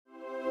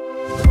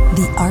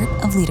The Art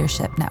of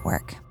Leadership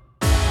Network.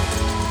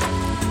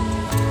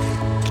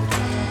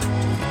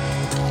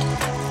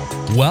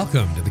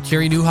 Welcome to the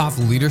Carey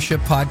Nieuwhof Leadership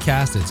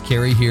Podcast. It's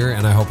Carey here,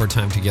 and I hope our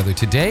time together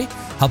today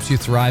helps you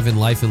thrive in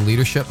life and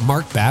leadership.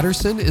 Mark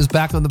Batterson is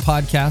back on the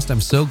podcast.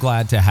 I'm so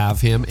glad to have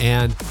him.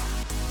 And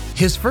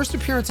his first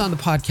appearance on the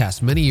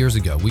podcast many years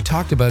ago, we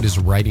talked about his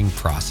writing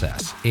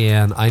process.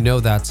 And I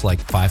know that's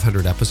like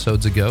 500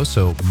 episodes ago,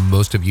 so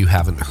most of you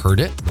haven't heard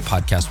it. The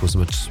podcast was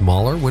much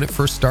smaller when it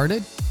first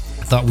started.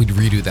 I thought we'd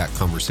redo that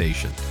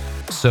conversation.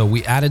 So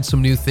we added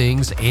some new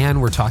things,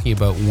 and we're talking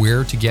about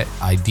where to get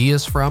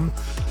ideas from,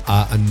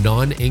 a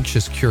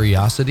non-anxious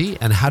curiosity,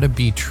 and how to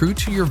be true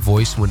to your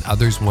voice when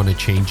others want to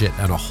change it,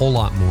 and a whole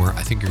lot more.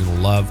 I think you're going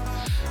to love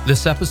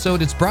this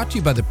episode. It's brought to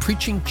you by the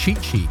Preaching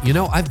Cheat Sheet. You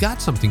know, I've got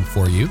something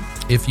for you.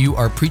 If you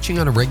are preaching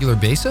on a regular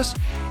basis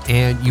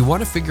and you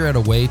want to figure out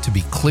a way to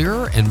be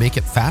clearer and make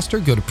it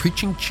faster, go to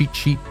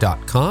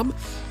preachingcheatsheet.com.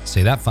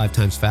 Say that 5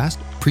 times fast.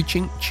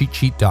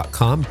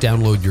 preachingcheatsheet.com.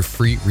 Download your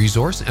free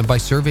resource. And by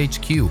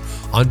ServeHQ,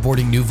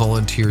 onboarding new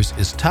volunteers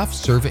is tough.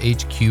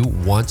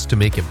 ServeHQ wants to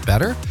make it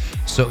better.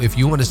 So if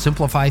you want to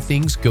simplify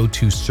things, go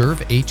to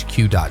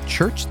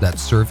servehq.church.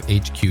 That's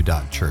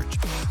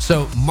servehq.church.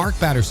 So Mark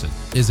Batterson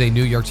is a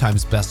New York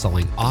Times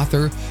bestselling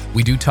author.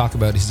 We do talk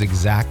about his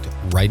exact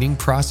writing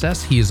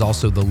process. He is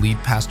also the lead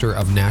pastor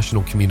of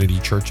National Community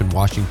Church in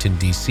Washington,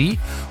 D.C.,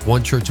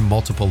 one church in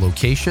multiple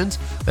locations.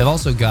 They've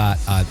also got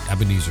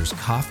Ebenezer's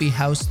Coffee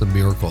House, the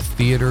Miracle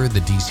Theater,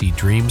 the DC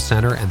Dream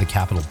Center, and the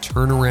Capital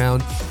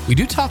Turnaround. We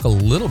do talk a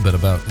little bit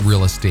about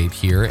real estate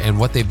here, and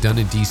what they've done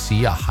in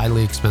DC, a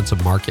highly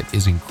expensive market,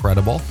 is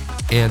incredible.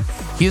 And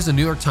he is a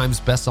New York Times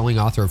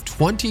bestselling author of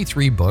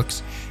 23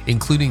 books,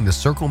 including The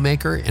Circle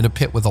Maker, In a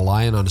Pit with a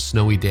Lion on a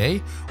Snowy Day,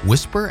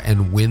 Whisper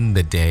and Win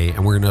the Day,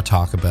 and we're going to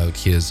talk about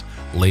his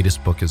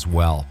latest book as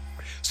well.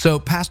 So,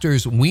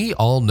 pastors, we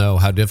all know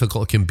how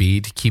difficult it can be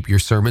to keep your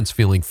sermons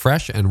feeling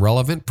fresh and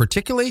relevant,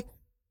 particularly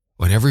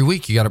when every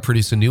week you got to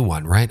produce a new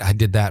one, right? I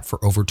did that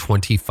for over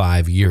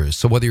 25 years.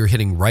 So whether you're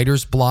hitting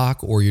writer's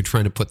block or you're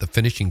trying to put the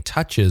finishing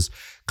touches,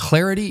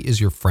 clarity is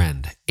your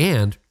friend.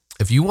 And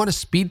if you want to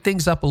speed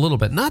things up a little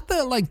bit, not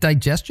the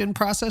digestion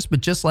process,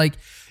 but just like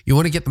you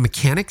want to get the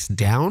mechanics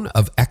down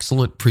of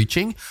excellent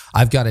preaching,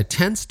 I've got a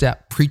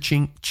 10-step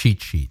preaching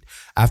cheat sheet.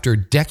 After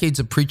decades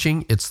of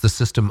preaching, it's the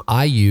system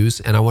I use,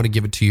 and I want to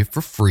give it to you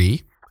for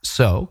free.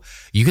 So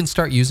you can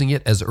start using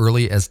it as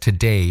early as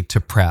today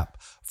to prep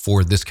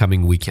for this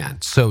coming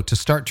weekend. So to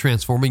start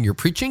transforming your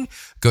preaching,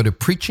 go to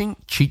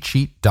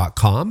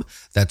preachingcheatsheet.com.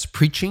 That's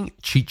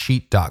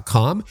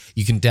preachingcheatsheet.com.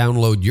 You can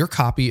download your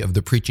copy of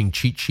the Preaching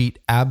Cheat Sheet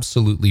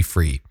absolutely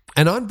free.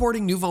 And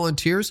onboarding new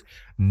volunteers,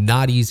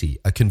 not easy.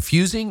 A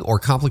confusing or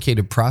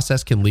complicated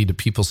process can lead to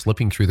people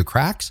slipping through the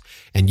cracks,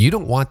 and you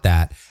don't want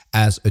that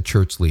as a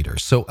church leader.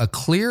 So a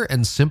clear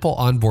and simple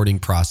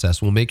onboarding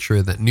process will make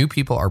sure that new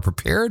people are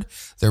prepared,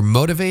 they're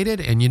motivated,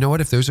 and you know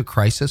what? If there's a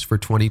crisis for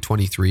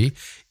 2023,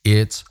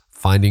 it's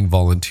finding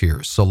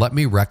volunteers. So let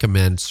me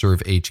recommend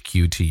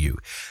ServeHQ to you.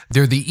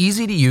 They're the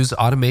easy-to-use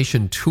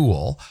automation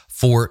tool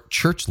for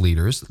church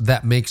leaders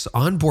that makes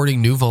onboarding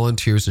new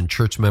volunteers and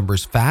church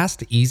members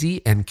fast,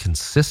 easy, and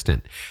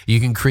consistent. You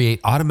can create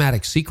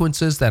automatic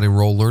sequences that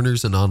enroll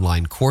learners in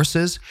online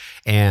courses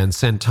and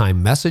send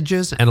time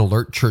messages and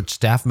alert church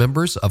staff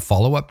members of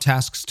follow-up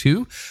tasks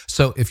too.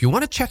 So if you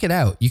want to check it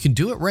out, you can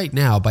do it right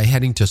now by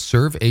heading to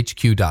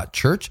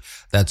servehq.church.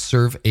 That's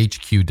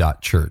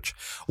servehq.church.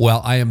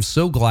 Well, I am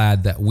so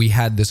glad that we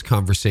had this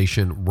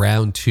conversation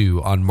round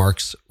 2 on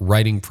Mark's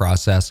writing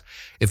process.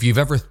 If you've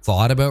ever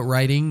thought about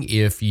writing,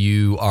 if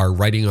you are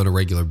writing on a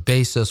regular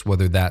basis,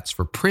 whether that's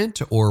for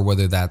print or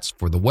whether that's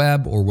for the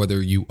web or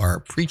whether you are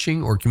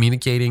preaching or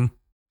communicating,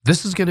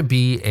 this is going to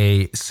be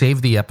a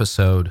save the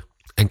episode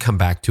and come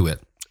back to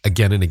it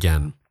again and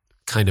again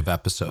kind of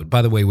episode.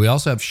 By the way, we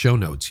also have show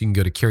notes. You can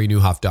go to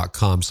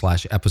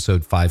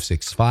careynieuwhof.com/episode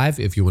 565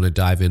 if you want to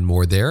dive in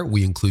more there.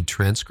 We include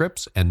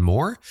transcripts and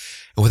more.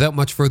 And without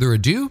much further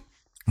ado,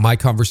 my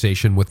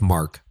conversation with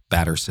Mark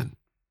Batterson.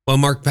 Well,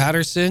 Mark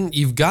Batterson,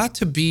 you've got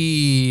to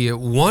be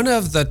one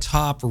of the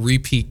top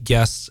repeat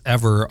guests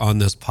ever on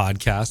this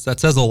podcast.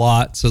 That says a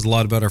lot. It says a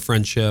lot about our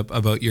friendship,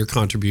 about your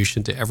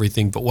contribution to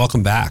everything, but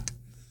welcome back.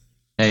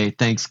 Hey,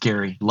 thanks,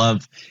 Carey.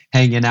 Love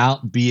hanging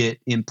out, be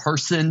it in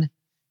person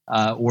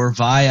or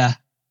via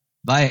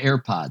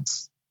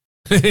AirPods.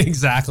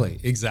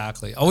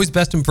 Exactly. Always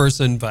best in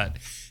person, but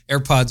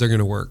AirPods are going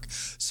to work.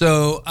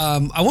 So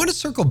I want to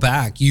circle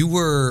back. You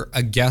were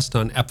a guest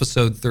on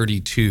episode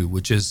 32,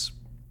 which is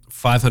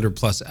 500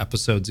 plus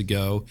episodes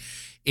ago.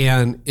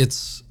 And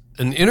it's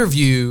an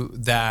interview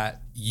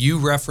that you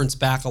reference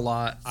back a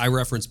lot. I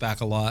reference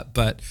back a lot,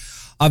 but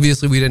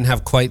obviously we didn't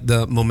have quite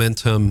the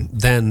momentum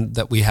then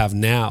that we have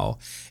now.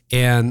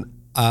 And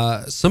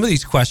some of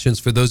these questions,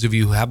 for those of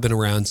you who have been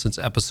around since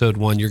episode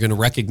 1, you're going to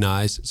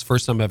recognize. It's the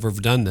first time I've ever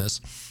done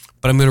this,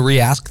 but I'm going to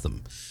re-ask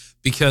them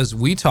because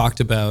we talked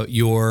about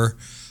your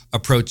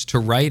approach to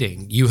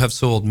writing. You have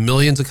sold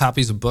millions of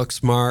copies of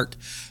books, Mark.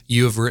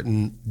 You have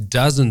written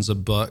dozens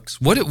of books.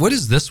 What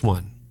is this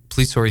one?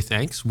 Please, Sorry,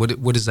 Thanks.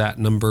 What is that?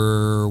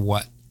 Number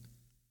what?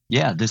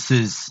 Yeah, this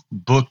is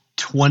book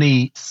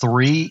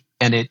 23,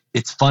 and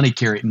it's funny,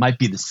 Carrie. It might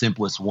be the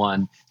simplest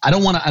one. I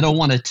don't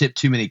want to tip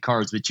too many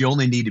cards, but you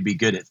only need to be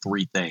good at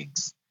three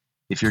things.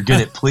 If you're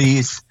good at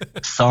please,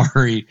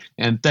 sorry,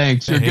 and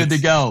thanks, you're good to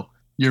go.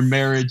 Your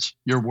marriage,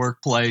 your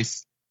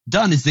workplace,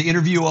 done. Is the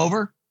interview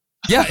over?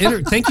 Yeah,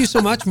 thank you so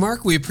much,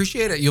 Mark. We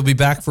appreciate it. You'll be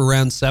back for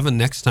round 7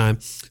 next time.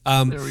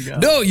 There we go.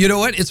 No, you know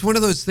what? It's one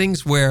of those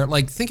things where,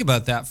 like, think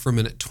about that for a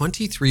minute.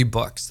 23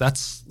 books.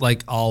 That's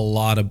like a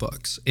lot of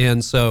books.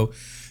 And so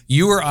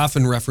you were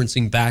often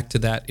referencing back to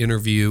that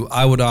interview.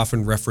 I would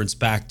often reference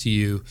back to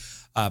you,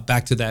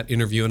 back to that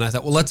interview. And I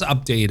thought, well, let's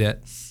update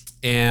it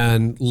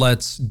and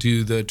let's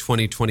do the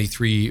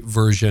 2023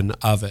 version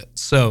of it.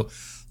 So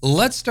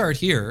let's start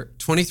here.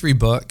 23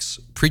 books,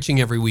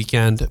 preaching every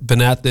weekend,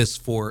 been at this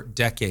for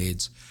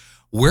decades.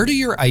 Where do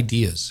your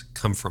ideas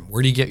come from?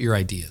 Where do you get your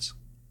ideas?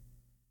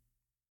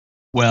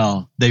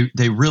 Well,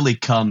 they really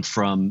come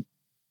from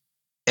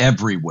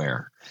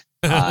everywhere.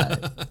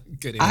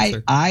 Good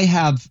answer. I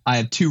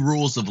have 2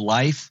 rules of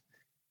life.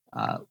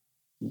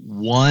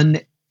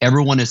 One,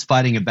 everyone is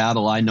fighting a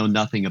battle I know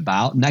nothing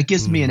about, and that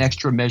gives me an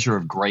extra measure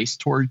of grace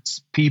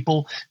towards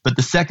people. But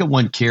the second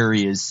one,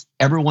 Carrie, is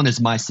everyone is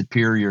my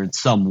superior in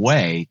some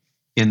way,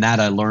 in that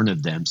I learn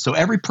of them. So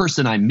every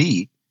person I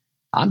meet,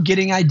 I'm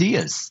getting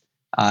ideas.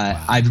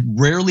 Wow. I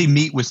rarely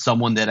meet with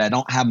someone that I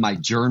don't have my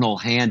journal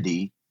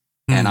handy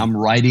and I'm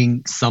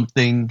writing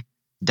something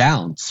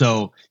down.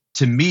 So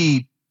to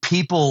me,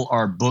 people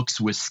are books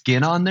with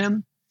skin on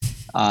them.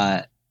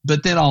 But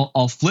then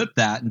I'll flip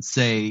that and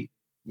say,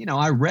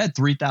 I read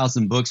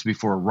 3,000 books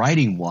before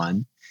writing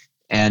one.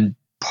 And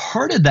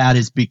part of that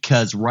is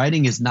because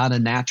writing is not a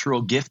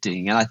natural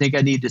gifting. And I think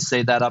I need to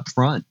say that up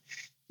front.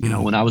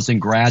 When I was in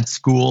grad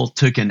school,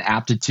 took an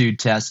aptitude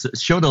test,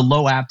 showed a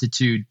low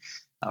aptitude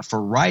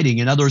for writing.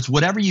 In other words,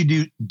 whatever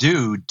you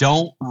do,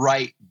 don't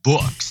write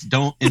books.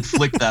 Don't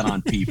inflict that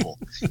on people.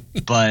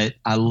 But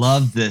I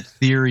love the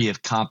theory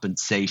of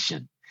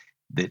compensation,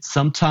 that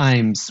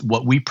sometimes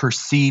what we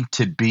perceive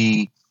to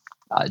be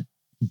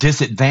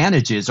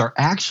disadvantages are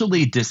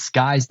actually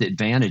disguised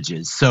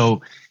advantages.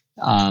 So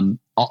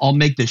I'll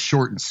make this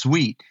short and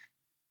sweet.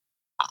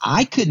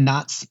 I could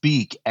not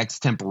speak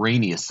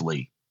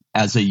extemporaneously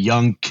as a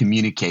young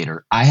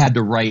communicator. I had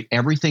to write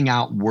everything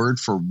out word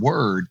for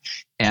word,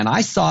 and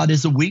I saw it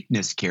as a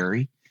weakness,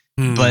 Carrie.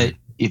 But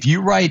if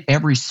you write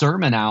every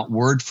sermon out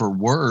word for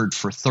word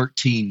for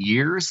 13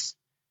 years,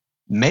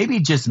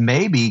 maybe, just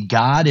maybe,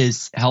 God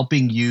is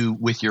helping you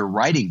with your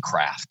writing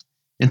craft.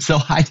 And so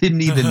I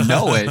didn't even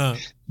know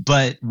it.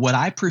 But what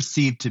I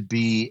perceived to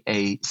be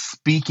a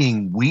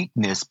speaking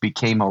weakness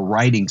became a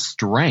writing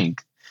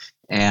strength.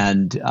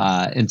 And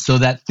so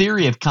that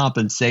theory of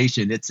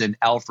compensation, it's an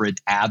Alfred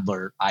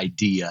Adler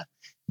idea.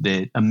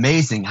 That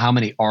amazing how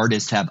many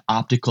artists have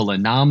optical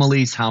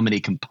anomalies, how many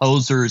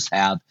composers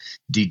have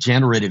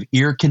degenerative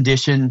ear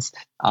conditions.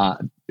 I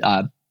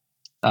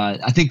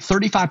think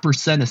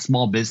 35% of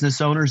small business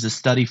owners, a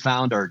study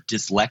found, are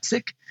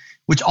dyslexic,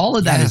 which all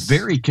of that is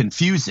very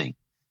confusing.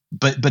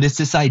 But it's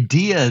this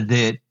idea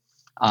that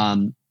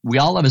we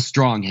all have a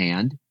strong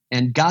hand,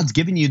 and God's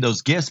given you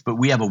those gifts, but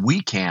we have a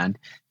weak hand.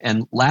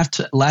 And last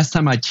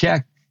time I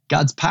checked,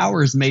 God's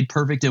power is made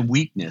perfect in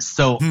weakness.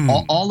 So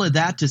all of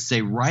that to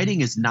say,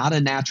 writing is not a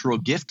natural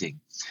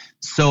gifting.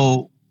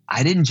 So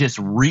I didn't just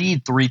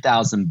read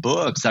 3,000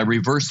 books. I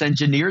reverse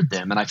engineered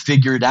them, and I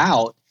figured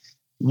out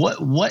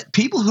what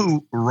people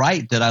who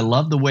write, that I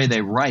love the way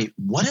they write,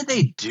 what do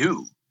they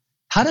do?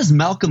 How does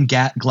Malcolm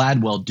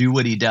Gladwell do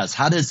what he does?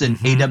 How does an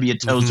A.W.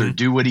 Tozer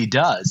do what he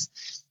does?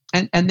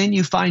 And then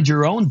you find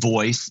your own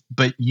voice,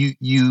 but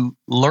you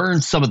learn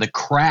some of the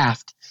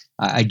craft,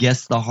 I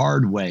guess, the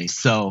hard way.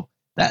 So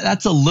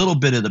that's a little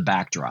bit of the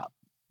backdrop.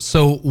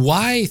 So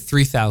why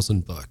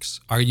 3,000 books?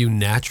 Are you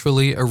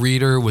naturally a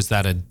reader? Was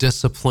that a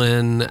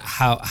discipline?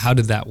 How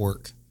did that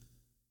work?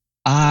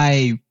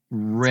 I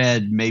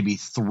read maybe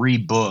 3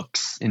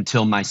 books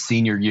until my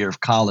senior year of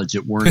college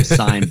that weren't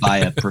signed by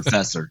a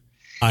professor.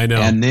 I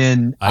know. And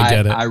then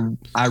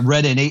I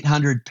read an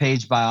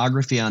 800-page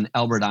biography on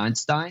Albert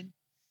Einstein,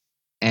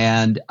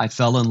 and I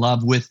fell in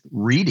love with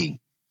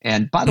reading.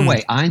 And by the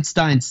way,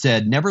 Einstein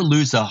said, never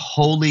lose a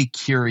holy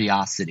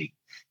curiosity.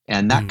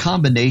 And that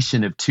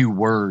combination of 2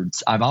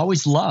 words I've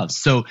always loved.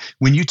 So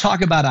when you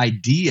talk about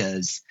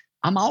ideas,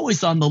 I'm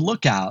always on the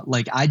lookout.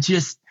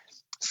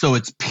 So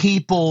it's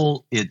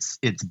people, it's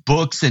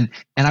books. And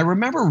I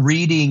remember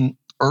reading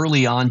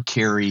early on,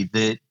 Carrie,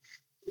 that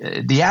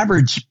the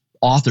average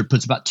author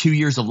puts about 2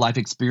 years of life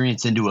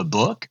experience into a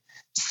book.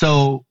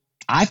 So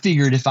I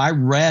figured if I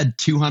read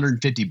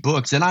 250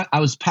 books, and I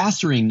was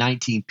pastoring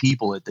 19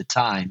 people at the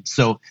time,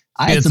 so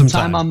I had some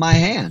time on my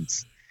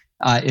hands.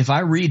 If I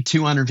read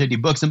 250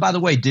 books, and by the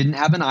way, didn't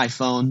have an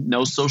iPhone,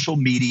 no social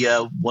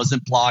media,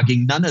 wasn't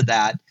blogging, none of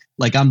that.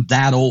 Like, I'm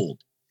that old.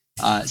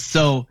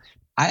 So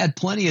I had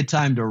plenty of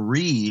time to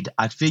read.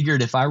 I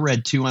figured if I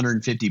read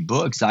 250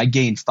 books, I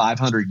gained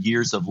 500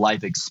 years of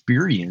life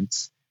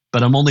experience,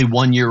 but I'm only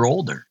 1 year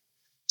older.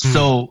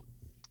 So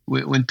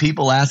when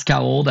people ask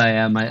how old I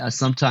am, I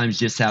sometimes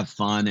just have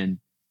fun, and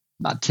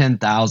about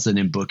 10,000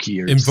 in book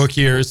years. In book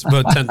years,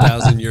 about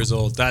 10,000 years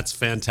old. That's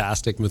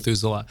fantastic,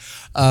 Methuselah.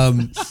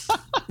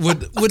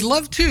 Would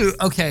love to.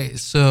 Okay,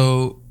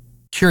 so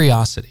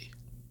curiosity.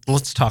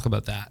 Let's talk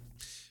about that,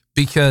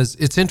 because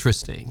it's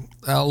interesting.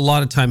 A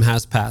lot of time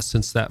has passed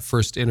since that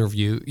first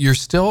interview. You're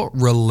still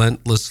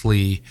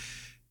relentlessly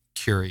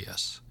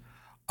curious.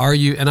 Are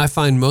you? And I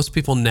find most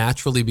people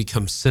naturally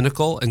become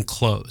cynical and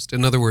closed.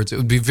 In other words, it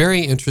would be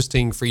very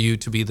interesting for you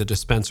to be the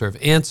dispenser of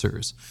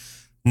answers,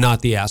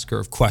 not the asker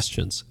of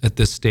questions at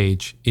this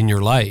stage in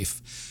your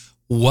life.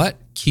 What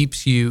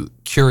keeps you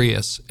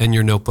curious and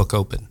your notebook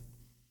open?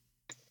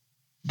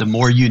 The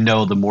more you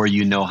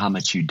know how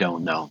much you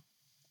don't know.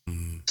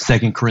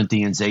 2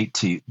 Corinthians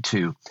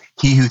 8:2.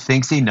 He who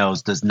thinks he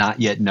knows does not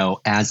yet know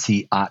as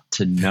he ought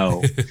to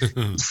know.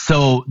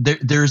 So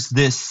there's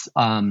this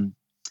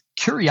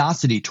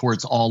curiosity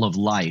towards all of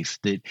life,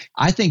 that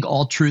I think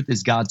all truth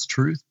is God's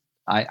truth.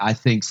 I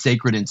think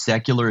sacred and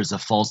secular is a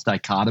false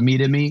dichotomy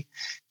to me.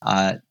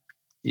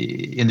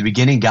 In the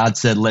beginning, God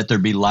said, "Let there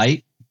be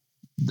light."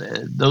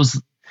 Those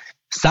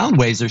sound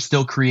waves are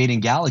still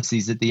creating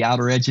galaxies at the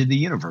outer edge of the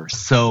universe.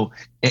 So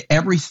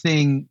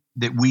everything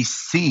that we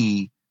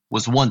see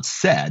was once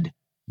said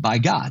by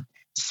God.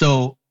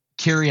 So,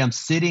 Carrie, I'm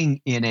sitting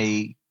in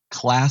a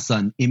class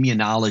on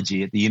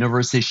immunology at the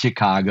University of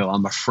Chicago.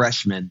 I'm a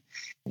freshman,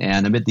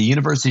 and I'm at the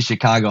University of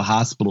Chicago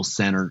Hospital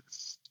Center.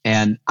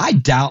 And I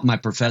doubt my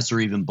professor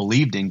even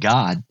believed in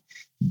God,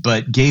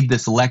 but gave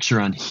this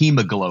lecture on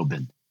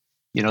hemoglobin.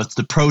 It's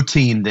the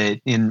protein that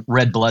in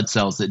red blood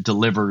cells that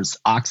delivers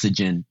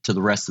oxygen to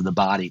the rest of the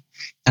body.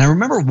 And I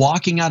remember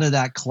walking out of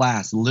that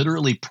class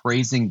literally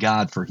praising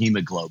God for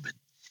hemoglobin.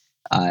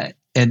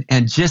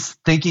 And just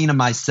thinking to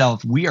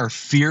myself, we are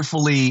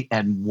fearfully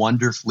and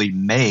wonderfully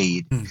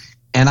made.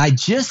 And I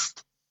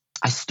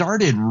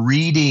started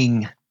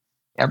reading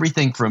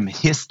everything from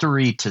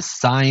history to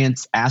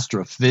science,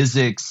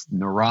 astrophysics,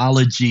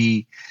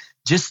 neurology,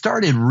 just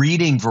started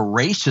reading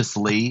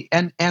voraciously.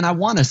 And I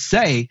want to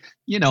say,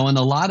 in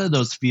a lot of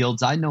those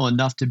fields, I know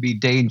enough to be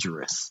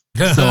dangerous.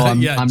 So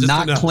I'm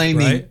not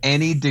claiming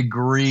any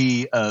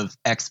degree of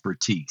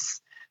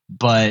expertise.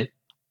 But,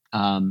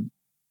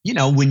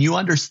 when you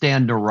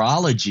understand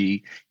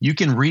neurology, you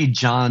can read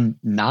John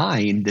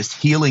 9, this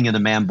healing of the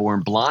man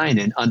born blind,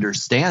 and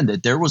understand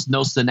that there was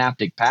no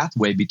synaptic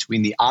pathway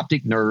between the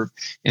optic nerve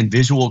and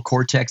visual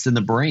cortex in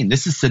the brain.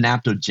 This is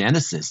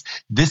synaptogenesis.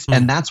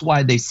 And that's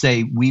why they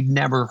say we've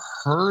never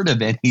heard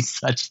of any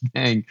such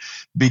thing,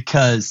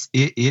 because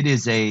it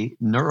is a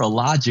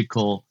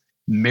neurological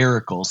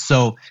miracle.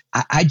 So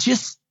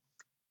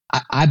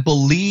I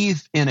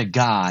believe in a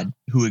God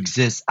who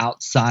exists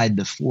outside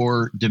the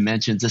 4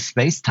 dimensions of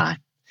space-time.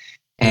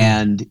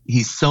 And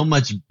he's so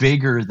much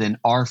bigger than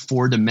our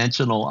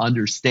 4-dimensional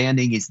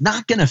understanding. He's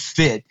not going to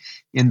fit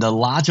in the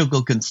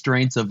logical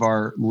constraints of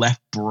our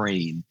left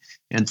brain.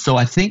 And so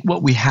I think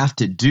what we have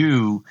to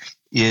do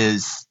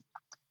is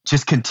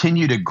just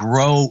continue to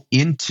grow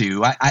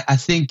into, I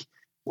think,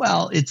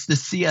 it's the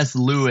C.S.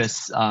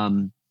 Lewis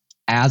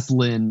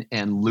Aslan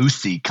and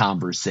Lucy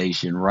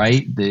conversation,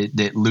 right?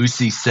 That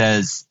Lucy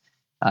says,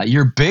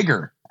 "You're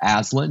bigger,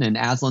 Aslan," and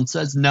Aslan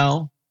says,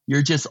 "No,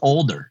 you're just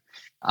older."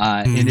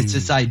 And it's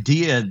this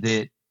idea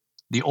that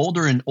the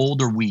older and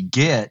older we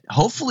get,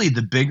 hopefully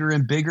the bigger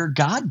and bigger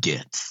God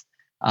gets.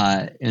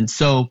 And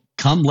so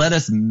come, let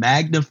us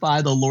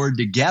magnify the Lord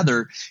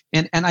together.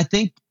 And I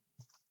think,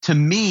 to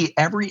me,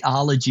 every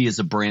ology is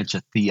a branch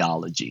of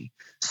theology.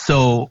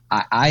 So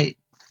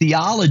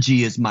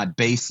theology is my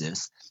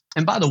basis.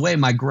 And by the way,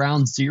 my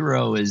ground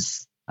zero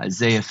is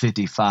Isaiah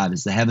 55.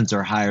 As the heavens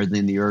are higher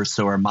than the earth,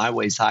 so are my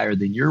ways higher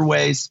than your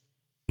ways,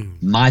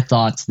 my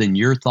thoughts than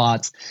your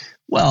thoughts.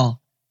 Well,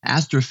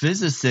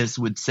 astrophysicists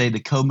would say the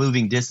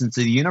co-moving distance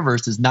of the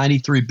universe is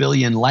 93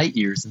 billion light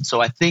years. And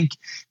so I think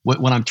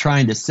what I'm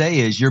trying to say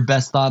is your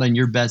best thought on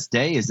your best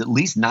day is at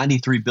least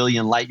 93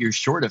 billion light years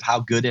short of how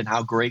good and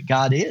how great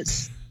God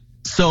is.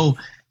 So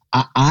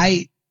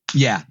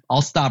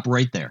I'll stop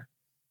right there.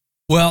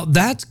 Well,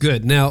 that's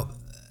good. Now,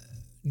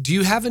 do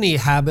you have any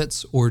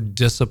habits or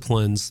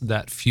disciplines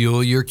that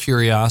fuel your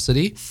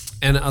curiosity?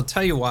 And I'll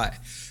tell you why.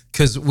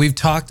 Because we've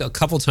talked a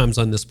couple times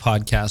on this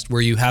podcast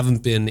where you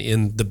haven't been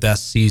in the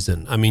best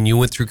season. I mean, you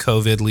went through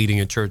COVID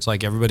leading a church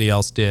like everybody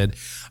else did.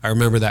 I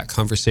remember that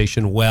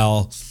conversation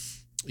well.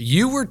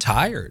 You were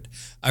tired.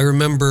 I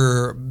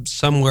remember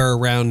somewhere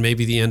around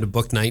maybe the end of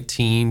book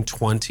 19,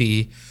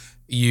 20,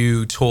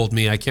 you told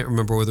me, I can't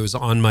remember whether it was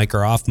on mic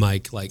or off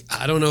mic, like,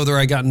 I don't know whether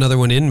I got another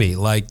one in me.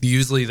 Like,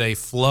 usually they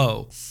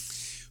flow.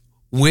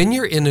 When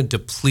you're in a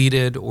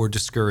depleted or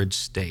discouraged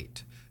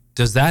state,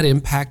 does that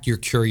impact your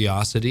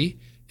curiosity?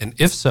 And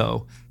if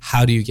so,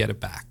 how do you get it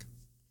back?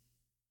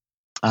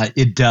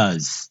 It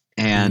does.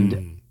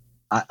 And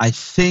I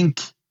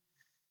think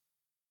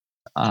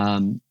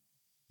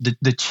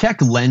the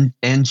check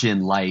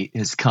engine light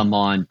has come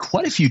on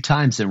quite a few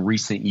times in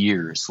recent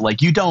years.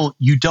 Like you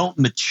don't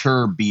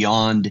mature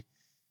beyond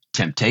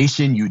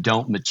temptation. You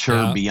don't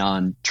mature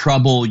beyond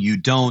trouble. You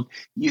don't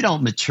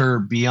mature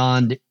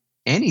beyond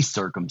any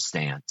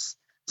circumstance.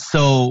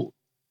 So,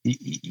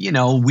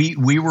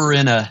 we were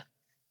in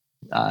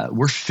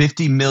we're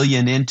 50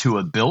 million into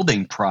a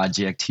building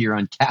project here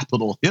on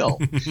Capitol Hill.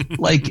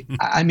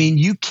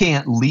 You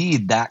can't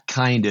lead that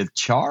kind of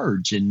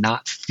charge and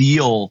not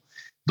feel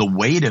the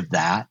weight of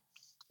that.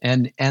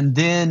 And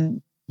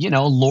then,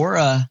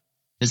 Laura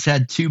has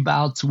had 2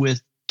 bouts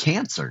with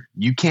cancer.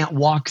 You can't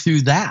walk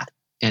through that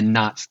and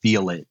not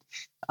feel it.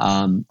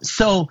 And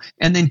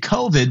then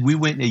COVID, we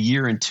went in a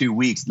year and 2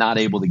 weeks, not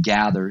able to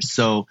gather.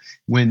 So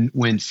when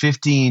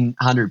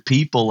 1,500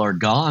 people are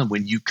gone,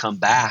 when you come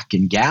back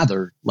and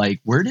gather,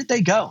 where did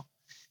they go?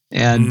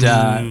 And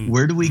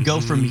where do we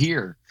go from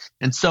here?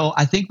 And so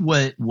I think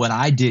what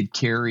I did,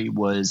 Carrie,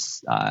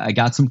 was I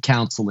got some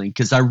counseling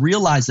because I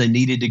realized I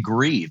needed to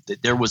grieve,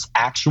 that there was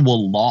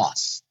actual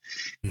loss.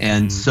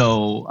 And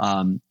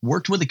so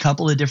worked with a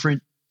couple of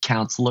different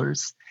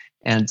counselors.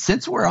 And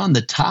since we're on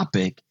the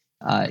topic,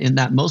 in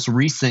that most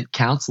recent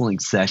counseling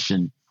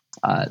session,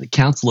 the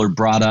counselor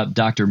brought up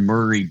Dr.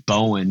 Murray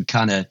Bowen,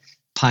 kind of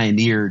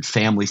pioneered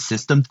family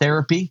system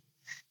therapy.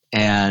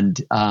 And,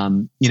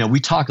 we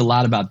talk a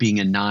lot about being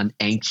a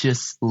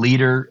non-anxious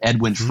leader.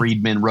 Edwin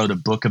Friedman wrote a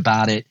book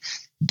about it.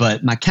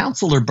 But my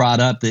counselor brought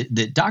up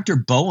that Dr.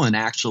 Bowen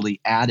actually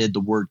added the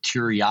word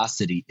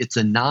curiosity. It's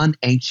a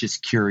non-anxious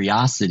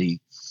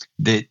curiosity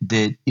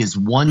that is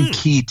one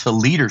key to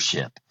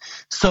leadership.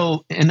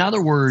 So in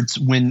other words,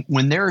 when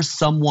there is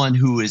someone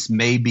who is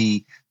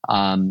maybe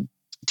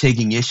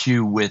taking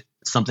issue with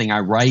something I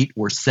write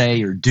or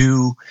say or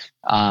do,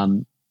 I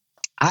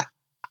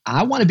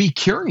want to be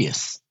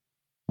curious.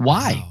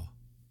 Why?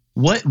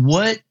 Wow.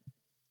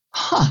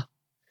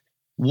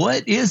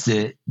 What is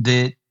it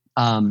that,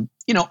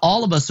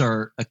 all of us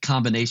are a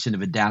combination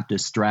of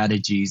adaptive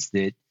strategies,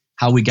 that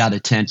how we got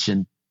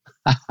attention,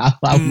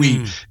 how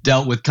we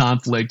dealt with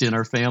conflict in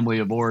our family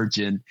of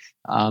origin.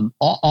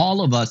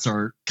 All of us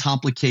are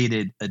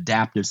complicated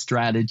adaptive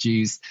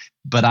strategies,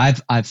 but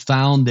I've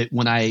found that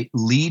when I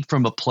lead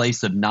from a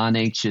place of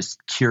non-anxious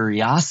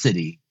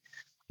curiosity,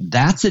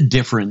 that's a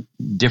different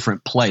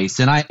place.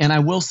 And I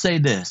will say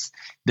this,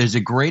 there's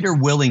a greater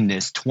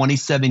willingness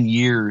 27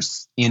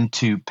 years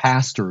into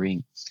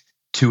pastoring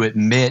to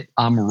admit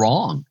I'm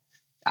wrong.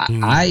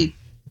 I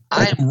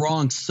am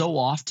wrong so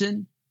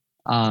often.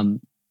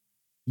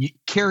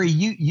 Carrie,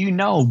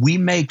 we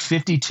make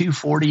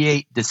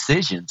 52-48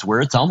 decisions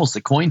where it's almost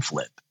a coin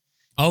flip.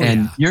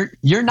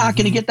 You're not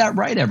going to get that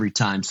right every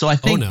time. So I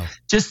think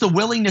just the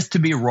willingness to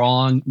be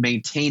wrong,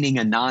 maintaining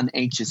a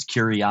non-anxious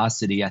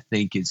curiosity, I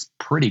think is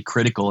pretty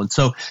critical. And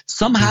so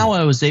somehow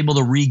I was able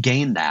to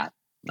regain that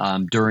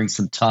during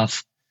some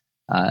tough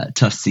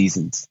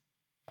seasons.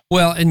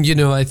 Well, and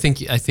I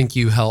think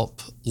you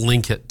help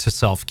link it to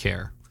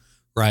self-care.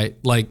 Right?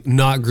 Like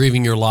not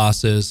grieving your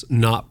losses,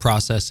 not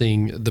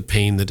processing the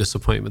pain, the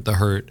disappointment, the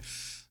hurt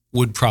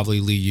would probably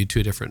lead you to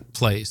a different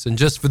place. And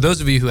just for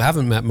those of you who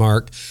haven't met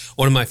Mark,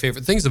 one of my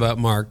favorite things about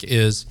Mark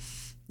is,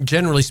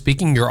 generally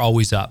speaking, you're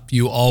always up.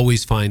 You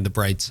always find the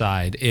bright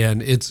side.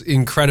 And it's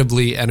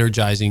incredibly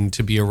energizing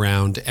to be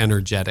around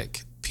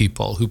energetic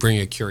people who bring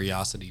a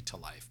curiosity to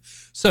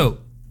life. So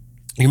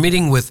you're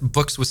meeting with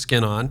Books with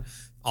Skin On,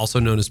 also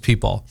known as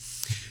People.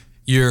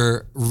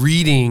 You're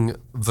reading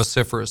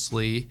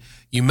vociferously.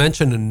 You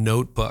mentioned a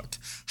notebook.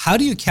 How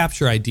do you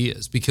capture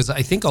ideas? Because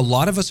I think a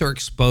lot of us are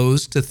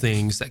exposed to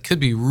things that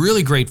could be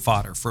really great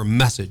fodder for a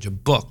message, a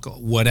book,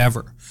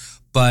 whatever.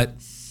 But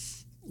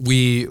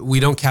we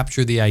don't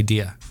capture the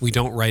idea. We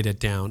don't write it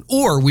down.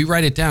 Or we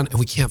write it down and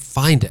we can't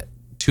find it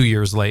 2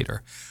 years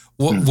later.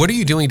 What are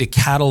you doing to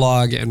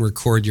catalog and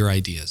record your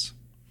ideas?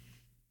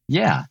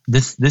 Yeah,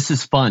 this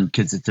is fun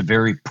because it's a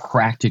very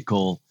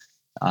practical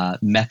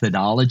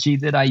methodology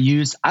that I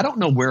use. I don't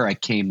know where I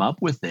came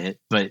up with it,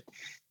 but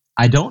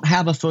I don't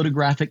have a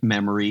photographic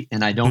memory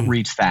and I don't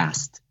read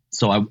fast.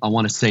 So I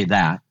want to say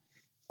that.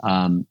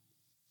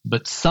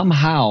 But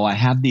somehow I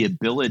have the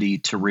ability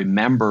to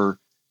remember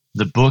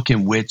the book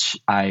in which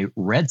I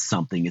read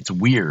something. It's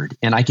weird.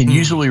 And I can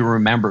usually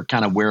remember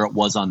kind of where it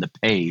was on the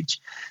page.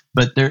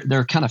 But there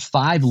are kind of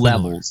 5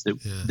 levels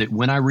that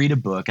when I read a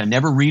book, I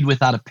never read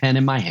without a pen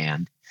in my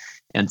hand.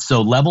 And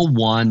so level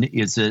 1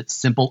 is a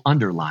simple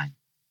underline.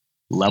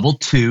 Level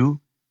 2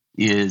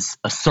 is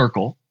a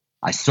circle.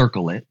 I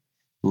circle it.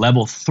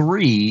 Level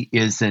 3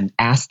 is an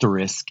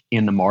asterisk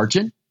in the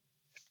margin.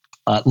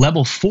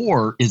 Level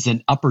 4 is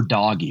an upper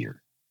dog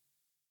ear.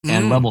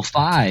 And level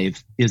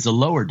 5 is a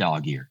lower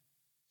dog ear.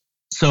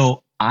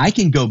 So I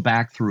can go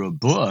back through a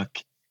book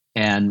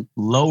and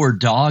lower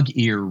dog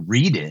ear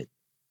read it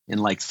in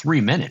like 3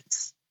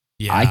 minutes.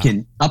 Yeah. I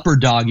can upper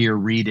dog ear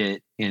read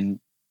it in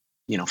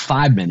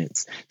 5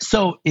 minutes.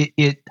 So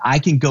I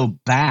can go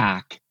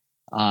back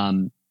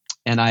and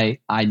I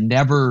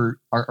never,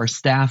 our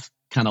staff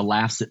kind of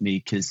laughs at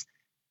me because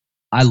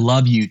I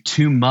love you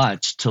too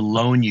much to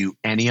loan you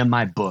any of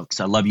my books.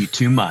 I love you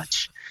too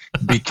much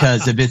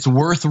because if it's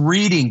worth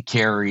reading,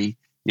 Carrie,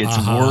 it's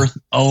worth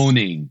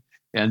owning.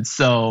 And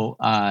so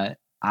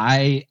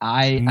Not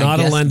a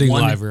guess lending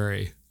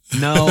library.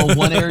 No,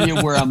 one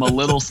area where I'm a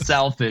little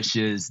selfish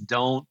is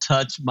don't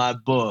touch my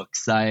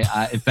books.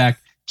 I in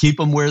fact, keep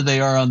them where they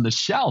are on the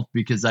shelf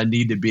because I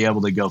need to be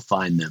able to go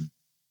find them.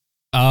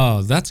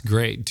 Oh, that's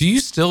great. Do you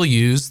still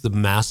use the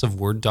massive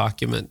Word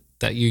document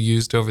that you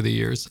used over the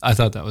years? I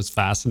thought that was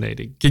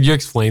fascinating. Can you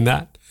explain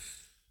that?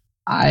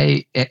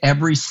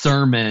 Every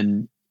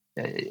sermon,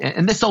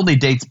 and this only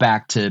dates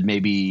back to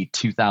maybe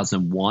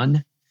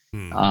 2001.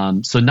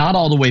 So not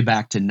all the way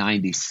back to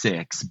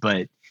 96,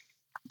 but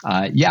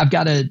I've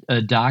got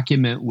a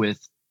document with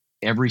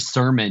every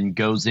sermon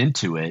goes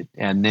into it,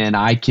 and then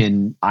I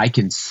can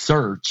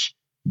search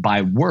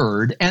by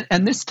word,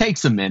 and this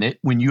takes a minute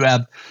when you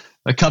have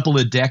a couple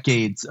of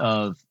decades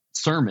of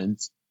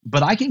sermons,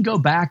 but I can go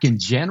back and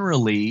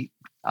generally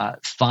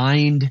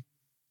find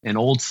an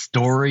old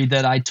story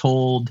that I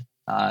told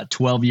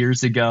 12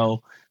 years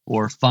ago,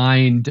 or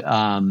find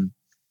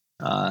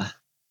a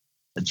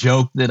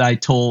joke that I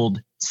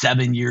told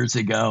 7 years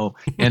ago.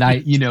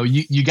 And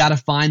you got to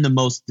find the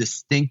most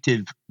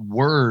distinctive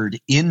word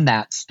in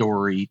that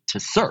story to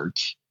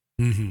search.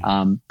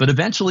 But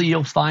eventually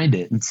you'll find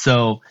it. And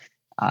so,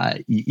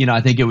 I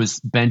think it was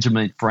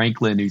Benjamin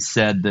Franklin who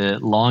said the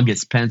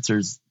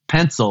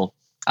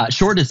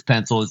shortest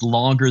pencil is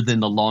longer than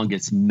the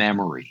longest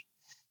memory.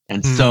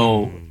 And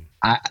so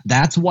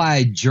that's why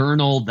I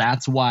journal.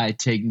 That's why I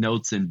take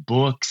notes in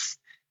books.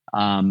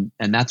 And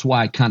that's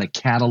why I kind of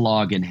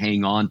catalog and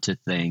hang on to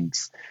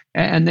things.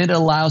 And it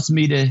allows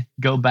me to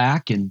go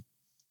back and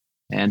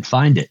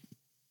find it.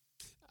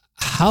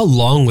 How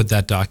long would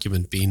that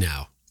document be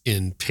now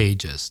in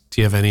pages? Do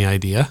you have any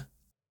idea?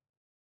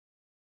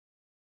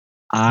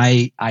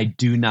 I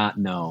do not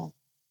know.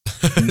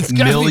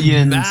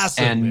 Millions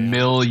and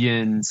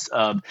millions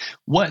of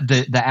what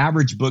the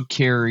average book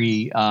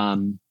carry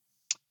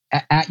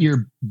at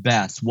your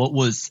best. What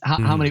was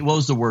how many? What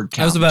was the word count?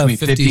 That was about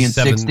between 50 and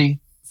 60?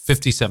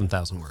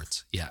 57,000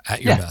 words. Yeah,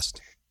 at your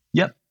best.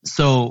 Yep.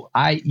 So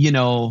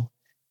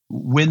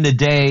win the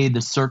day,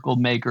 the circle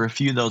maker, a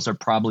few of those are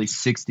probably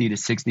 60 to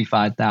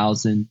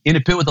 65,000. In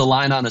a Pit with a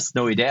Line on a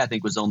Snowy Day, I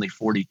think was only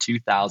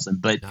 42,000.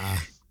 But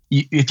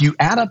if you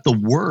add up the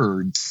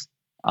words,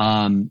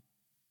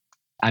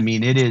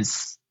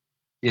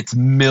 it's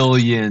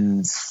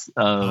millions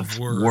of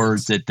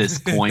words at this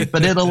point.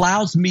 But it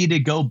allows me to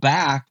go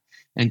back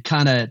and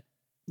kind of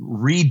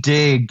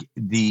redig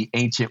the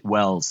ancient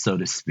wells, so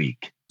to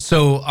speak.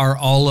 So are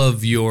all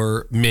of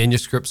your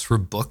manuscripts for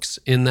books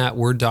in that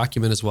Word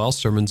document as well,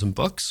 sermons and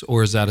books,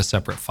 or is that a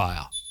separate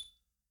file?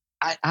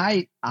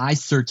 I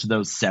search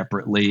those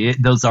separately.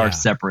 Those are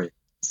separate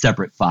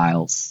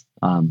files.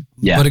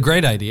 But a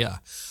great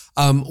idea.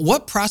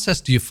 What process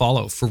do you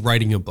follow for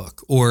writing a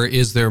book, or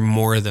is there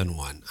more than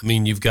one? I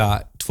mean, you've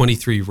got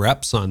 23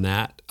 reps on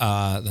that.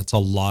 That's a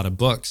lot of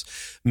books,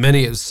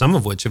 some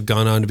of which have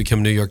gone on to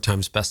become New York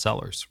Times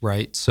bestsellers,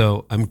 right?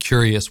 So I'm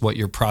curious what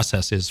your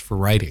process is for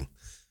writing.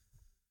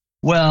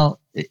 Well,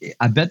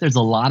 I bet there's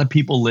a lot of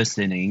people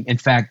listening. In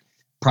fact,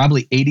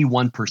 probably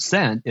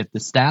 81%, if the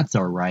stats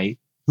are right,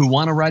 who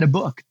want to write a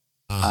book,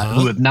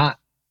 who have not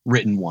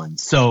written one.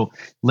 So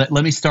let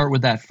me start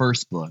with that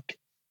first book.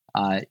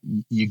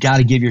 You got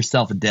to give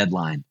yourself a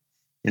deadline.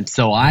 And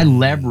so I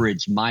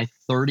leveraged my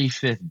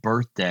 35th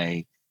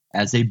birthday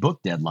as a book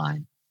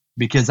deadline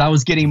because I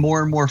was getting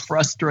more and more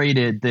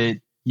frustrated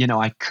that,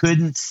 I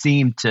couldn't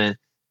seem to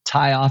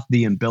tie off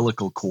the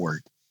umbilical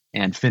cord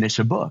and finish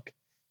a book.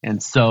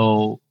 And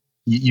so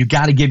you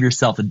got to give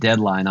yourself a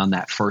deadline on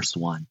that first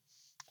one.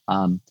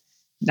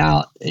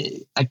 Now,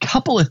 a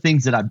couple of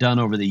things that I've done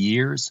over the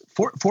years,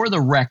 for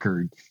the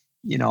record,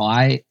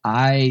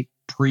 I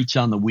preach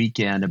on the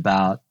weekend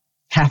about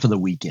half of the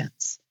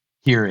weekends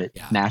here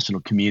at National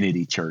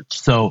Community Church.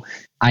 So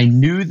I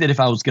knew that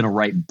if I was going to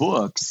write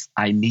books,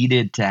 I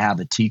needed to have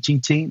a teaching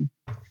team.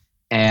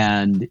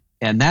 And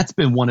that's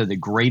been one of the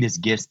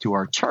greatest gifts to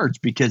our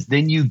church because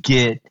then you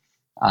get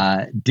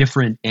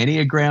different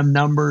Enneagram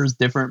numbers,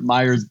 different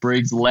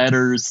Myers-Briggs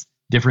letters,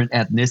 different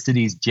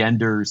ethnicities,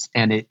 genders,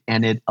 and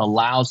it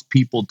allows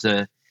people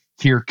to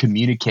hear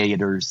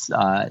communicators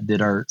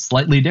that are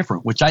slightly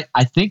different, which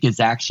I think is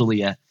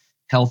actually a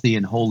healthy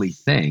and holy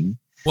thing.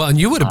 Well, and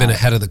you would have been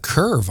ahead of the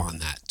curve on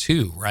that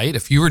too, right?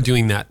 If you were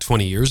doing that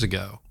 20 years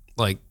ago,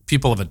 like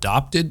people have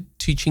adopted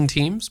teaching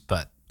teams,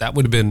 but that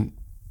would have been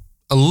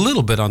a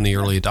little bit on the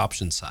early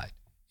adoption side.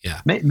 Yeah.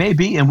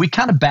 Maybe. And we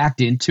kind of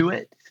backed into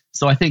it.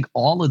 So I think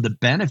all of the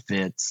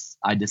benefits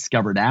I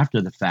discovered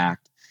after the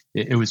fact,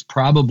 it was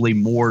probably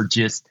more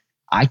just,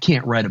 I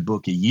can't write a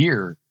book a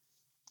year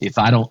if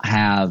I don't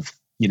have,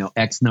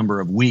 X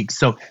number of weeks.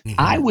 So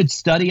I would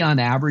study on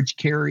average,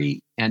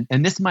 Carrie, and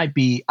this might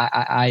be,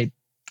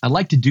 I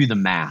like to do the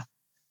math.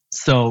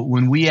 So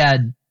when we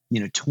had,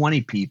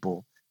 20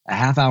 people, a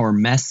half-hour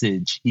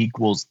message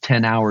equals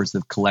 10 hours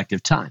of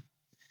collective time.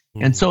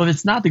 And so if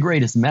it's not the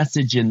greatest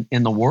message in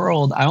the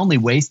world, I only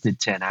wasted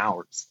 10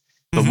 hours.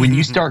 But when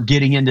you start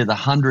getting into the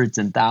hundreds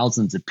and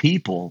thousands of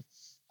people,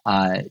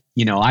 I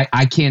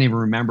can't even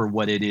remember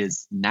what it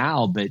is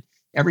now, but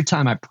every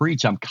time I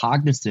preach, I'm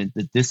cognizant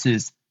that this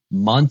is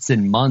months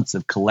and months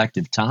of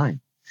collective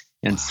time.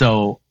 And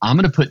so I'm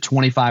going to put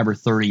 25 or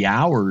 30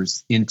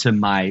 hours into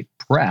my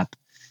prep.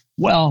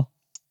 Well,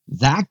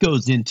 that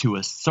goes into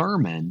a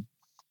sermon.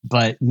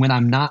 But when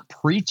I'm not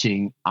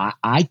preaching,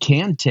 I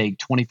can take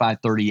 25,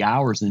 30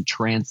 hours and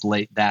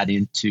translate that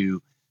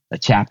into a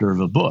chapter of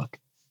a book.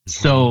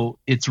 So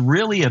it's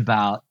really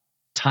about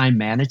time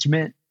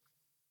management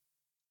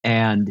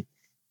and,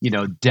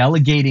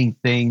 delegating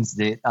things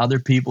that other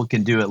people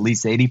can do at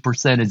least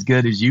 80% as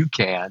good as you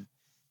can,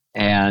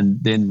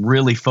 and then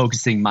really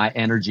focusing my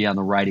energy on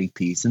the writing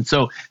piece. And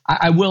so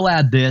I will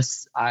add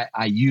this.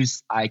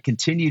 I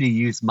continue to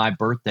use my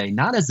birthday,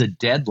 not as a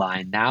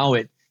deadline. Now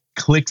it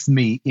clicks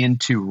me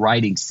into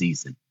writing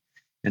season.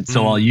 And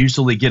so I'll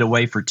usually get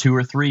away for 2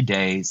 or 3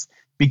 days,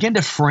 begin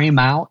to frame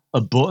out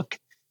a book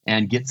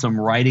and get some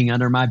writing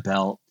under my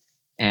belt.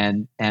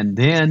 And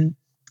then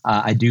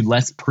I do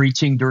less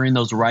preaching during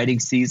those writing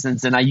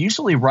seasons. And I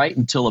usually write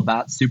until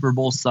about Super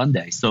Bowl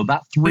Sunday. So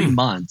about 3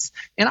 months.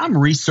 And I'm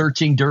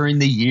researching during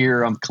the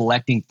year. I'm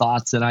collecting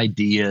thoughts and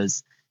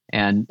ideas.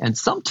 And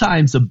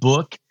sometimes a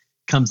book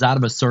comes out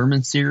of a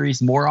sermon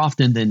series. More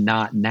often than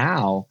not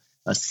now,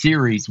 a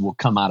series will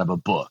come out of a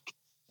book.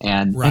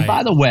 And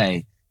by the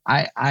way,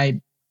 I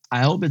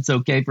hope it's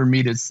okay for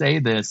me to say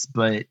this,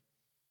 but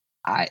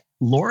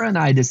Laura and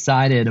I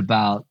decided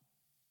about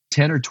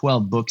 10 or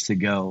 12 books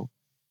ago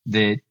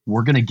that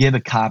we're going to give a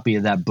copy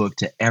of that book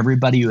to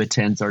everybody who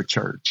attends our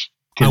church.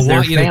 I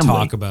want you to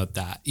talk about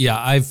that. Yeah,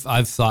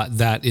 I've thought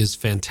that is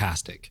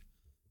fantastic.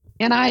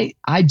 And I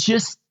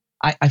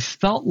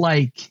felt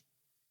like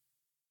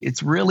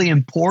it's really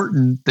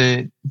important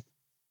that,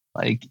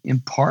 like, in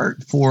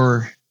part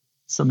for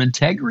some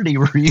integrity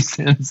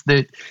reasons,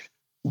 that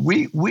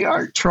we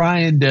aren't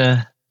trying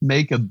to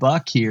make a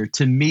buck here.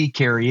 To me,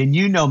 Carrie, and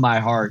you know my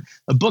heart,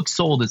 a book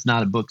sold is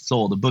not a book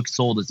sold. A book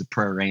sold is a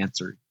prayer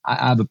answered.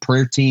 I have a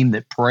prayer team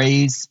that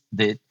prays,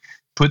 that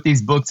put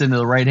these books into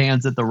the right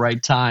hands at the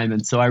right time.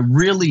 And so I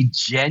really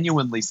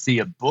genuinely see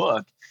a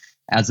book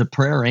as a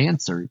prayer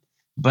answered.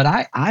 But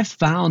I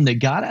found that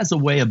God has a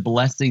way of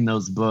blessing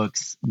those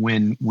books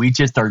when we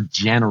just are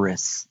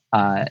generous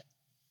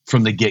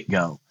from the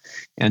get-go.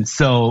 And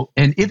so,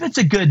 and if it's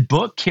a good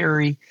book,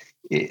 Carrie,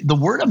 the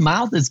word of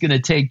mouth is going to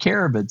take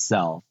care of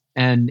itself.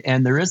 And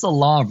there is a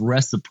law of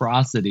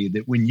reciprocity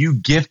that when you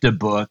gift a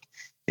book,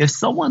 if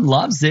someone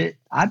loves it,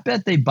 I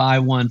bet they buy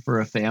one for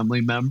a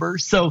family member.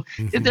 So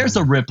there's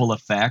a ripple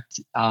effect.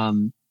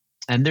 And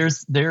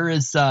there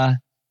is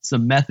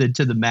some method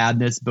to the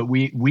madness, but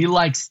we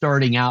like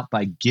starting out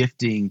by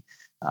gifting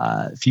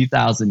a few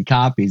thousand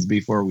copies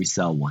before we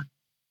sell one.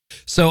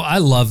 So I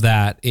love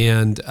that.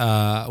 And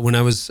when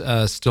I was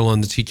still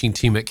on the teaching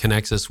team at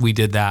Connexus, we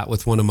did that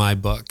with one of my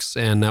books.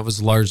 And that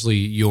was largely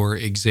your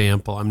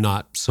example. I'm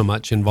not so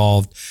much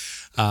involved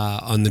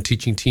on the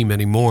teaching team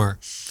anymore.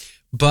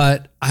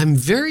 But I'm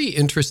very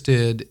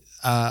interested,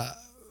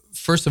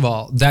 first of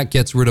all, that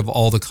gets rid of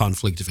all the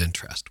conflict of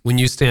interest. When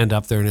you stand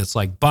up there and it's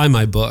like, buy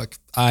my book,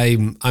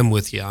 I'm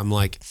with you. I'm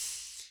like,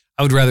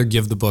 I would rather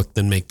give the book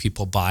than make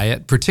people buy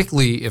it,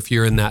 particularly if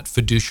you're in that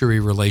fiduciary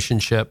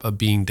relationship of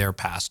being their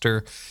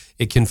pastor.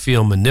 It can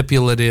feel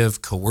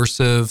manipulative,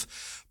 coercive,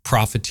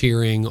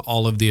 profiteering,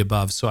 all of the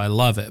above. So I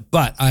love it.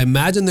 But I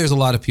imagine there's a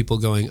lot of people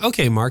going,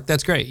 okay, Mark,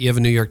 that's great. You have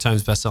a New York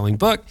Times bestselling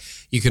book.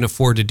 You can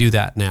afford to do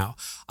that now.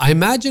 I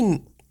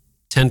imagine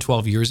 10,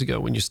 12 years ago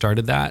when you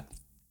started that,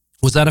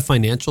 was that a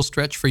financial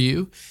stretch for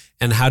you?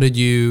 And how did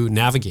you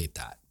navigate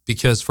that?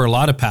 Because for a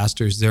lot of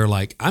pastors, they're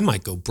like, I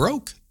might go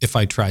broke if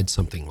I tried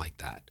something like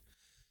that.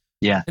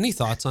 Yeah. Any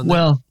thoughts on that?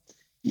 Well,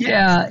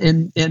 yeah.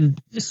 And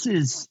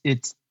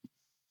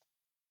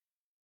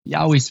you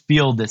always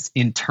feel this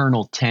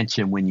internal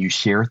tension when you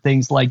share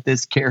things like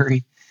this,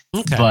 Carrie.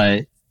 Okay.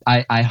 But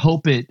I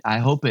hope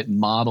it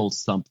models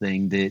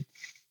something that,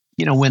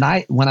 when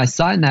I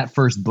signed that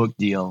first book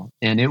deal,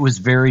 and it was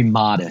very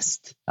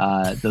modest,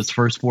 those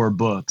first 4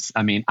 books,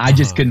 I mean, I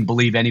just couldn't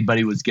believe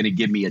anybody was going to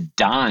give me a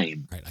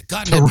dime I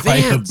got to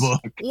write a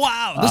book.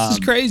 Wow, this is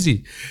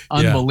crazy.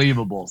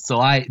 Unbelievable.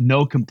 Yeah. So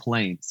no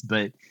complaints.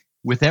 But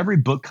with every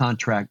book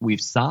contract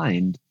we've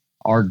signed,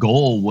 our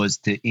goal was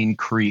to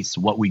increase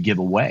what we give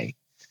away.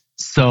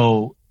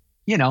 So,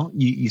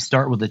 you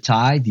start with a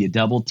tithe, you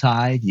double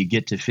tithe, you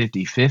get to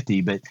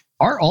 50-50. But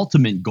our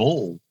ultimate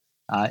goal,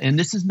 and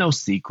this is no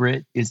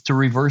secret, is to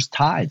reverse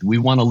tithe. We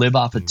want to live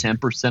off of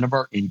 10% of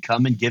our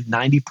income and give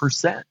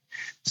 90%.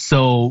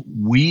 So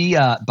we,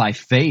 by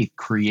faith,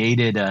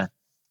 created a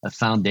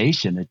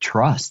foundation, a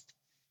trust.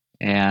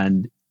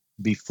 And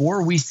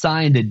before we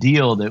signed a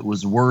deal that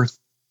was worth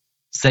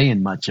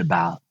saying much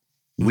about,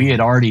 we had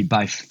already,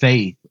 by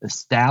faith,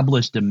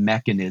 established a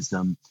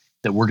mechanism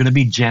that we're going to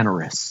be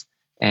generous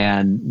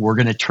and we're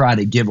going to try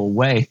to give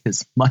away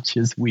as much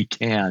as we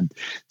can.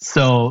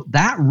 So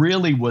that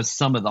really was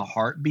some of the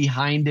heart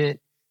behind it.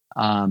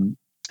 And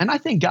I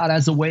think God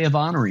has a way of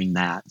honoring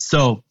that.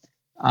 So,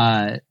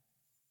 there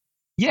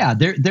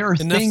are Enough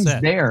things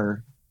said.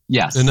 there.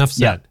 Yes. Enough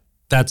said. Yep.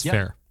 That's Yep.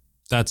 fair.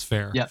 That's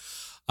fair. Yep.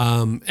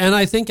 And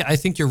I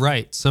think you're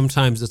right.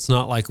 Sometimes it's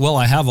not like, well,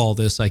 I have all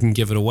this, I can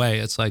give it away.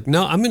 It's like,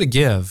 no, I'm going to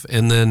give.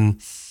 And then,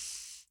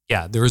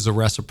 yeah, there is a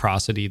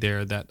reciprocity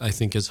there that I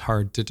think is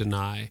hard to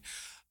deny.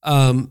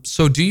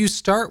 So do you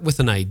start with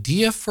an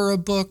idea for a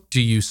book?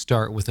 Do you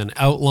start with an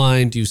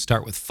outline? Do you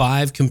start with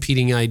 5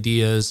 competing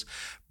ideas?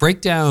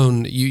 Break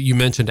down, you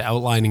mentioned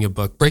outlining a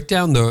book. Break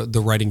down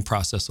the writing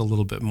process a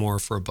little bit more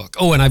for a book.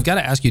 Oh, and I've got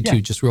to ask you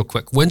too, just real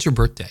quick, when's your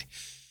birthday?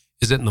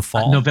 Is it in the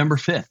fall? November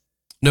 5th.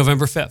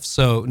 November 5th.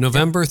 So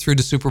November through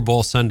to Super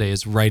Bowl Sunday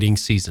is writing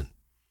season.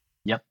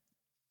 Yep.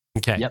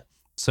 Okay. Yep.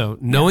 So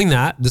knowing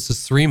that, this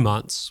is 3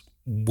 months,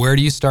 where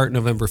do you start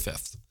November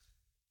 5th?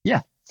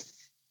 Yeah.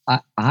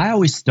 I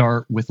always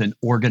start with an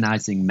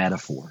organizing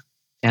metaphor.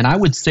 And I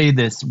would say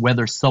this,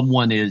 whether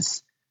someone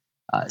is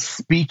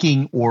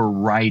speaking or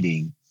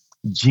writing,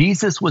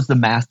 Jesus was the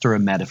master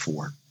of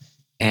metaphor.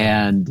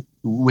 And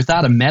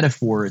without a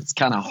metaphor, it's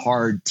kind of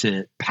hard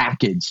to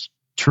package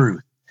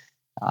truth.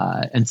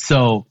 And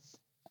so,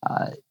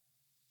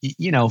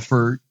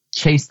 for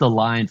Chase the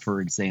Line,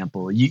 for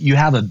example, you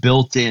have a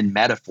built-in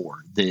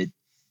metaphor that,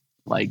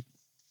 like,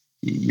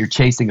 you're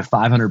chasing a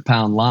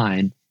 500-pound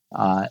line.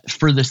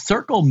 For the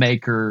circle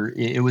maker,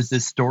 it was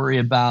this story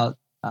about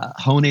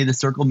Hone, the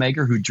circle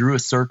maker, who drew a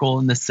circle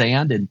in the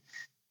sand and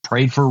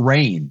prayed for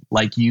rain.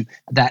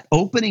 That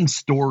opening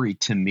story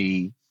to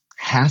me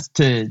has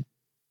to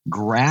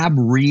grab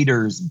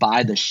readers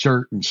by the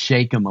shirt and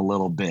shake them a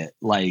little bit.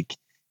 Like,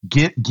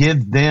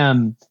 give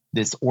them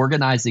this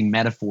organizing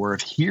metaphor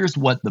of here's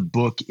what the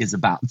book is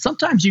about. And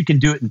sometimes you can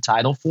do it in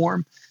title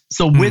form.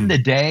 So Win the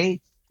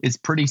Day is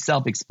pretty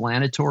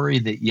self-explanatory,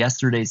 that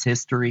yesterday's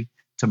history,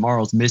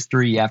 tomorrow's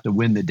mystery, you have to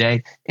win the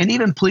day. And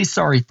even Please,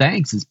 Sorry,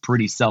 Thanks is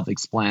pretty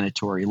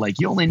self-explanatory. Like,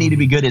 you only need to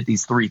be good at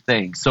these 3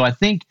 things. So I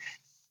think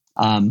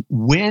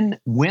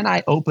when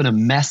I open a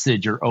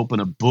message or open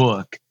a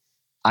book,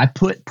 I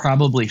put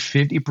probably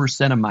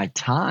 50% of my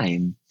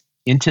time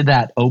into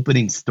that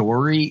opening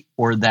story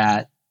or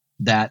that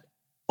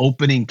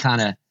opening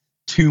kind of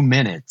 2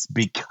 minutes,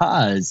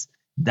 because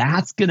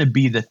that's going to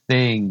be the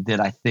thing that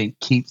I think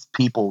keeps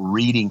people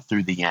reading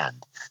through the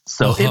end.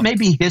 So it may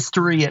be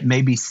history, it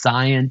may be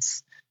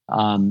science,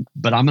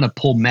 but I'm going to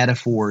pull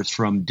metaphors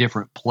from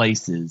different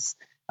places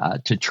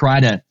to try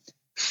to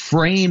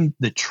frame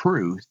the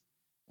truth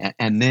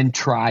and then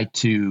try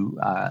to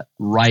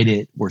write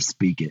it or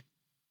speak it.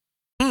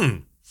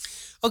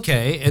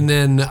 Okay. And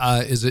then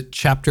is it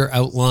chapter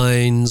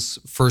outlines,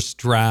 first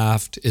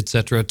draft, et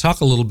cetera? Talk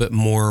a little bit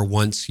more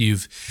once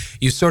you've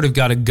sort of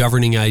got a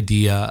governing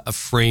idea, a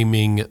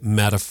framing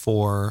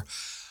metaphor,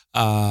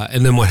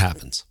 and then what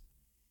happens?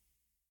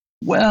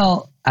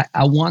 Well,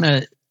 I want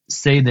to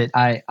say that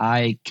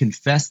I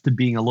confess to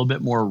being a little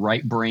bit more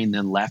right brain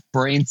than left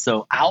brain.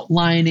 So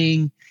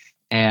outlining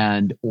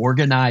and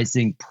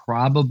organizing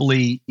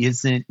probably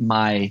isn't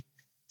my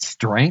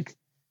strength.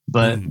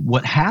 But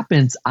what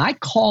happens, I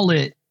call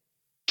it,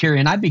 Carrie,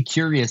 and I'd be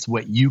curious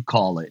what you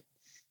call it.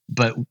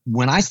 But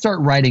when I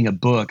start writing a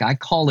book, I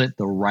call it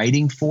the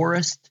writing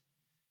forest.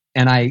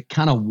 And I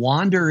kind of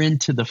wander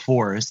into the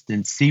forest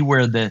and see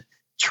where the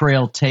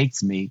trail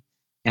takes me.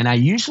 And I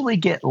usually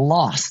get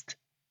lost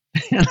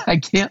and I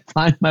can't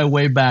find my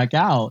way back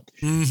out.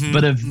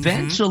 But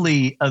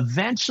eventually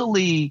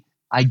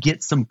I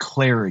get some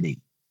clarity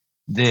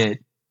that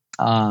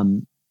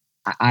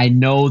I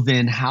know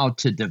then how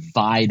to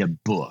divide a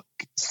book.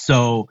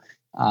 So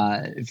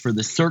for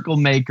the circle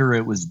maker,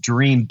 it was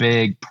dream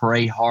big,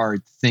 pray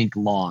hard, think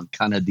long,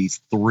 kind of these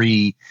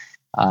 3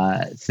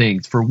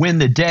 things. For Win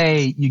the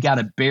Day, you got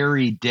to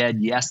bury dead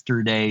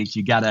yesterdays.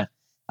 You got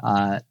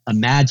to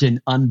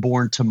imagine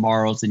unborn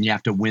tomorrows, and you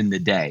have to win the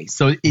day.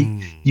 So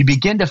you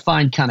begin to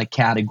find kind of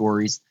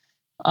categories.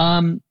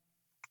 And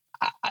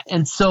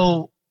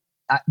so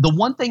the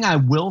one thing I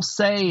will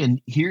say,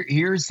 and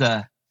here's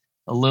a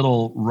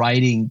little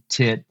writing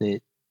tip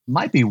that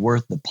might be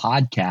worth the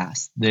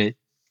podcast, that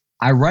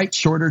I write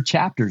shorter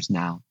chapters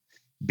now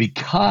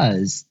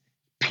because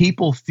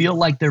people feel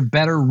like they're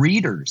better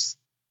readers.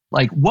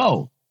 Like,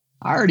 whoa,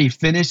 I already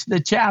finished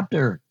the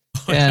chapter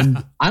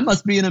and I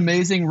must be an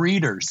amazing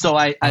reader. So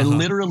I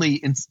literally,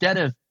 instead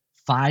of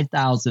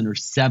 5,000 or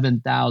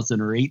 7,000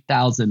 or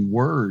 8,000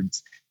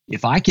 words,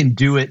 if I can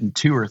do it in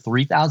 2,000 or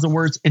 3,000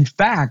 words, in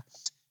fact,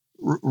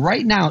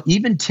 right now,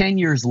 even 10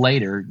 years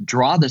later,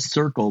 Draw the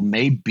Circle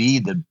may be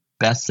the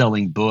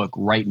best-selling book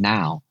right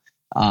now.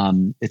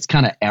 It's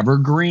kind of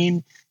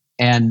evergreen.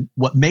 And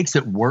what makes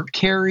it work,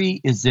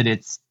 Carrie, is that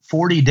it's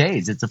 40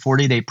 days. It's a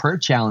 40-day prayer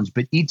challenge,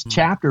 but each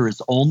chapter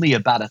is only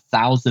about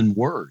 1,000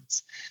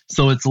 words.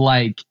 So it's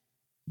like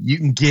you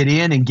can get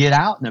in and get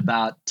out in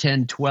about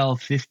 10,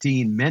 12,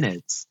 15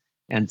 minutes.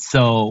 And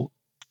so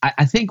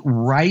I think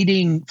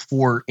writing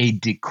for a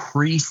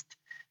decreased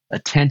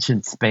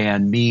attention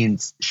span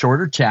means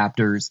shorter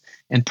chapters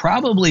and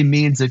probably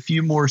means a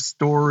few more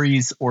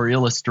stories or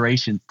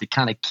illustrations to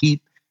kind of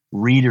keep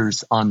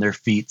readers on their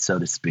feet, so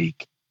to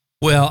speak.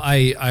 Well,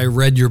 I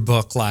read your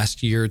book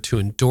last year to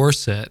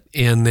endorse it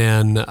and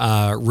then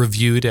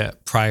reviewed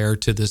it prior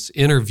to this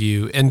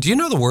interview. And do you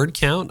know the word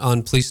count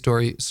on Please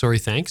Sorry,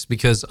 Thanks?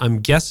 Because I'm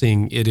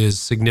guessing it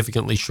is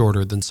significantly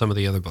shorter than some of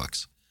the other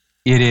books.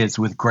 It is,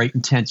 with great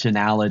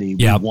intentionality.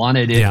 We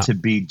wanted it to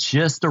be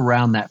just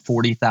around that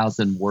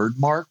 40,000 word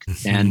mark,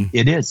 and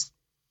it is.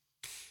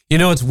 You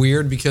know, it's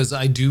weird because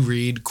I do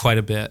read quite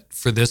a bit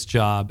for this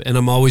job, and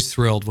I'm always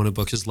thrilled when a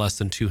book is less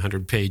than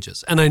 200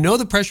 pages. And I know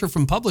the pressure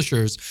from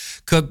publishers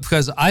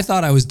because I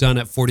thought I was done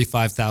at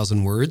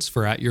 45,000 words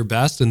for At Your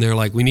Best, and they're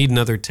like, we need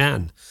another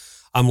 10.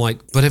 I'm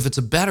like, but if it's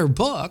a better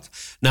book,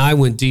 now I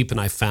went deep and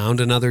I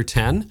found another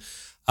 10.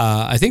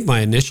 I think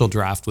my initial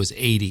draft was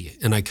 80,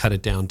 and I cut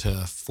it down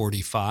to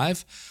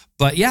 45.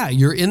 But yeah,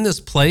 you're in this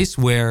place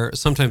where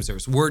sometimes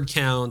there's word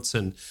counts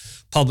and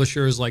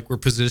publishers like, we're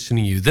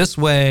positioning you this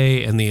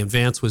way, and the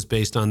advance was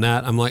based on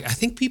that. I'm like, I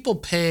think people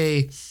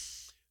pay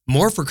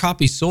more for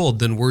copies sold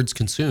than words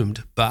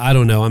consumed, but I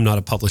don't know. I'm not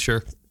a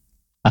publisher.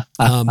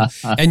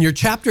 And your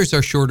chapters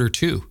are shorter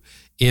too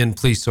in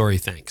Please, Sorry,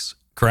 Thanks,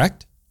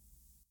 correct?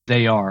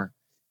 They are.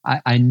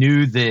 I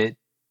knew that,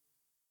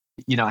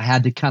 I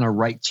had to kind of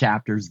write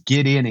chapters,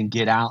 get in and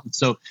get out. And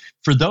so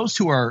for those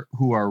who are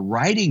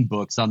writing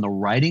books on the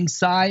writing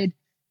side,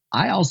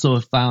 I also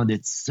have found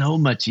it's so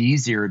much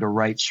easier to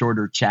write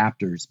shorter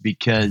chapters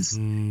because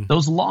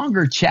those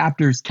longer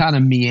chapters kind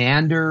of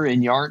meander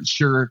and you aren't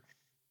sure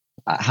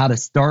how to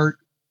start,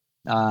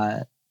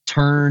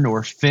 turn,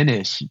 or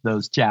finish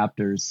those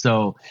chapters.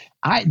 So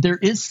there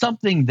is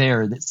something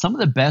there that some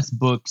of the best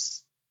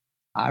books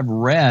I've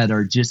read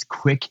are just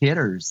quick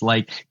hitters,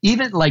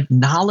 even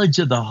Knowledge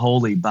of the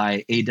Holy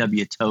by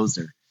A.W.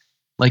 Tozer.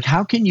 Like,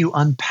 how can you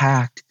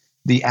unpack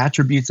the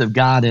attributes of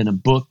God in a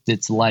book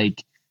that's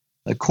like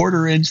a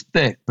quarter-inch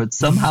thick, but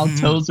somehow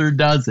Tozer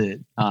does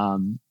it.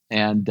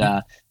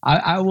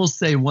 I will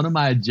say one of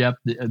my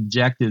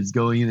objectives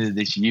going into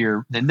this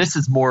year, and this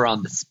is more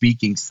on the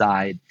speaking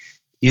side,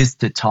 is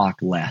to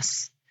talk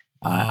less.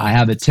 I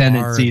have a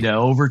tendency to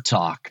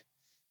overtalk,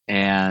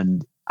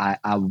 and I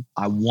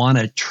want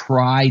to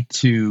try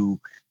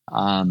to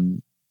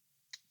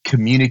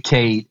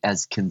communicate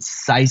as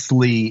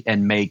concisely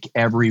and make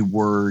every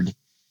word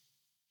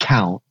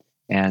count,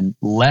 and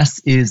less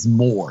is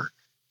more.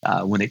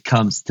 When it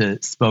comes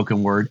to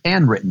spoken word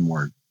and written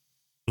word.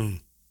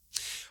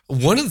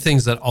 One of the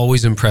things that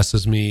always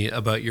impresses me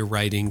about your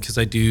writing, because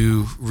I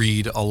do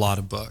read a lot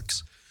of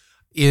books,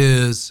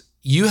 is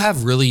you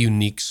have really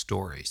unique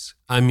stories.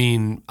 I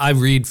mean, I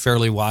read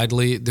fairly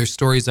widely. There's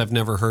stories I've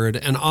never heard.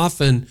 And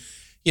often,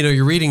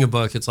 you're reading a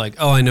book, it's like,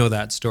 oh, I know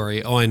that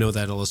story. Oh, I know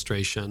that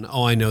illustration.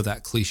 Oh, I know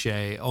that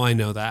cliche. Oh, I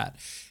know that.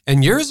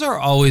 And yours are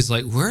always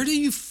like, where do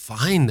you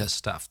find this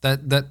stuff?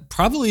 That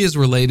probably is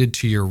related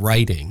to your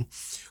writing.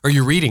 Or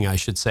your reading, I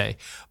should say.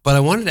 But I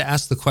wanted to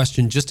ask the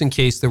question just in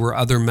case there were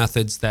other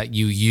methods that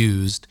you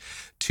used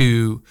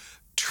to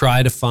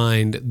try to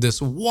find this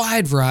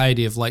wide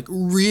variety of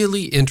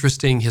really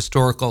interesting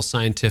historical,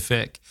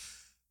 scientific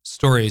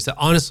stories that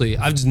honestly,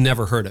 I've just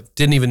never heard of,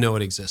 didn't even know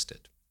it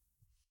existed.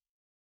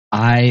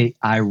 I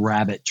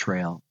rabbit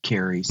trail,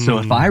 Carrie. So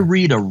if I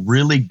read a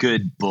really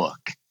good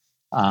book,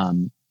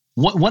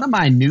 one of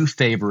my new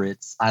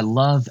favorites, I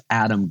love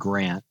Adam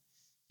Grant.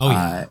 Oh,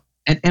 yeah.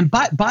 And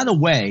by the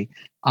way,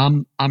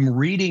 I'm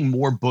reading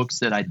more books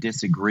that I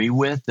disagree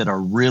with that are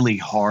really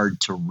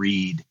hard to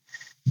read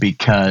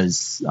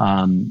because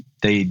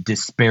they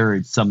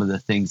disparage some of the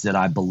things that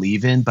I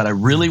believe in. But I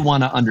really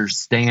want to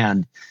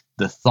understand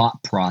the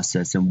thought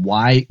process and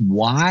why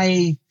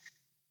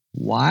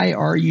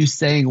are you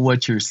saying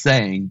what you're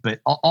saying?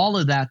 But all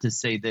of that to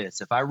say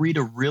this: if I read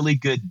a really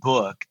good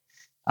book,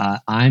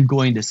 I'm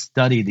going to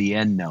study the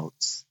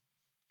endnotes.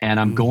 And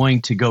I'm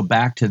going to go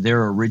back to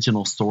their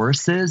original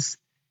sources,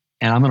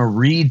 and I'm going to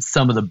read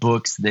some of the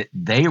books that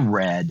they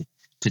read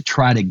to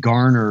try to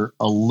garner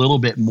a little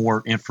bit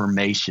more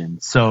information.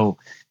 So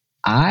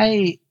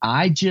I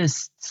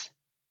just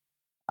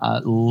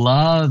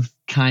love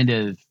kind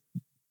of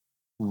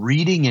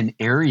reading in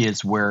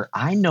areas where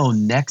I know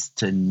next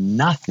to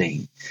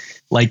nothing.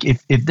 Like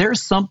if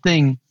there's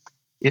something,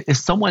 if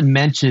someone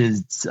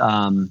mentions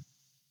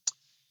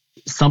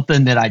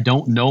something that I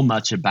don't know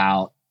much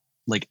about,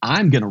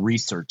 I'm going to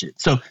research it.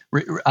 So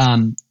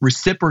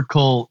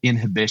reciprocal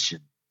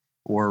inhibition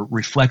or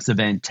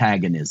reflexive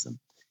antagonism.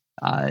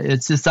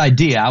 It's this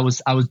idea. I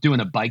was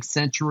doing a bike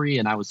century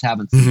and I was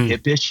having some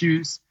hip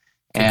issues.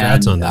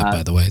 Congrats on that,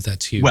 by the way.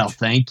 That's huge. Well,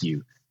 thank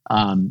you.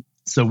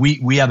 So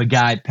we have a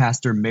guy,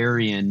 Pastor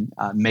Marion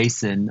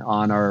Mason,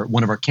 on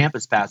one of our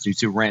campus pastors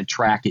who ran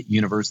track at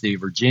University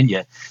of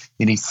Virginia.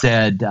 And he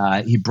said,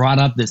 he brought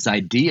up this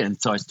idea.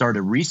 And so I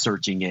started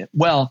researching it.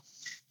 Well,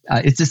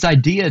 it's this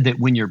idea that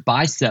when your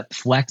bicep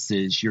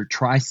flexes, your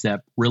tricep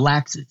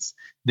relaxes,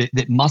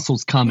 that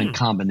muscles come in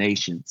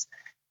combinations.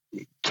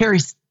 Carrie,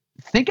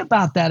 think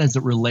about that as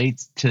it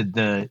relates to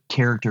the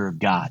character of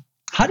God.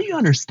 How do you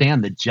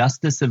understand the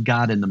justice of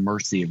God and the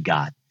mercy of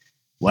God?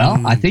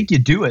 Well, I think you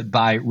do it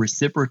by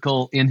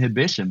reciprocal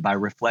inhibition, by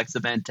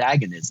reflexive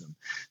antagonism.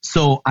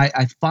 So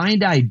I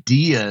find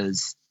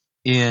ideas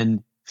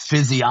in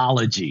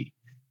physiology,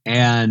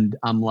 and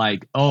I'm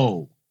like,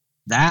 oh,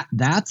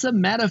 that's a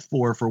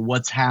metaphor for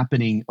what's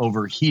happening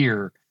over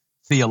here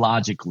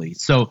theologically.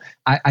 So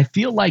I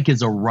feel like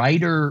as a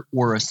writer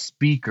or a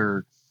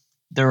speaker,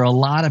 there are a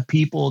lot of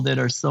people that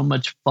are so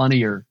much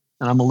funnier,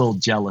 and I'm a little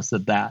jealous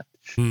of that.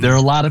 There are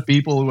a lot of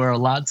people who are a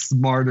lot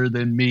smarter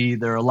than me.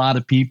 There are a lot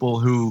of people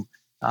who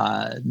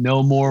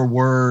know more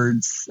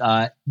words.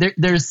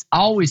 There's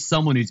always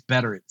someone who's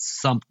better at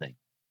something.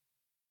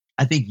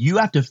 I think you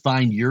have to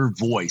find your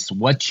voice.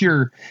 What's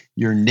your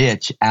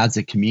niche as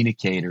a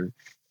communicator?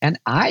 And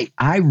I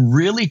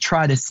really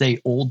try to say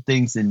old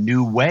things in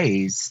new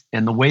ways.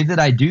 And the way that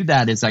I do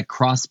that is I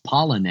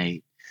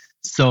cross-pollinate.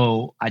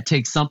 So I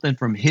take something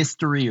from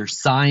history or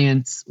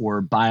science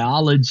or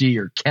biology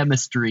or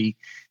chemistry,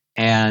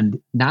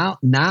 and now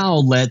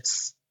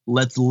let's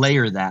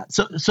layer that.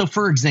 So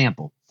for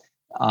example,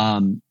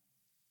 in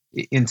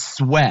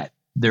sweat,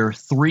 there are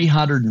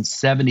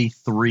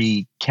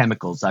 373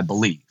 chemicals, I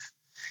believe.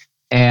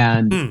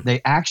 And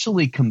they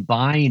actually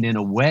combine in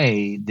a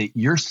way that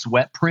your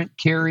sweat print,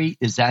 Carrie,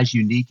 is as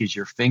unique as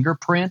your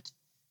fingerprint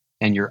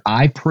and your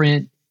eye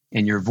print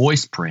and your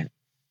voice print.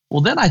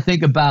 Well, then I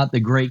think about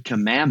the great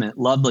commandment,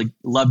 love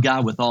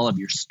God with all of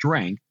your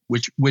strength,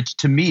 which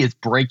to me is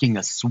breaking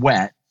a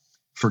sweat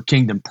for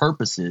kingdom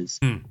purposes.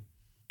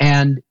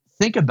 And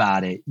think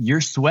about it.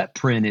 Your sweat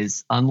print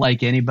is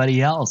unlike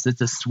anybody else.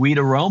 It's a sweet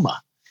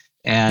aroma.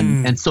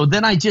 And so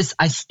then I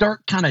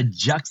start kind of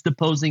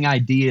juxtaposing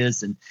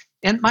ideas,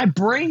 and my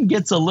brain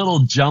gets a little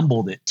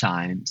jumbled at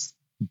times.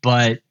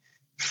 But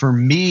for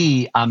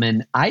me, I'm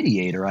an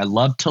ideator. I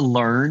love to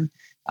learn.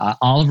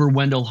 Oliver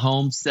Wendell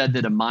Holmes said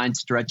that a mind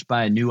stretched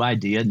by a new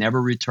idea never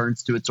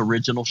returns to its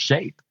original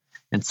shape.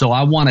 And so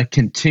I want to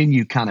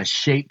continue kind of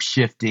shape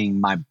shifting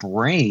my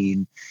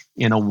brain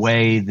in a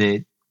way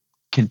that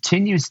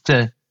continues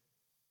to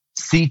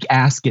seek,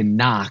 ask, and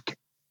knock,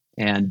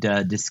 and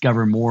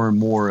discover more and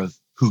more of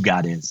who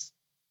God is.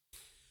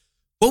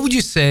 What would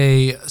you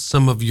say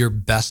some of your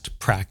best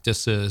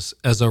practices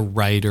as a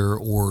writer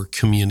or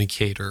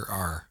communicator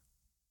are?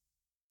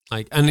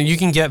 And you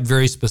can get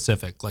very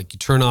specific, like you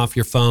turn off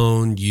your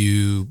phone,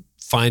 you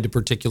find a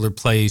particular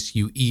place,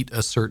 you eat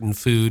a certain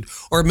food,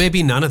 or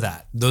maybe none of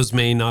that. Those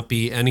may not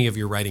be any of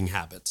your writing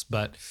habits,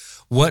 but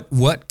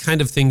what kind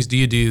of things do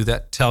you do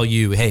that tell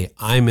you, hey,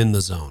 I'm in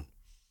the zone?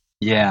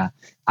 Yeah,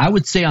 I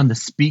would say on the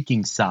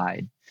speaking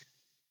side,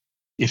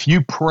 if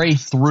you pray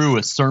through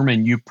a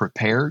sermon you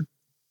prepared,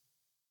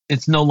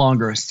 it's no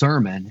longer a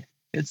sermon.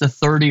 It's a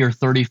 30 or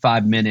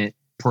 35 minute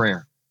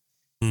prayer.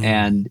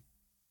 And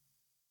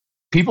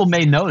people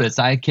may notice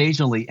I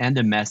occasionally end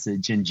a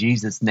message in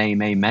Jesus'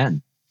 name,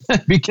 amen.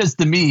 Because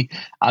to me,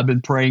 I've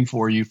been praying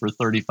for you for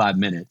 35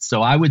 minutes.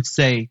 So I would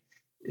say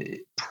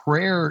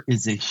prayer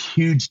is a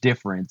huge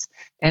difference.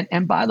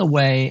 And by the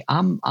way,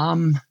 I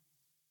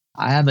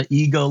have an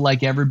ego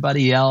like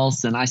everybody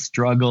else, and I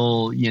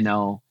struggle.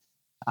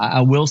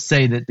 I will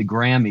say that the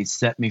Grammys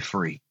set me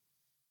free.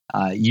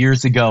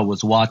 Years ago,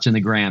 was watching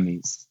the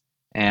Grammys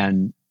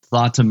and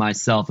thought to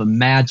myself,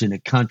 imagine a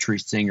country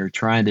singer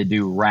trying to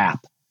do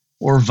rap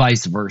or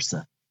vice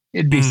versa.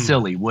 It'd be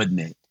silly, wouldn't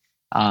it?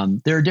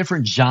 There are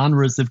different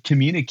genres of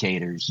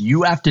communicators.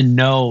 You have to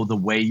know the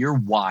way you're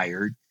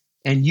wired,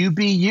 and you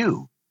be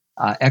you.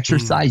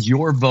 Exercise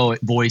your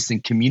voice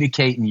and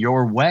communicate in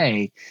your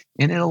way,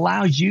 and it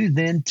allows you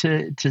then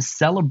to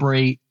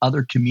celebrate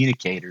other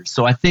communicators.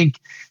 So I think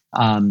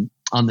on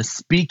the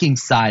speaking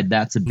side,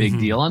 that's a big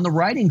deal. On the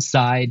writing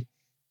side,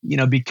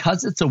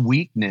 because it's a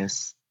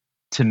weakness,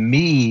 to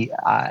me,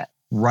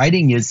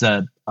 writing is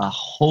a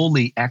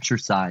holy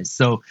exercise.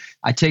 So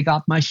I take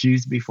off my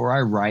shoes before I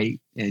write,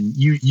 and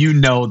you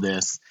know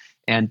this.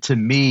 And to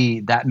me,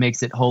 that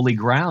makes it holy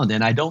ground.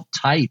 And I don't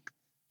type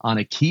on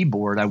a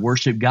keyboard. I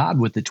worship God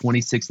with the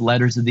 26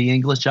 letters of the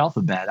English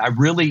alphabet. I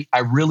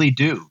really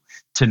do.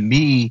 To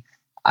me,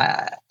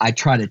 I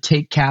try to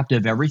take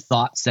captive every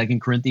thought, 2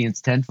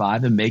 Corinthians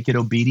 10:5, and make it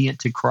obedient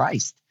to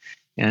Christ.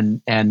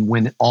 And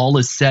when all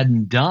is said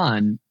and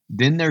done,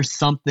 then there's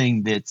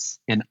something that's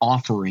an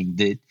offering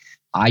that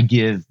I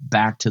give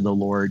back to the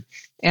Lord.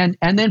 And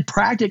then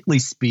practically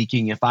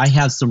speaking, if I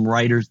have some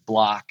writer's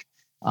block,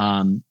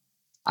 I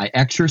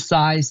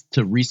exercise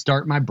to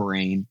restart my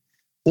brain,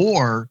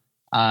 or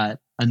a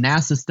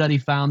NASA study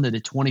found that a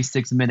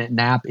 26-minute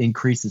nap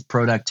increases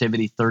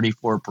productivity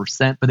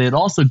 34%, but it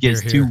also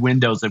gives 2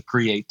 windows of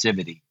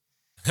creativity.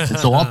 And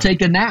so I'll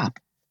take a nap,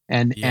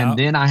 and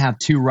then I have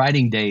 2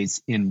 writing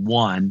days in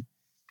one.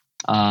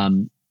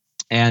 And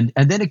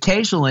then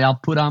occasionally I'll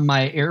put on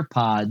my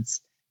AirPods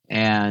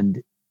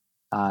and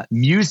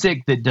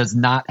music that does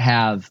not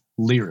have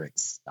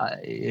lyrics.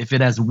 If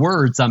it has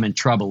words, I'm in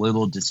trouble.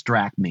 It'll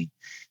distract me.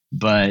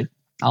 But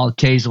I'll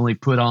occasionally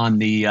put on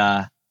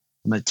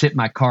I'm going to tip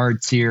my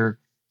cards here.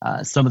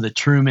 some of the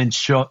Truman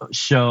Show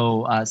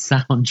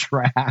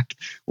soundtrack,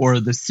 or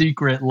The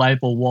Secret Life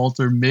of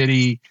Walter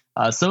Mitty.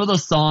 Some of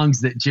those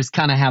songs that just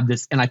kind of have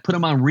this, and I put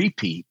them on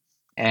repeat.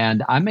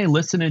 And I may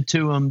listen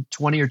to them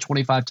 20 or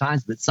 25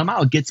 times, but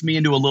somehow it gets me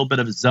into a little bit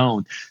of a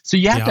zone. So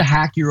you have to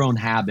hack your own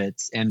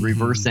habits and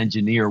reverse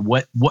engineer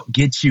what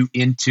gets you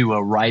into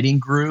a writing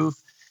groove,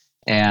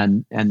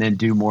 and then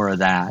do more of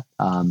that.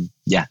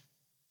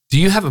 Do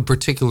you have a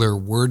particular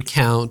word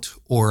count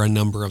or a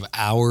number of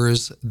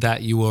hours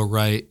that you will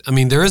write? I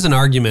mean, there is an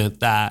argument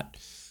that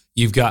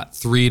you've got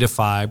 3 to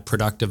 5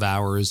 productive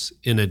hours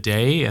in a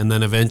day, and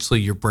then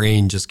eventually your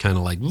brain just kind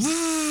of like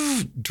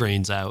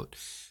drains out.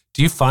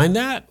 Do you find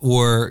that,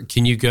 or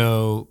can you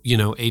go,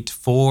 8 to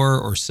 4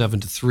 or 7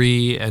 to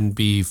 3 and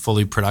be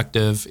fully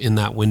productive in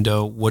that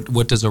window?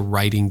 What does a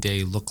writing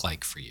day look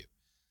like for you?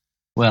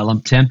 Well,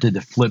 I'm tempted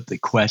to flip the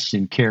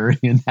question, Carrie,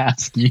 and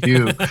ask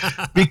you,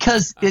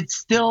 because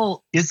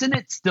isn't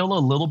it still a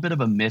little bit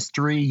of a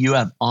mystery? You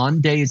have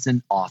on days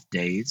and off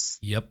days.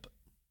 Yep.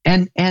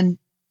 And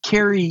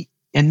Carrie,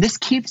 and this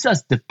keeps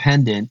us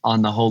dependent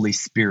on the Holy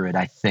Spirit,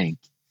 I think.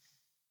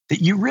 That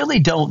you really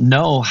don't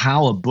know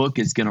how a book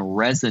is going to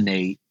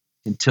resonate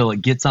until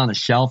it gets on a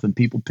shelf and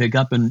people pick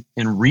up and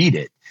read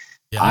it.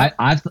 Yeah.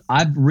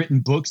 I've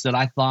written books that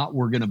I thought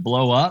were going to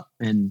blow up,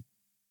 and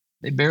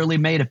they barely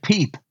made a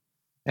peep.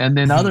 And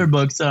then other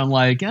books that I'm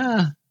like,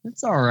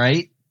 it's all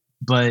right,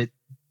 but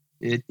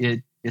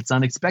it's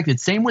unexpected.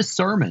 Same with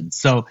sermons.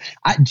 So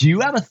do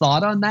you have a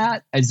thought on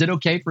that? Is it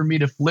okay for me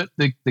to flip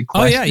the question?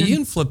 Oh yeah, you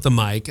can flip the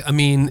mic. I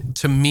mean,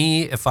 to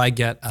me, if I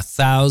get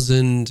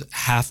 1,000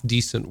 half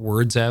decent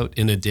words out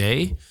in a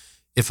day,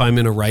 if I'm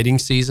in a writing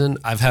season,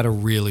 I've had a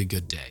really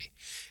good day.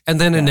 And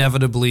then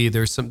inevitably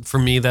for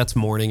me, that's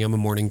morning. I'm a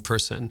morning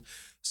person.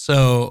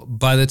 So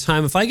by the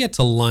time, if I get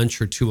to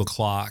lunch or 2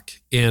 o'clock,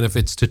 and if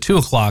it's to 2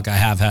 o'clock, I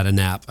have had a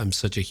nap. I'm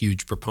such a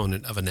huge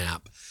proponent of a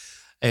nap,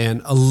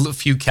 and a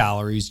few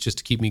calories just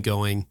to keep me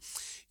going.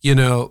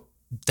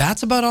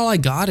 That's about all I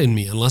got in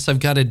me, unless I've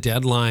got a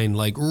deadline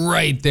like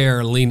right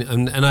there,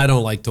 and I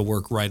don't like to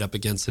work right up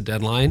against the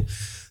deadline.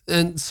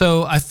 And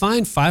so I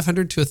find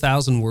 500 to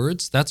 1,000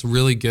 words, that's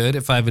really good.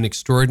 If I have an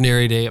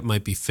extraordinary day, it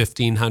might be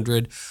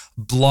 1,500.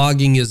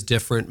 Blogging is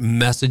different.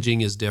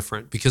 Messaging is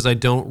different because I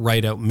don't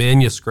write out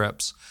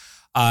manuscripts.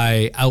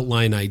 I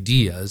outline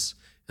ideas,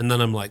 and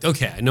then I'm like,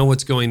 okay, I know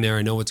what's going there.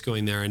 I know what's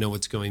going there. I know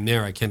what's going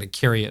there. I kind of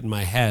carry it in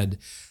my head.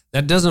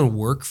 That doesn't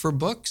work for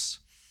books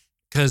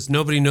because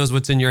nobody knows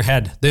what's in your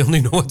head. They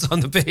only know what's on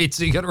the page.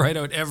 So you got to write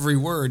out every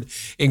word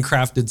in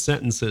crafted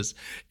sentences.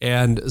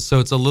 And so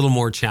it's a little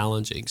more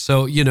challenging.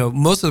 So,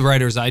 most of the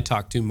writers I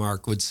talk to,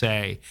 Mark, would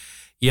say,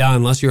 yeah,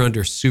 unless you're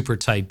under super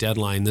tight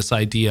deadline, this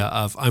idea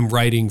of I'm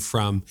writing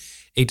from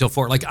 8 till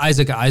 4, like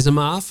Isaac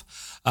Asimov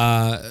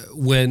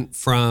went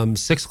from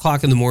 6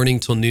 o'clock in the morning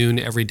till noon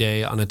every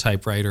day on a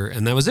typewriter,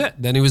 and that was it.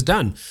 Then he was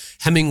done.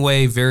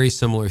 Hemingway, very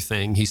similar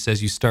thing. He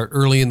says you start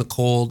early in the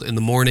cold in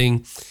the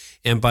morning,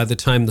 and by the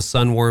time the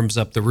sun warms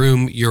up the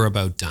room, you're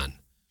about done.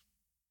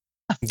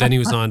 Then he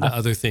was on to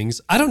other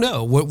things. I don't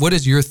know. What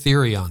is your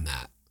theory on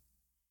that?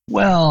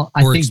 Well,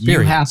 I think you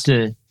have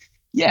to,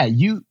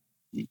 you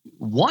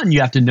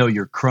have to know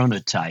your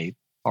chronotype.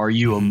 Are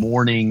you a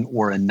morning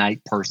or a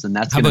night person?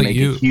 That's going to make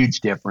a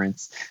huge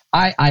difference.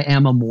 I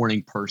am a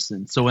morning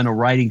person. So in a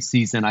writing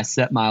season, I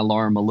set my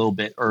alarm a little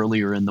bit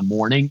earlier in the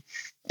morning,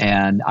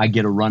 and I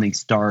get a running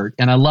start.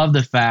 And I love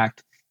the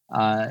fact,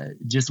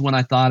 just when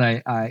I thought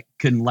I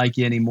couldn't like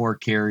you anymore,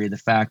 Carrie, the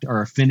fact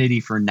our affinity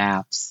for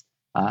naps.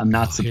 I'm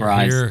not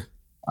surprised. Here.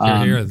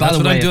 That's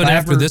what I'm doing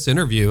after this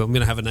interview. I'm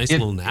going to have a nice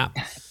little nap.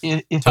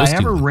 If I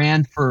ever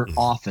ran for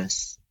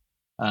office,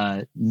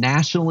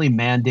 nationally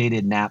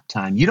mandated nap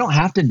time. You don't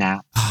have to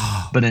nap,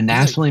 but a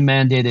nationally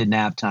mandated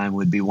nap time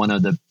would be one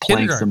of the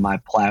planks of my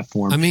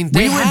platform. I mean,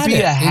 we would be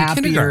a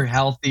happier,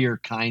 healthier,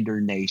 kinder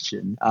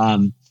nation.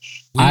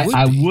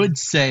 I would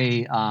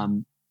say,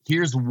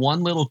 here's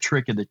one little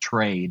trick of the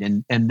trade,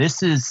 and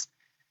this is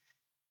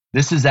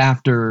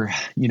after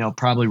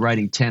probably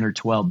writing 10 or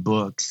 12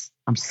 books.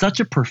 I'm such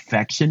a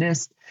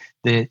perfectionist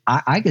that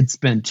I could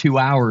spend 2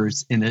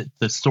 hours in a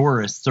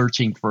thesaurus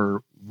searching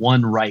for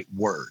one right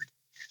word.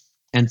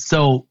 And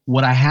so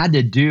what I had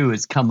to do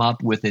is come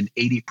up with an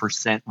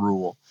 80%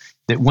 rule,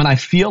 that when I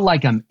feel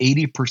like I'm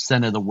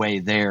 80% of the way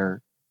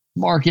there,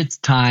 Mark, it's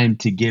time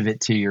to give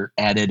it to your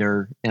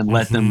editor and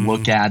let them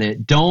look at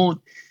it.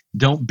 Don't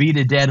beat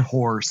a dead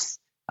horse.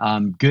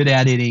 Good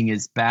editing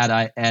is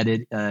bad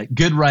edit.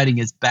 Good writing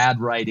is bad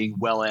writing,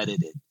 well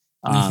edited.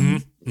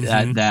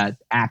 That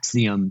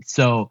axiom.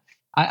 So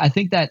I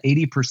think that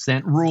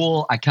 80%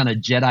 rule, I kind of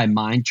Jedi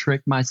mind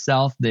trick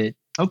myself that,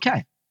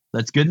 okay,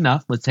 that's good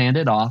enough. Let's hand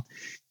it off.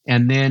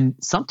 And then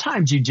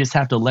sometimes you just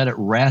have to let it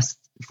rest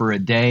for a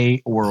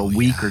day or a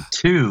week or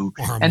two.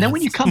 And then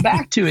when you come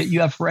back to it,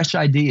 you have fresh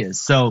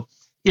ideas. So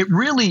it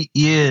really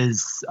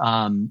is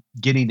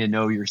getting to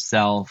know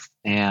yourself.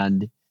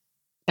 And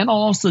I'll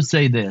also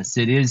say this,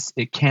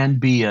 it can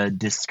be a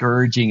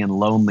discouraging and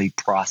lonely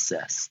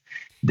process.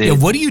 Yeah,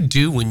 what do you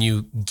do when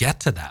you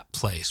get to that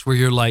place where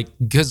you're like,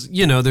 because,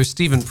 there's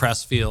Stephen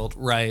Pressfield,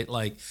 right?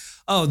 Like,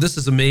 oh, this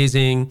is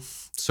amazing.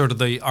 Sort of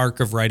the arc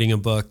of writing a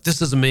book. This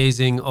is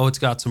amazing. Oh, it's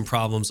got some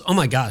problems. Oh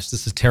my gosh,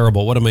 this is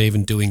terrible. What am I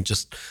even doing?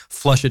 Just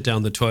flush it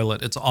down the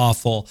toilet. It's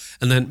awful.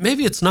 And then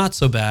maybe it's not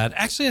so bad.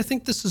 Actually, I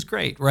think this is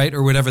great, right?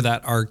 Or whatever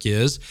that arc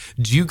is.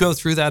 Do you go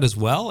through that as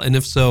well? And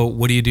if so,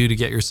 what do you do to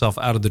get yourself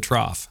out of the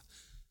trough?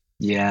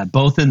 Yeah,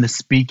 both in the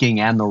speaking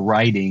and the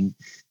writing.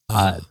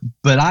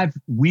 But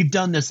we've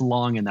done this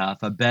long enough.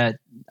 I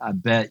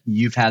bet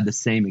you've had the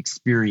same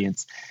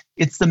experience.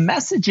 It's the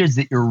messages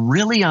that you're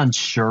really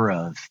unsure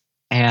of.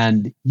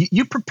 And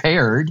you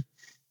prepared,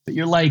 but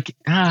you're like,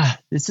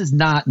 this is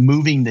not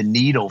moving the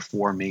needle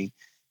for me.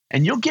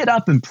 And you'll get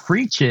up and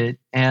preach it,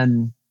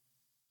 and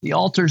the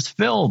altar's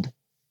filled.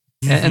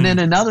 Mm-hmm. And then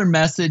another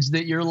message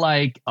that you're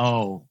like,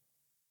 oh,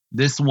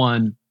 this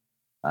one,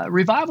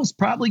 revival's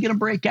probably going to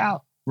break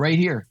out right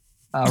here,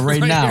 right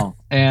now.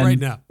 And, right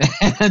now.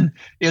 And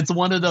it's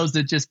one of those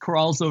that just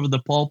crawls over the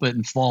pulpit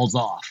and falls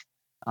off.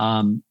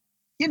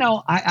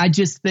 I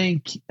just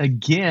think,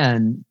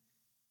 again,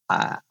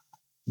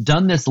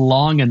 done this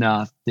long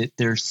enough that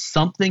there's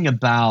something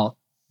about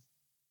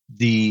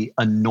the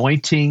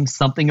anointing,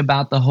 something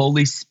about the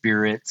Holy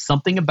Spirit,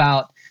 something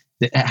about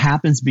that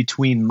happens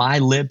between my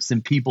lips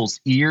and people's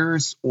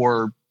ears,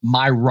 or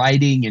my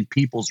writing and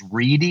people's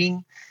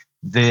reading,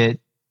 that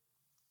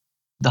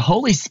the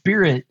Holy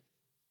Spirit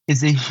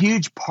is a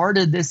huge part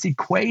of this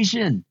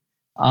equation.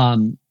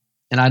 And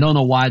I don't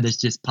know why this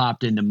just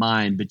popped into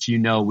mind, but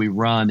we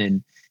run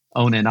and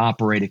own and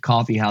operate a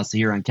coffee house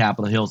here on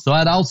Capitol Hill. So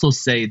I'd also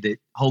say that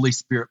Holy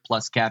Spirit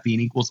plus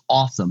caffeine equals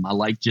awesome. I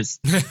like just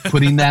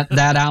putting that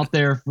out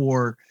there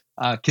for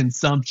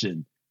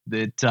consumption.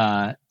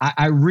 That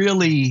I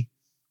really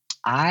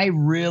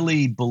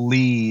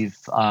believe.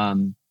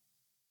 In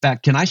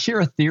fact, can I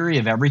share a theory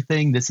of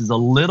everything? This is a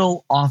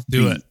little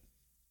offbeat.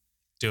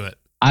 Do it.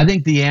 I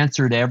think the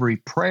answer to every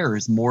prayer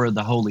is more of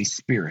the Holy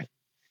Spirit.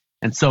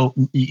 And so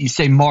you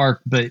say,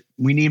 Mark, but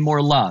we need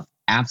more love.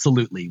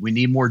 Absolutely. We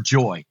need more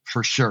joy,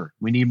 for sure.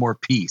 We need more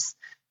peace.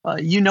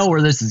 You know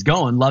where this is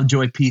going. Love,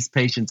 joy, peace,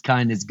 patience,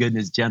 kindness,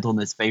 goodness,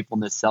 gentleness,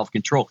 faithfulness,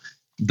 self-control.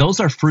 Those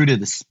are fruit of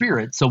the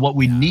Spirit. So what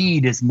we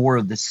need is more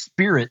of the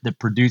Spirit that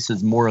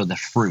produces more of the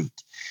fruit.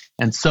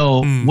 And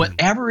so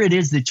whatever it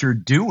is that you're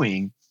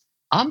doing,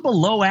 I'm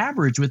below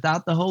average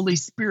without the Holy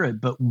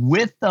Spirit. But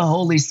with the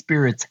Holy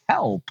Spirit's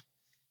help,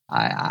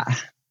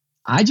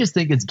 I just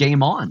think it's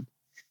game on.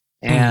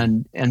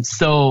 And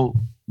so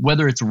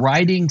whether it's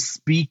writing,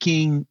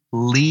 speaking,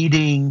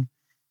 leading,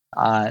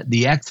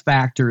 the X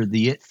factor,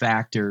 the it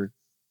factor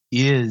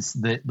is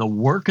the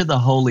work of the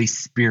Holy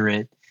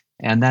Spirit.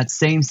 And that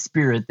same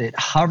Spirit that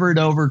hovered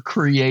over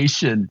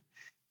creation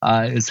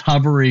is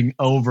hovering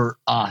over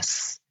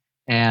us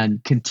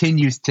and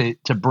continues to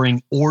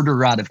bring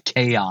order out of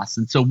chaos.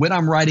 And so when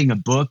I'm writing a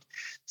book,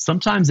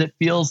 sometimes it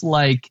feels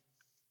like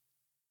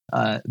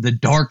the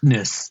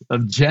darkness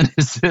of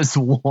Genesis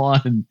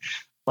 1.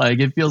 Like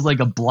it feels like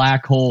a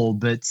black hole,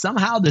 but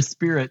somehow the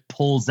Spirit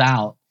pulls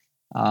out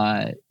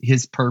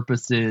his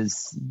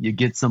purposes. You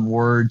get some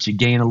words, you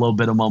gain a little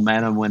bit of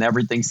momentum. When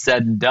everything's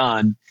said and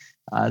done,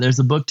 there's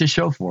a book to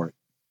show for it.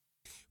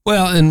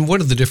 Well, and one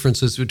of the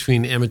differences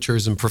between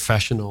amateurs and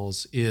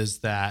professionals is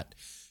that,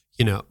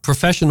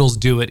 professionals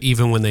do it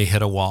even when they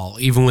hit a wall,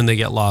 even when they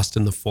get lost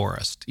in the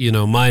forest.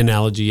 My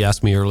analogy you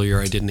asked me earlier,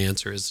 I didn't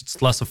answer, is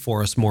it's less a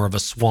forest, more of a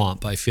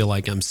swamp. I feel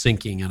like I'm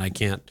sinking and I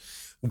can't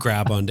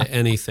grab onto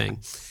anything.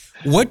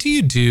 What do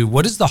you do?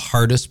 What is the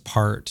hardest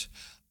part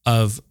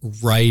of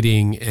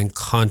writing and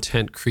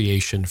content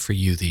creation for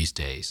you these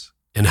days?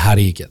 And how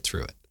do you get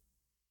through it?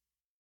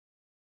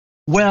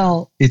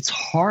 Well, it's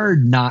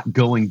hard not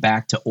going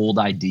back to old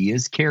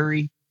ideas,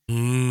 Carrie.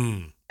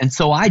 And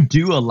so I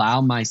do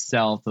allow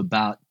myself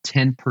about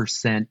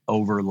 10%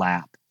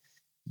 overlap.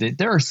 That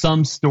there are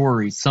some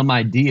stories, some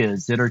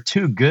ideas that are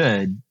too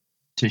good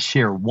to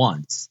share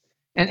once.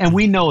 And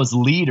we know as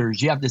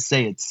leaders, you have to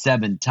say it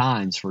 7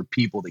 times for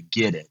people to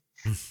get it.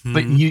 Mm-hmm.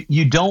 But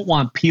you don't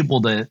want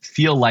people to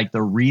feel like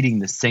they're reading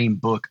the same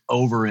book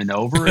over and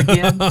over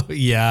again.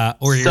 Yeah,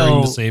 or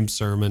hearing the same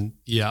sermon.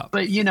 Yeah.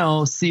 But,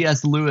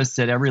 C.S. Lewis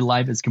said every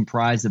life is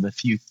comprised of a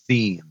few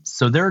themes.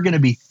 So there are going to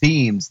be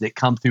themes that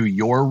come through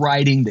your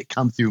writing, that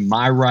come through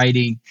my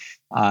writing.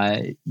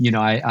 I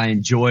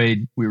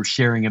enjoyed, we were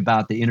sharing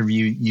about the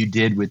interview you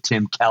did with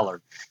Tim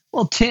Keller.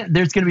 Well,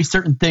 there's going to be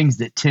certain things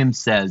that Tim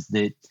says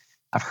that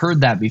I've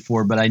heard that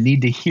before, but I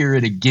need to hear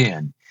it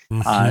again.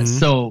 Mm-hmm.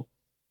 So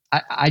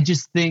I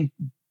just think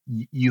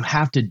you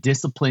have to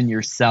discipline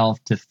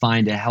yourself to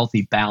find a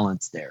healthy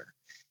balance there.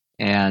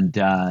 And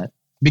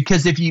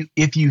because if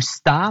you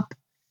stop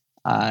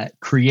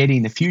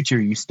creating the future,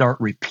 you start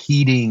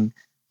repeating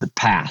the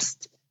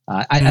past.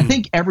 I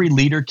think every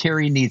leader,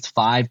 Carrie, needs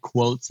 5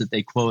 quotes that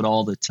they quote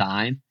all the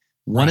time.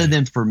 One of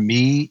them for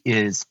me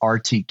is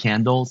R.T.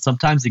 Kendall.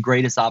 Sometimes the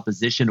greatest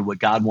opposition to what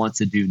God wants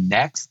to do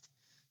next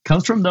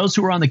comes from those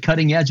who are on the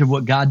cutting edge of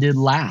what God did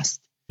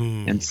last.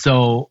 And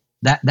so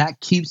that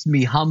keeps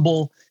me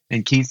humble.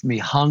 and keeps me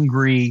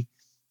hungry.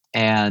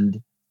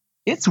 And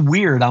it's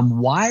weird. I'm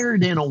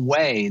wired in a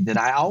way that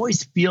I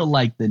always feel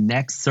like the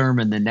next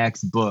sermon, the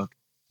next book,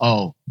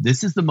 oh,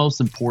 this is the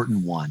most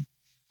important one.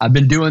 I've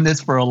been doing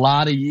this for a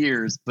lot of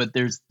years, but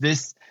there's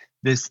this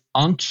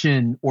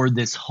unction or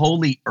this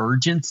holy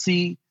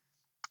urgency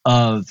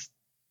of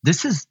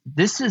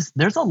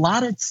there's a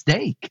lot at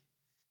stake.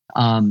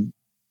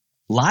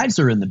 Lives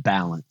are in the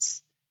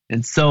balance.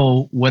 And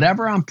so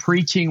whatever I'm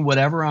preaching,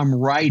 whatever I'm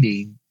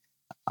writing,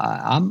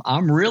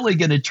 I'm really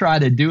going to try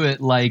to do it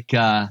like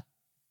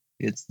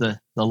it's the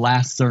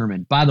last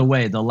sermon. By the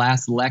way, the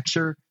last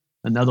lecture,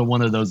 another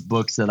one of those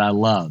books that I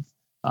love.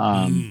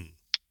 And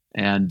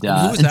who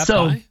was that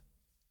by?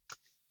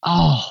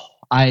 Oh,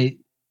 I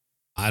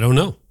don't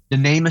know. The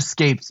name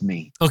escapes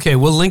me. Okay,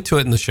 we'll link to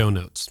it in the show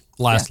notes.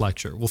 Last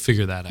lecture. We'll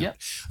figure that out. Yeah.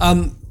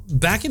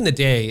 Back in the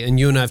day, and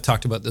you and I have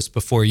talked about this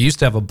before, you used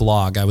to have a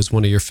blog. I was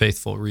one of your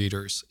faithful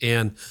readers.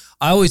 And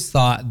I always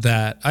thought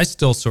that, I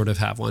still sort of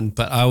have one,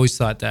 but I always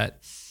thought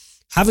that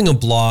having a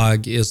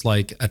blog is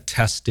like a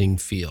testing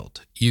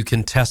field. You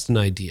can test an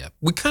idea.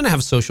 We kind of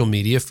have social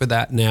media for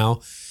that now,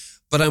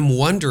 but I'm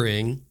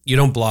wondering, you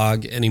don't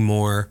blog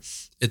anymore,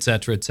 et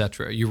cetera, et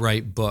cetera. You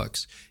write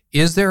books.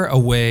 Is there a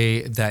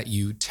way that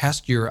you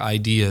test your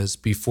ideas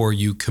before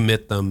you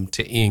commit them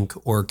to ink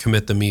or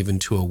commit them even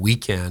to a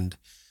weekend?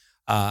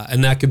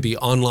 And that could be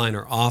online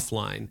or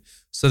offline,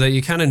 so that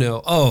you kind of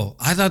know, oh,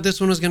 I thought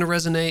this one was going to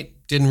resonate,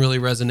 didn't really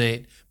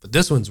resonate, but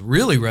this one's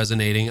really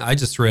resonating. I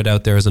just threw it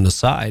out there as an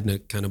aside and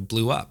it kind of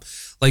blew up.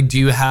 Like, do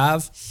you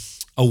have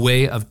a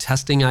way of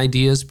testing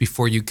ideas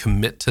before you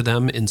commit to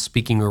them in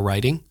speaking or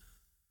writing?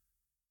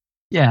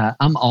 Yeah,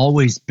 I'm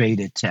always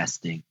beta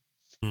testing.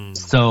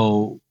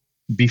 So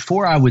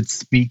before I would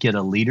speak at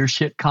a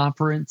leadership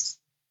conference,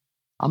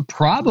 I'm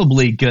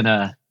probably going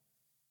to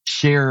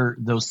share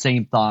those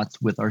same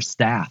thoughts with our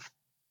staff.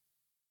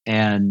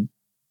 And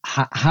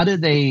how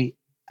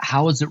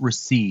is it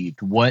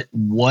received? What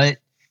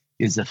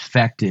is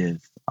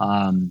effective?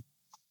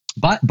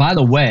 By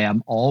the way,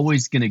 I'm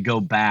always going to go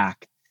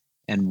back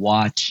and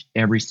watch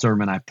every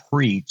sermon I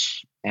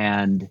preach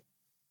and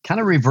kind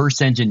of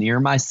reverse engineer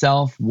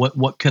myself.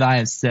 What could I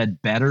have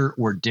said better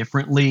or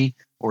differently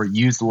or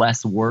use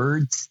less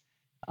words?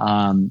 So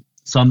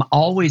I'm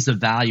always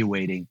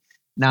evaluating.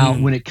 Now,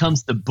 when it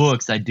comes to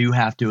books, I do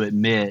have to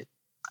admit,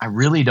 I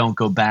really don't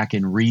go back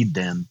and read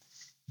them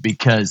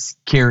because,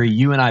 Carrie,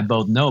 you and I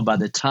both know by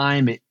the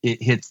time it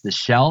hits the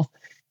shelf,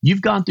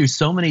 you've gone through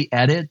so many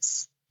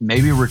edits,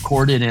 maybe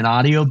recorded an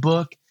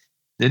audiobook,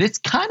 that it's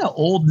kind of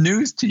old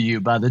news to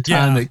you by the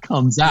time it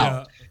comes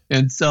out. Yeah.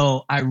 And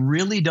so I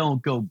really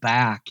don't go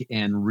back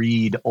and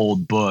read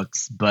old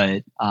books,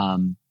 but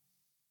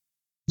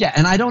yeah,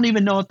 and I don't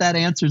even know if that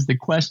answers the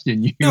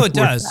question. No, it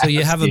does. So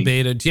you have a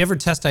beta. Do you ever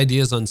test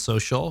ideas on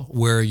social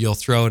where you'll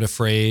throw out a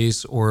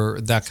phrase or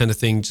that kind of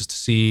thing just to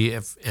see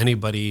if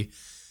anybody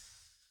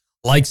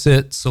likes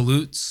it,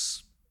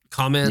 salutes,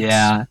 comments?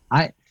 Yeah,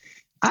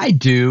 I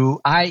do.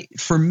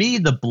 For me,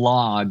 the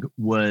blog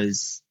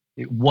was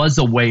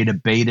a way to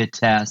beta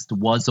test,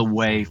 was a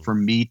way for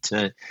me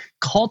to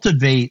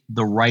cultivate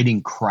the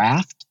writing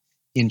craft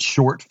in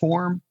short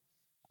form.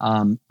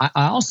 I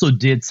also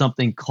did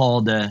something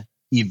called a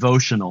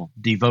devotional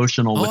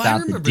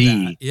without the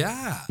D. That.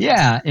 Yeah.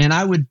 Yeah. And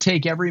I would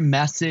take every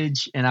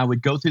message and I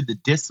would go through the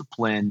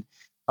discipline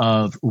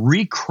of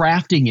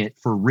recrafting it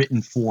for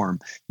written form,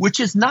 which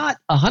is not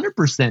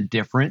 100%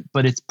 different,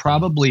 but it's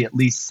probably at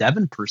least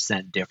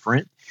 7%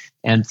 different.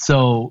 And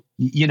so,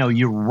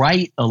 you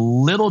write a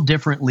little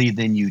differently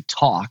than you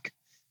talk.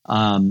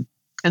 And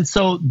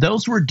so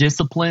those were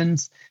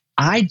disciplines.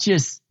 I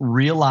just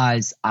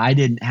realized I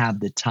didn't have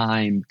the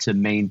time to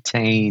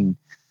maintain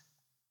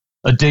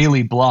a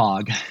daily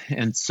blog.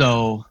 And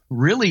so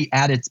really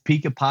at its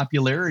peak of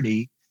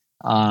popularity,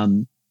 I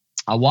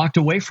walked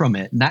away from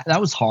it. And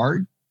that was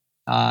hard.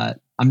 I'm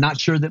not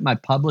sure that my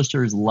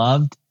publishers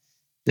loved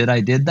that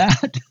I did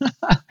that,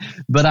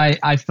 but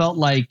I felt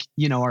like,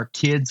 our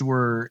kids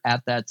were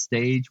at that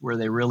stage where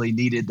they really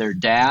needed their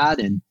dad,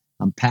 and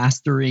I'm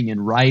pastoring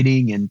and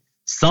writing, and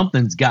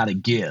something's got to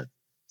give.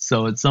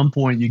 So at some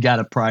point you got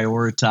to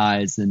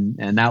prioritize.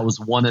 And that was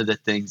one of the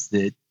things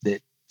that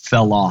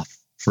fell off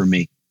for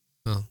me.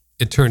 Well,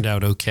 it turned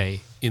out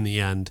okay in the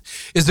end.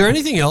 Is there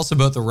anything else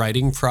about the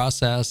writing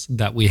process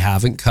that we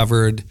haven't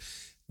covered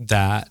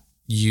that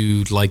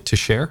you'd like to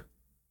share?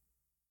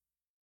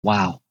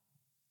 Wow.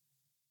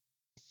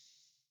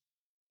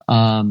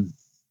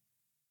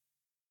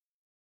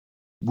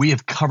 We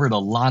have covered a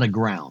lot of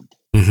ground.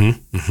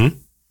 Mm-hmm.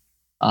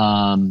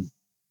 Mm-hmm.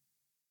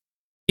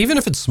 Even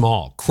if it's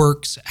small,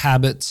 quirks,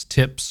 habits,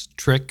 tips,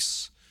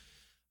 tricks,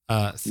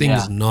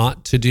 things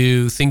not to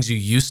do, things you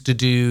used to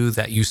do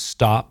that you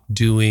stopped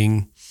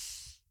doing,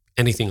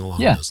 anything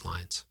along those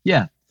lines.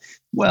 Yeah.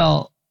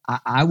 Well,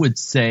 I would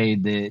say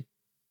that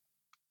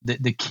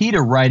the key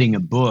to writing a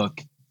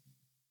book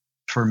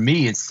for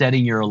me is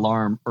setting your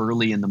alarm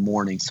early in the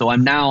morning. So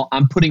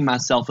I'm putting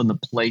myself in the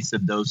place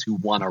of those who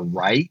want to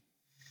write.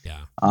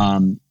 Yeah.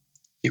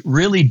 it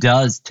really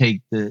does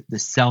take the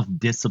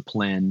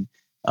self-discipline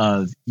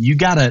of you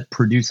got to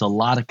produce a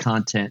lot of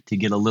content to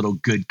get a little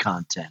good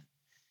content.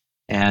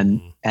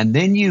 And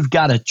then you've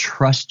got to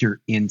trust your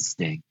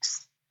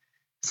instincts.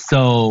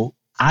 So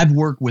I've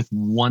worked with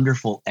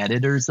wonderful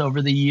editors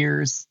over the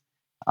years.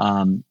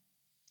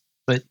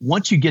 But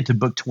once you get to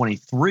book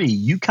 23,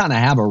 you kind of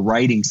have a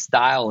writing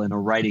style and a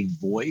writing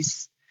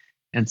voice.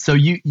 And so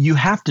you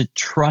have to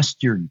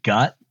trust your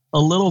gut a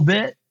little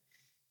bit.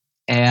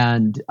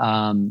 And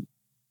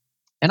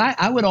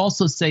I would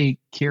also say,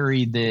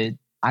 Carrie, that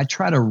I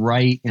try to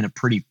write in a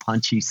pretty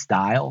punchy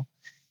style.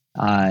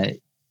 A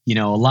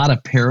lot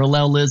of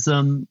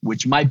parallelism,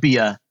 which might be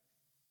a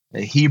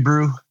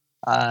Hebrew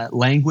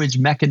language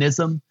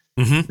mechanism.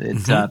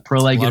 Pro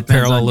leg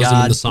depends on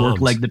God,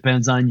 work leg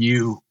depends on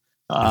you.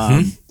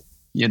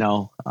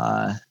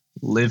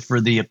 Live for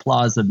the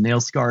applause of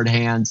nail-scarred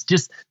hands.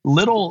 Just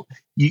little,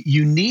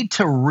 you need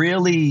to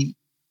really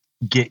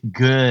get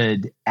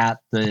good at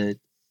the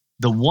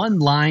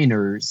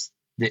one-liners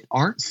that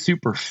aren't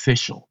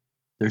superficial.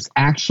 There's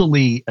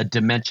actually a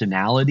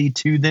dimensionality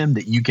to them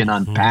that you can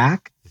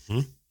unpack,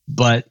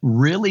 but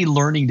really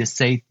learning to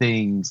say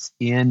things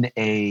in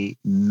a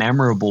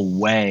memorable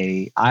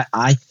way,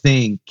 I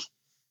think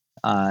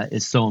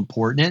is so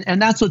important.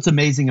 And that's what's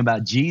amazing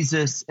about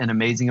Jesus and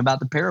amazing about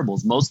the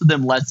parables. Most of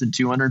them less than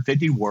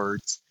 250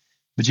 words,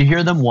 but you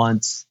hear them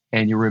once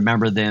and you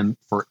remember them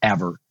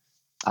forever.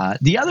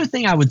 The other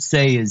thing I would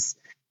say is,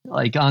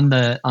 like on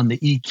the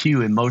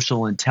EQ,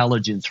 emotional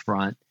intelligence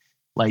front,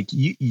 like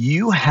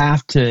you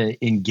have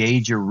to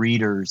engage your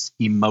readers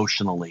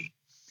emotionally.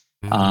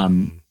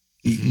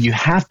 You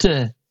have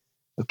to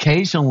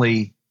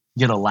occasionally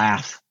get a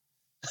laugh,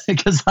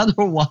 because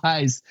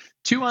otherwise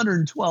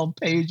 212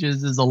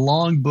 pages is a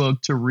long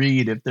book to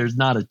read if there's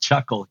not a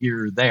chuckle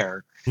here or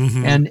there.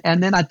 And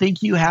then I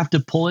think you have to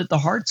pull at the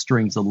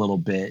heartstrings a little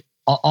bit.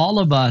 All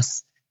of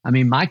us, I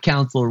mean, my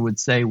counselor would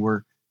say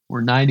we're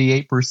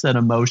 98%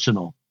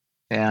 emotional.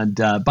 And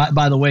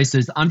by the way,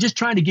 says, I'm just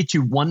trying to get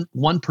you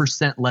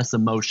 1% less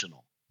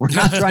emotional. We're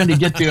not trying to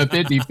get you a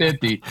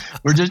 50-50.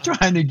 We're just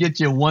trying to get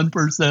you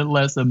 1%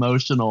 less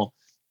emotional.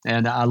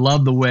 And I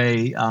love the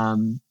way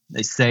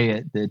they say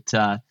it, that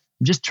I'm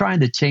just trying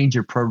to change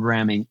your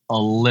programming a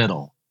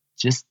little.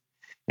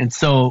 And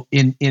so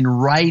in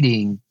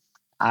writing,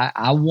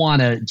 I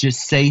want to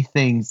just say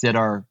things that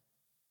are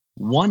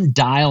one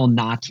dial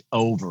notch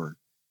over,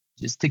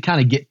 just to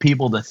kind of get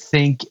people to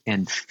think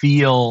and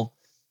feel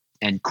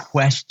and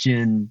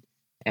question.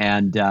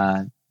 And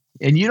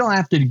you don't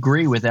have to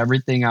agree with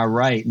everything I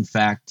write. In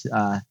fact,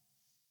 I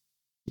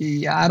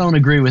don't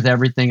agree with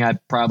everything I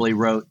probably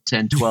wrote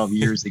 10, 12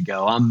 years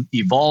ago. I'm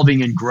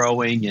evolving and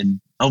growing, and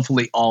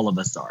hopefully all of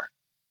us are.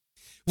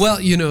 Well,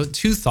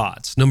 two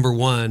thoughts. Number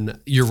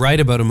one, you're right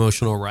about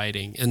emotional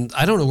writing. And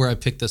I don't know where I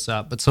picked this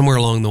up, but somewhere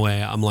along the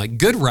way, I'm like,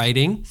 good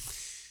writing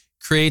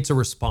creates a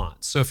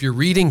response. So if you're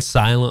reading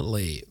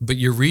silently, but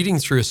you're reading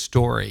through a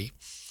story,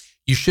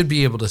 you should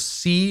be able to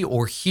see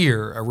or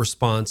hear a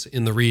response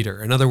in the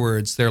reader. In other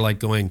words, they're like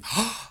going,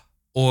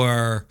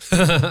 or,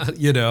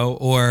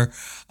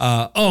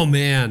 oh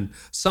man,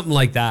 something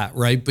like that,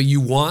 right? But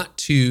you want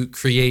to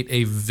create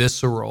a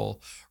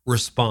visceral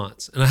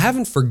response. And I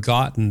haven't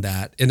forgotten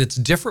that. And it's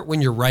different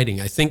when you're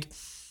writing. I think,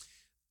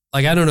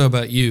 like, I don't know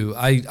about you,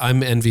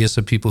 I'm envious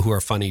of people who are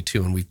funny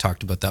too. And we've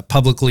talked about that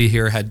publicly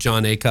here, had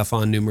John Acuff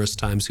on numerous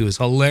times, who is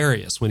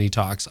hilarious when he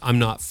talks. I'm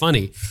not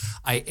funny.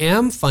 I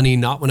am funny,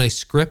 not when I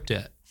script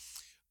it,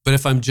 but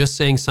if I'm just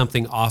saying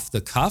something off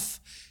the cuff,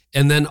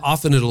 and then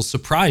often it'll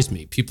surprise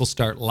me. People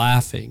start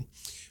laughing.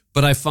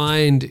 But I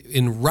find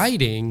in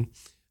writing,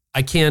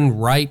 I can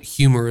write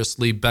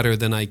humorously better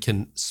than I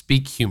can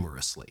speak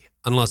humorously,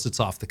 unless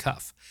it's off the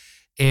cuff.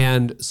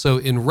 And so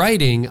in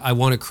writing, I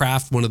want to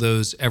craft one of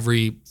those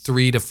every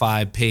 3 to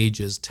 5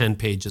 pages, 10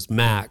 pages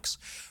max,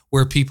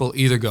 where people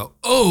either go,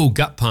 oh,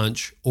 gut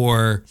punch,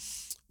 or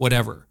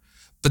whatever.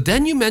 But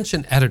then you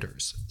mentioned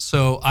editors.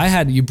 So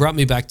you brought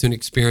me back to an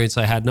experience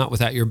I had, not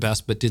with At Your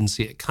Best, but didn't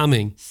see it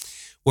coming,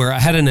 where I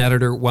had an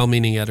editor,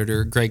 well-meaning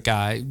editor, great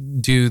guy,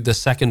 do the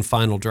second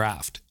final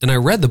draft. And I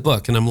read the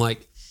book and I'm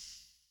like,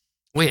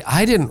 wait,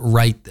 I didn't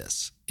write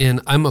this.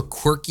 And I'm a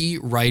quirky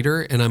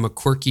writer and I'm a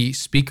quirky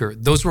speaker.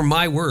 Those were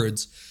my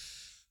words.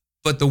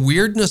 But the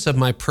weirdness of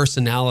my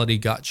personality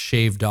got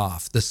shaved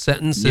off. The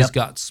sentences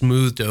got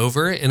smoothed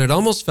over. And it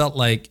almost felt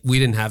like we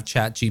didn't have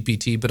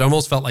ChatGPT, but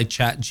almost felt like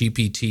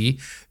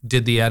ChatGPT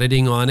did the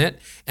editing on it.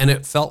 And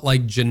it felt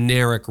like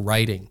generic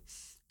writing.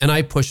 And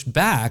I pushed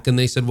back and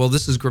they said, well,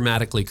 this is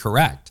grammatically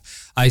correct.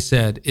 I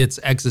said, it's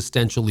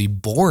existentially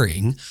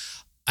boring.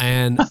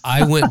 And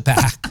I went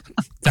back.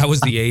 That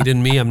was the 8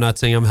 in me. I'm not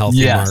saying I'm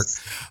healthy, Mark.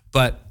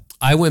 But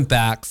I went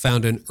back,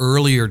 found an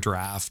earlier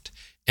draft,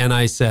 and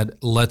I said,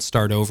 let's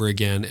start over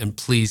again, and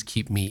please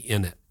keep me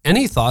in it.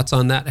 Any thoughts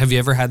on that? Have you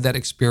ever had that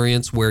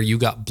experience where you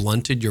got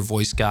blunted, your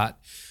voice got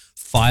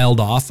filed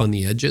off on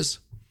the edges?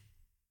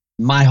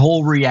 My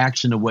whole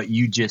reaction to what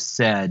you just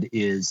said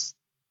is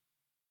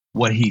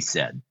what he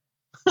said.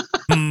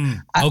 Okay.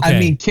 I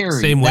mean, Carrie,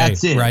 same way,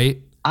 that's it.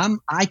 Right?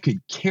 I could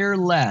care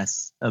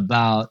less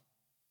about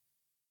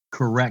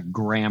correct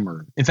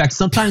grammar. In fact,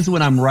 sometimes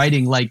when I'm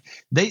writing, like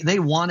they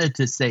wanted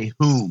to say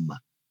whom.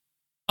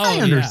 Oh,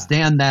 I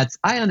understand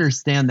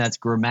that's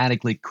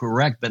grammatically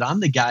correct, but I'm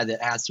the guy that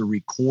has to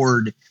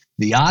record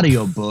the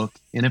audiobook.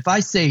 And if I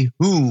say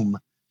whom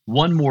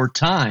one more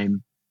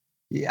time,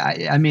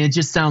 yeah, I mean, it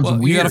just sounds Well,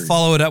 weird. you got to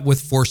follow it up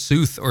with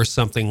forsooth or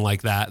something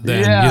like that.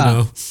 Then,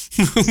 Yeah.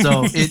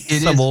 So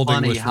it some is old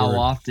funny English how word.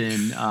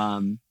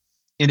 often,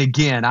 and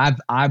again,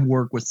 I've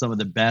worked with some of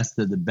the best.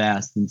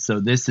 And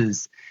so this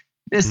is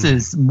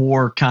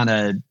more kind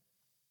of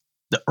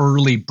the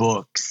early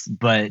books,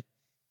 but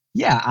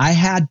yeah,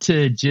 I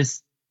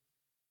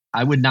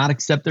would not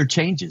accept their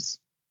changes.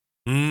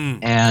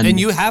 And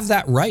you have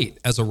that right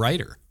as a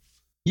writer.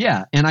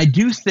 Yeah. And I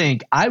do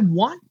think I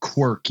want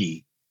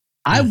quirky.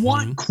 I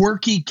want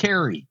quirky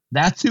Carrie.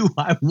 That's who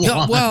I want.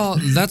 Yeah, well,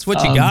 that's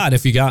what you got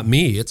if you got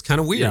me. It's kind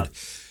of weird.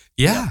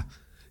 Yeah.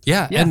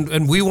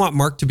 And we want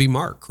Mark to be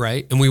Mark,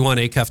 right? And we want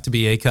Acuff to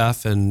be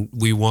Acuff, and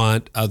we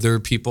want other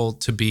people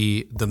to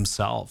be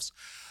themselves.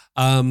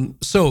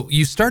 So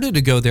you started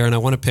to go there, and I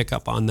want to pick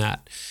up on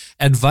that.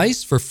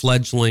 Advice for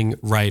fledgling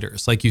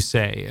writers, like you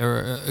say,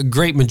 or a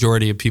great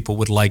majority of people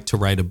would like to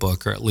write a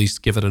book or at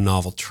least give it a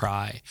novel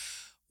try.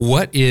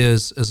 What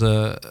is, as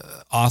a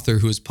author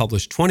who has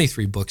published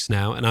 23 books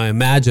now, and I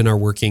imagine are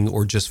working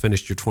or just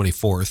finished your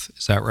 24th,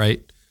 is that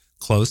right?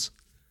 Close?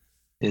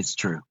 It's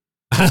true.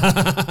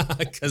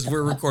 Because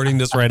we're recording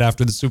this right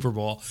after the Super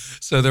Bowl.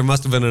 So there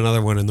must have been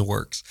another one in the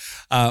works.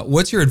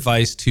 What's your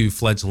advice to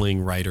fledgling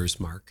writers,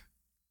 Mark?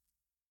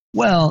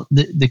 Well,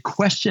 the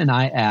question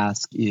I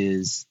ask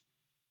is,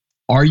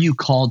 are you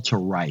called to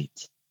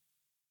write?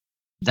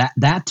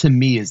 That to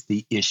me is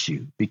the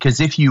issue. Because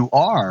if you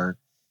are,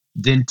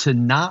 then to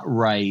not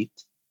write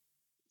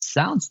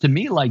sounds to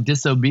me like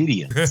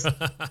disobedience.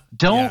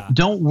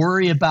 Don't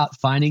worry about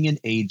finding an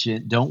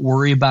agent. Don't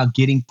worry about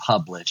getting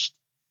published.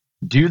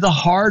 Do the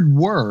hard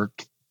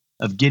work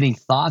of getting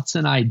thoughts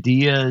and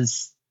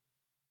ideas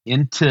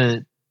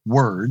into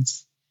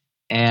words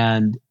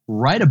and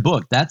write a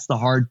book. That's the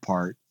hard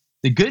part.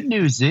 The good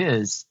news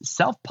is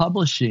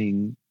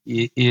self-publishing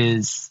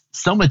is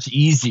so much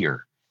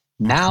easier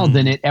now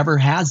than it ever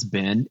has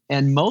been.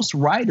 And most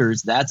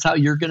writers, that's how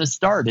you're going to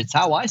start. It's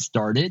how I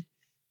started.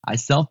 I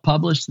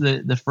self-published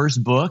the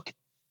first book,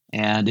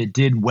 and it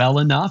did well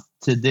enough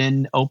to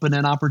then open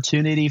an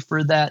opportunity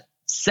for that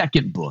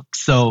second book.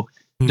 So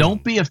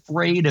don't be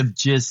afraid of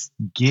just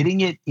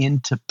getting it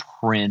into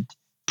print.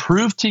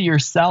 Prove to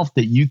yourself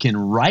that you can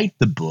write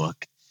the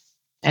book,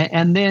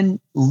 and then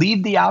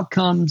leave the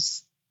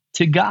outcomes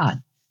to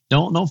God.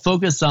 Don't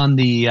focus on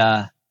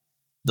the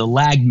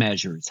lag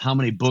measures, how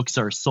many books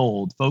are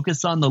sold.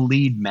 Focus on the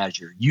lead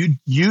measure.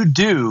 You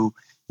do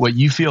what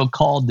you feel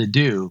called to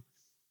do,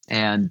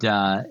 and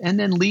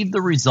then leave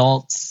the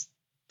results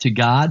to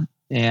God.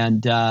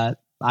 And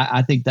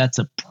I think that's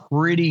a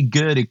pretty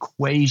good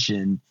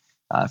equation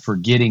for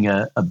getting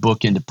a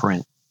book into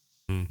print.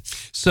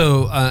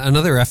 So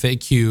another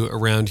FAQ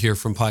around here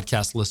from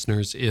podcast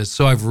listeners is,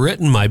 so I've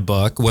written my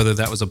book, whether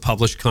that was a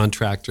published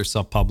contract or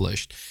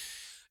self-published.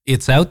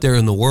 It's out there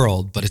in the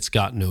world, but it's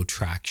got no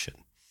traction.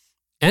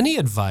 Any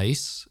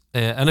advice?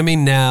 And I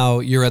mean, now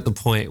you're at the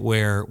point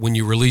where when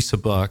you release a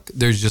book,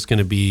 there's just going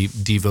to be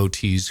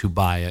devotees who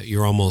buy it.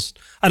 You're almost,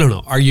 I don't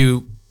know, are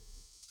you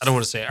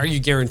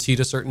guaranteed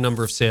a certain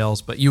number of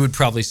sales? But you would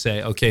probably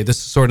say, okay, this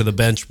is sort of the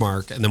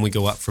benchmark, and then we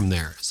go up from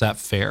there. Is that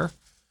fair?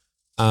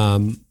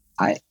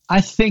 I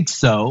think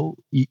so.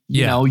 You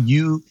know,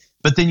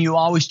 but then you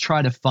always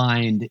try to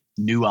find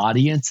new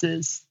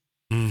audiences.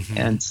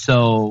 And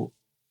so,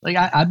 like,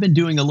 I've been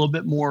doing a little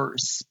bit more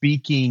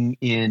speaking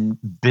in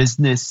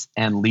business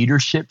and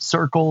leadership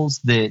circles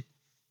that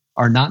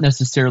are not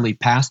necessarily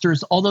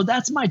pastors, although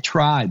that's my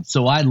tribe.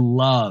 So I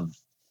love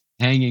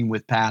hanging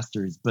with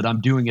pastors, but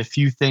I'm doing a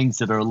few things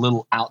that are a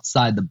little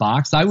outside the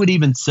box. I would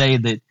even say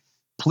that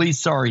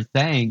please, sorry,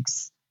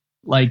 thanks.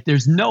 Like,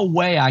 there's no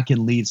way I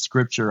can leave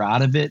scripture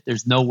out of it.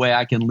 There's no way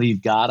I can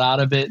leave God out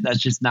of it. That's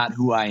just not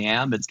who I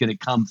am. It's going to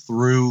come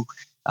through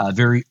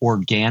very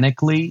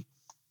organically.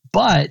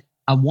 But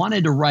I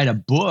wanted to write a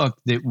book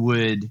that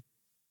would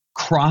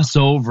cross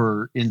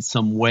over in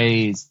some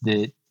ways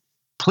that,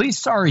 please,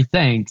 sorry,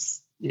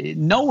 thanks.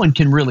 No one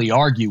can really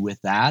argue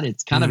with that.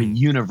 It's kind of a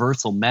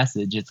universal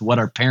message. It's what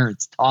our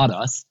parents taught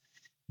us.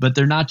 But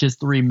they're not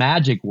just three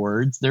magic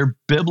words. They're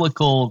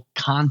biblical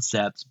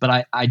concepts.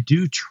 But I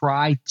do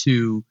try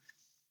to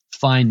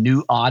find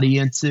new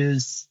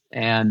audiences.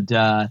 And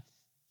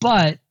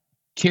but,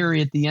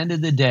 Carrie, at the end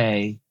of the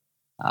day,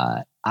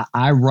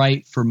 I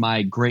write for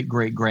my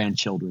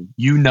great-great-grandchildren.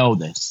 You know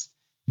this,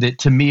 that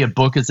to me, a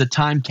book is a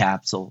time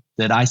capsule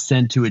that I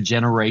send to a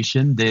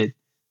generation that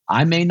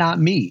I may not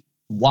meet.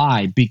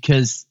 Why?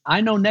 Because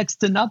I know next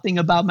to nothing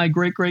about my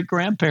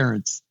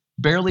great-great-grandparents.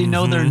 Barely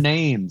know their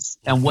names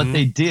and what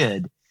they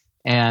did.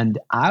 And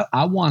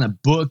I want a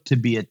book to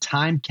be a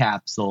time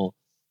capsule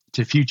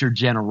to future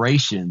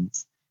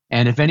generations.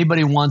 And if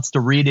anybody wants to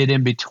read it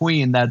in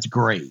between, that's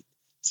great.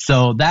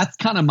 So that's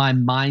kind of my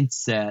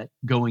mindset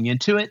going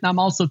into it. And I'm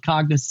also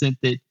cognizant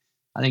that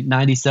I think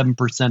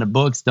 97% of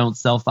books don't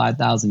sell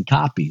 5,000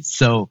 copies.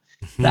 So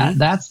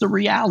that's the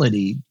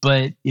reality.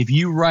 But if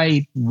you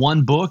write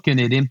one book and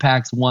it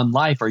impacts one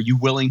life, are you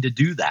willing to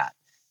do that?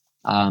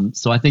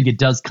 So I think it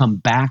does come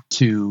back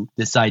to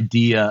this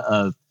idea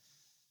of,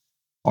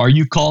 are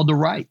you called to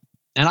write?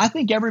 And I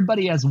think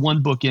everybody has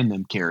one book in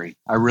them, Carrie.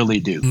 I really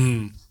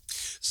do.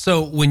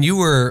 So when you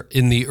were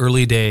in the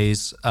early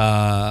days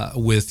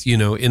with,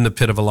 in the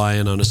pit of a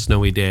lion on a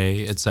snowy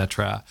day,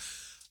 etc.,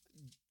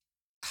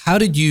 how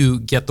did you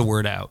get the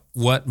word out?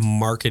 What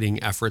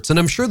marketing efforts? And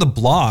I'm sure the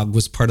blog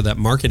was part of that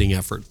marketing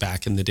effort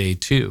back in the day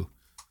too.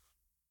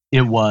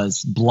 It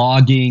was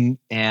blogging,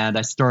 and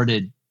I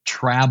started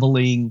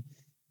traveling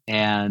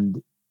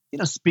and,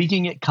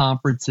 speaking at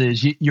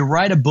conferences. You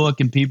write a book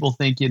and people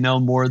think you know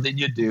more than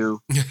you do.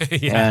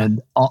 Yeah.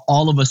 And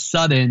all of a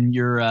sudden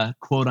you're a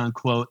quote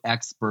unquote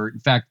expert.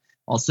 In fact,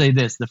 I'll say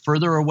this: the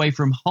further away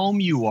from home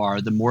you are,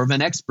 the more of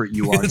an expert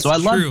you are. So I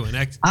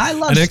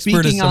love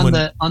speaking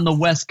on the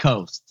West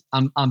Coast.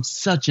 I'm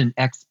such an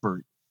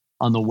expert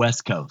on the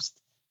West Coast.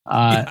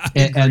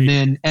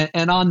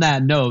 And on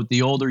that note,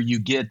 the older you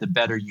get, the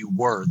better you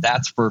were.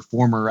 That's for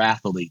former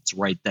athletes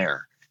right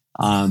there.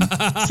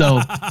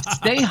 So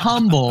stay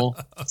humble.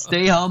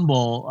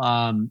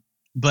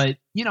 But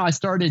I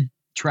started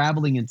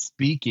traveling and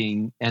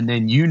speaking, and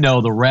then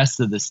the rest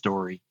of the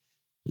story.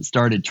 I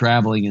started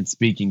traveling and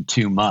speaking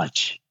too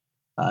much,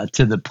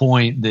 to the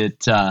point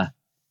that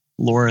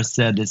Laura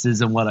said, "This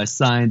isn't what I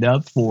signed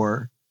up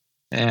for."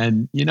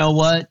 And you know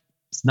what?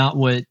 It's not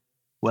what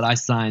I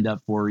signed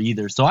up for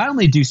either. So I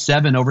only do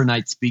 7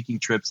 overnight speaking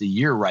trips a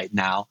year right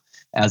now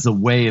as a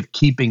way of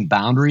keeping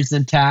boundaries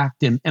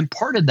intact. And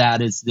part of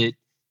that is that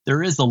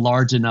there is a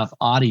large enough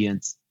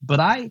audience,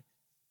 but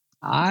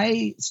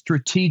I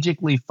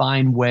strategically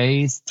find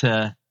ways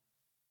to,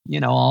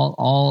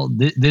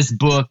 this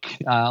book,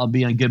 I'll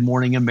be on Good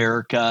Morning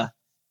America,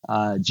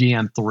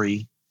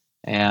 GM3,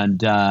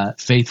 and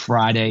Faith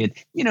Friday. And,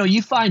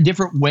 you find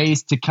different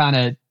ways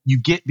to you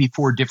get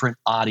before different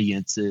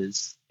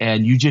audiences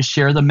and you just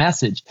share the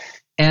message.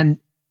 And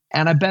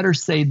I better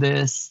say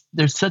this,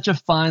 there's such a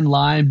fine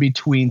line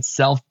between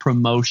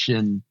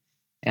self-promotion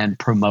and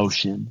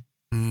promotion.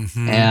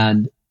 Mm-hmm.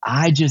 And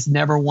I just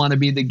never want to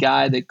be the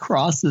guy that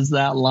crosses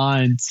that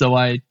line. So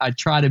I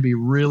try to be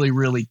really,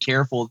 really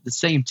careful. At the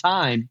same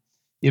time,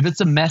 if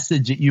it's a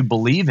message that you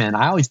believe in,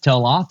 I always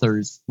tell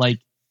authors,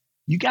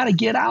 you got to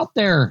get out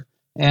there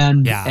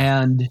and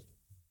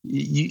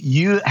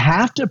you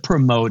have to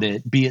promote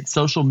it, be it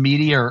social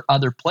media or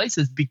other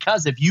places,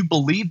 because if you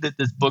believe that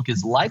this book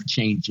is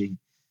life-changing,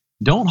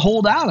 don't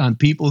hold out on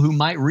people who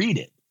might read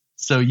it.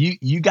 So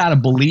you got to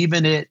believe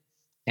in it,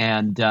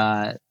 and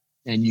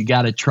you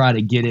got to try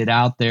to get it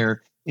out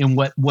there in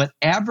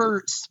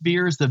whatever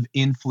spheres of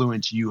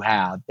influence you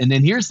have. And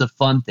then here's the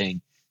fun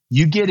thing.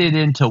 You get it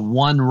into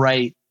one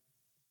right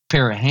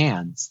pair of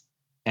hands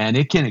and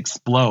it can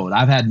explode.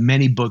 I've had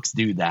many books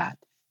do that.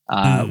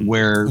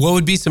 What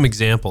would be some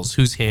examples?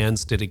 Whose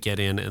hands did it get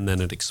in and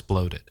then it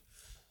exploded?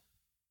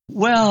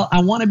 Well,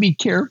 I want to be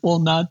careful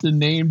not to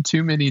name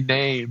too many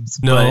names.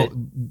 No,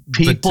 but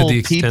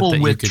people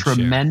with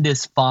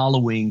tremendous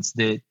followings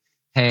that,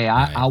 hey,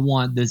 right. I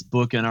want this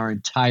book in our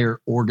entire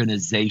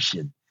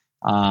organization.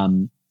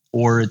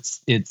 Or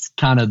it's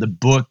kind of the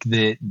book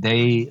that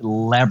they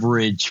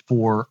leverage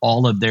for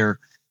all of their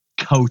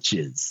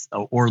coaches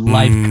or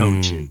life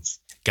coaches.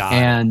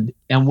 And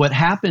what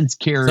happens,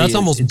 Carrie, so that's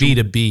almost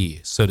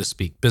B2B, so to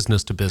speak,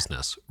 business to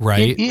business,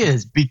 right? It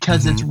is,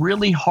 because it's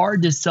really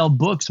hard to sell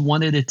books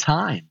one at a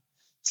time.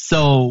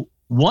 So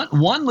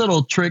one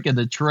little trick of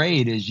the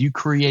trade is you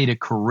create a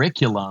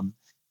curriculum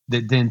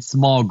that then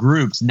small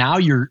groups. Now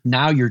you're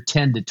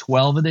 10 to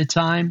 12 at a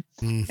time.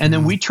 Mm-hmm. And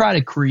then we try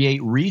to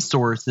create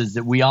resources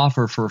that we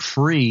offer for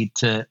free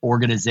to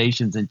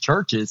organizations and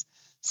churches.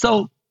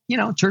 So,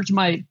 church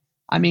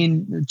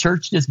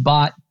just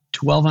bought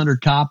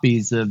 1,200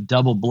 copies of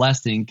Double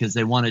Blessing because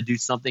they want to do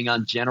something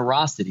on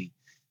generosity.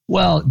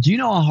 Well, do you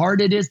know how hard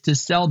it is to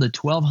sell to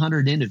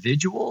 1,200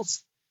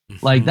 individuals?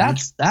 Mm-hmm.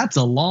 That's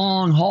a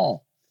long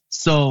haul.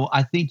 So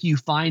I think you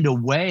find a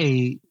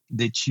way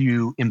that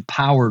you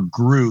empower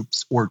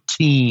groups or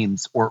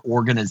teams or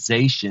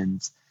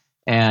organizations.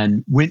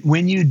 And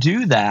when you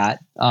do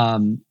that,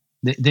 then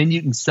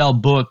you can sell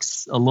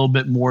books a little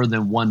bit more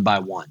than one by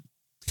one.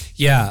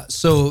 Yeah.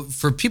 So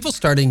for people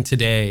starting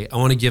today, I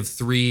want to give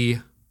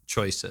 3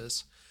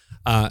 choices.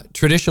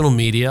 Traditional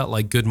media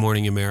like Good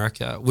Morning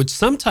America, which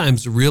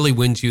sometimes really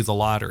wins you the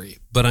lottery.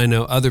 But I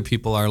know other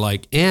people are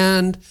like,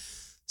 and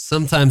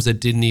sometimes it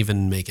didn't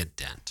even make a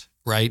dent,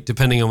 right?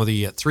 Depending on whether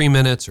you get 3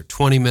 minutes or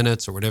 20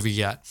 minutes or whatever you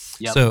get.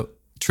 Yep. So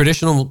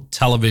traditional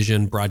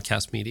television,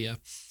 broadcast media,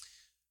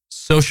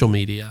 social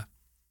media,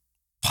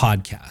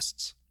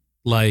 podcasts.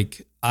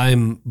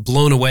 I'm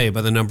blown away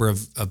by the number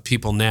of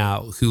people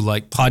now who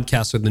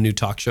podcasts are the new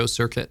talk show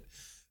circuit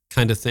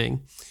kind of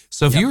thing.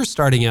 So if Yep. you were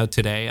starting out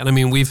today, and I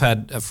mean, we've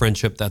had a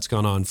friendship that's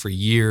gone on for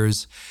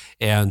years.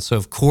 And so,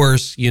 of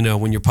course,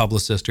 when your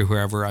publicist or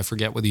whoever, I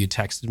forget whether you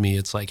texted me,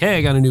 it's like, hey,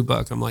 I got a new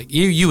book. I'm like,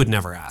 you would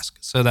never ask.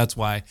 So that's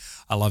why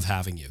I love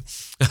having you.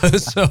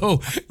 So,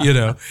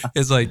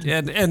 it's like,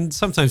 and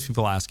sometimes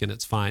people ask and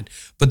it's fine.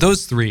 But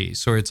those three,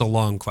 so it's a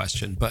long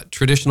question, but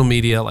traditional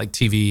media like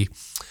TV,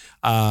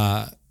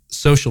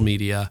 social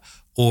media,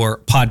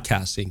 or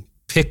podcasting,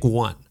 pick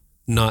one,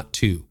 not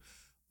two.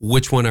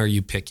 Which one are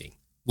you picking?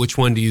 Which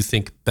one do you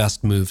think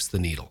best moves the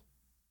needle?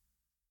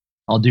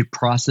 I'll do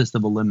process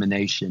of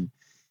elimination.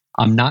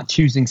 I'm not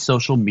choosing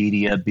social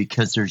media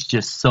because there's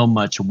just so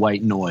much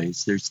white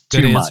noise. There's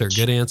too much.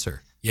 Good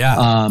answer. Yeah,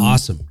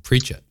 awesome.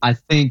 Preach it. I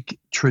think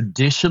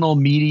traditional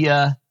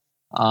media,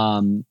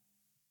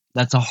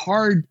 it's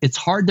hard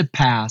to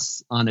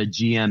pass on a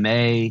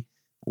GMA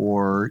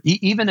or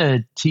even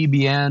a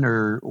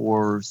TBN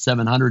or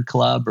 700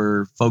 Club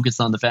or Focus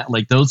on the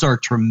Family. Like, those are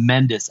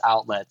tremendous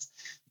outlets.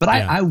 But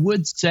I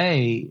would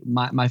say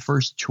my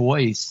first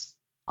choice,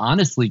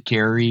 honestly,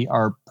 Carrie,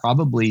 are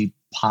probably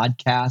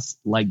podcasts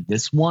like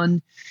this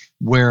one,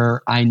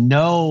 where I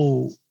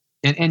know,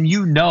 and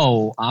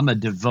I'm a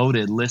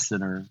devoted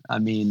listener. I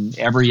mean,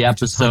 every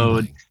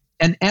episode,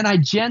 and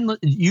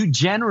you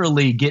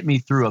generally get me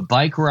through a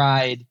bike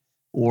ride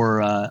or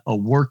a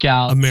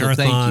workout, a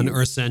marathon,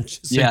 or a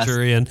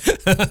centurion,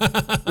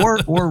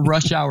 or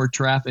rush hour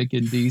traffic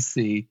in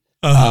DC.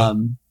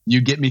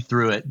 You get me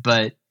through it,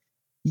 but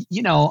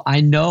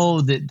I know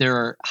that there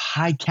are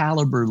high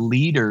caliber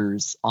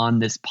leaders on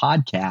this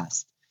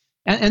podcast.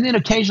 And then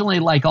occasionally,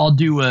 like, I'll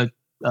do a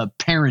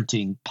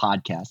parenting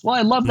podcast. Well,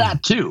 I love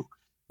that too.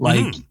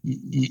 Like,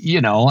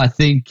 I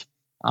think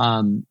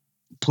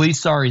Please,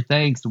 Sorry,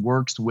 Thanks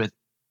works with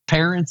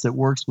parents. It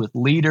works with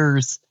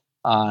leaders.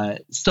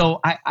 So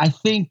I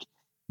think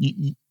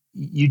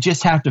you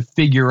just have to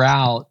figure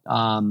out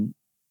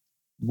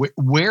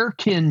where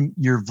can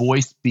your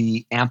voice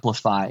be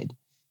amplified.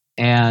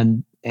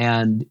 And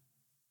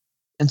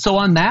so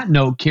on that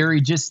note,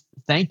 Carrie, just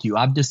thank you.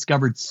 I've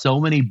discovered so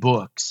many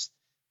books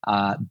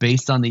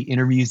based on the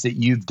interviews that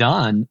you've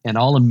done, and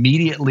I'll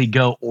immediately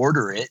go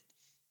order it.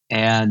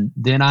 And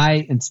then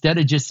instead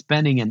of just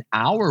spending an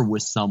hour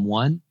with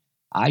someone,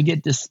 I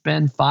get to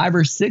spend 5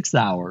 or 6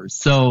 hours.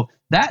 So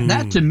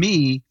that to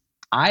me,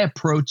 I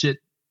approach it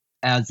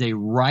as a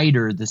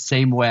writer the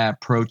same way I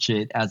approach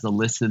it as a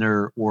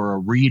listener or a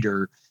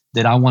reader,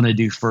 that I want to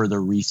do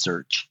further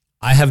research.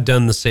 I have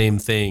done the same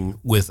thing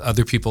with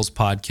other people's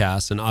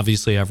podcasts, and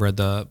obviously I've read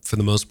for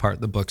the most part,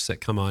 the books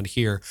that come on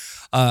here.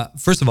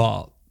 First of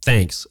all,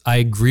 thanks. I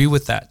agree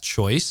with that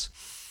choice,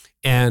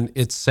 and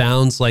it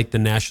sounds like the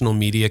national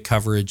media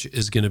coverage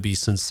is going to be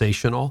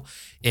sensational.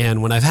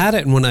 And when I've had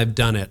it and when I've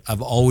done it,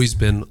 I've always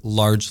been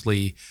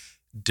largely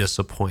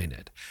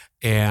disappointed.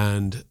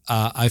 And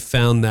I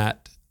found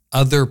that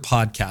other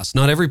podcasts,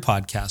 not every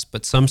podcast,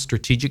 but some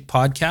strategic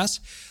podcasts,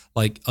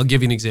 like, I'll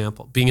give you an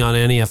example, being on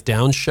NEF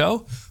Down's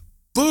show,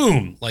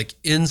 boom, like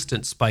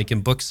instant spike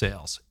in book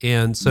sales.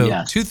 And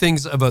so Two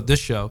things about this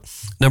show.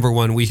 Number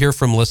one, we hear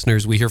from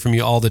listeners. We hear from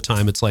you all the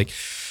time. It's like,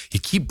 you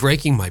keep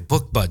breaking my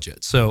book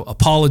budget. So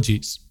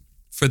apologies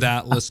for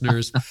that,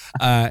 listeners.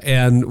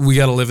 And we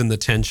got to live in the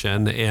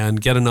tension and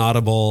get an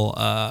Audible,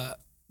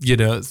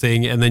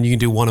 thing. And then you can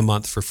do one a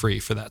month for free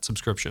for that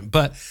subscription.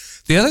 But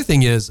the other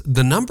thing is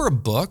the number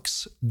of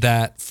books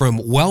that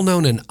from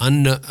well-known and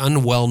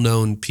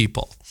unwell-known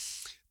people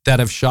that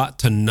have shot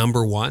to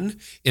number one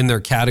in their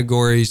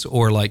categories,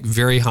 or like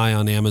very high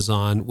on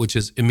Amazon, which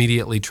is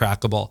immediately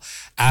trackable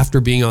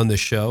after being on the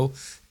show,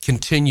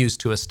 continues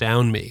to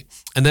astound me.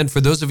 And then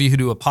for those of you who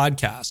do a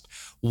podcast,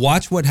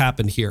 watch what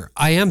happened here.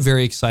 I am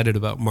very excited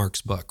about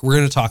Mark's book. We're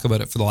going to talk about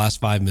it for the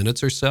last 5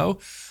 minutes or so.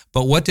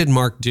 But what did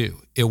Mark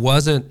do? It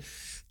wasn't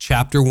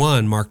chapter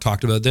 1, Mark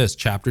talked about this.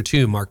 Chapter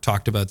 2, Mark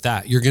talked about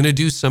that. You're going to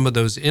do some of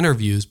those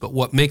interviews, but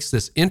what makes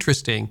this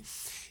interesting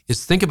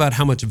is think about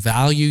how much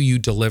value you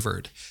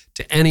delivered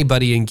to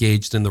anybody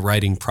engaged in the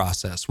writing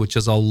process, which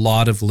is a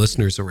lot of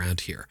listeners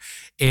around here.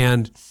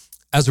 And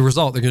as a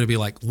result, they're going to be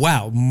like,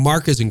 wow,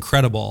 Mark is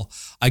incredible.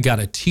 I got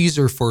a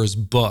teaser for his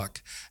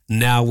book.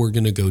 Now we're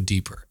going to go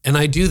deeper. And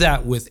I do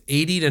that with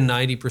 80 to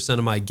 90%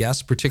 of my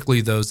guests,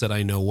 particularly those that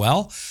I know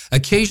well.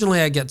 Occasionally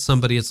I get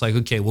somebody, it's like,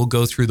 okay, we'll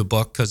go through the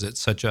book because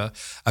it's such a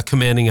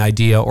commanding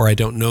idea, or I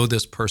don't know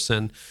this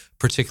person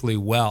particularly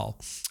well.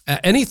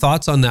 Any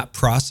thoughts on that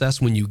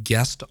process when you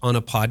guest on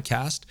a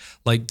podcast?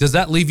 Like, does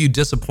that leave you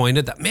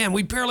disappointed that, man,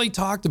 we barely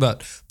talked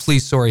about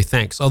Please, Sorry,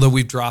 Thanks, although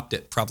we've dropped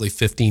it probably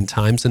 15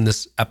 times in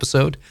this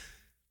episode?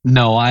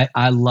 No,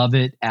 I love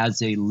it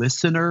as a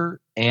listener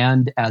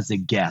and as a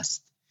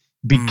guest,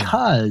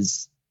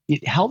 because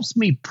it helps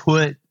me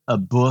put a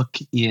book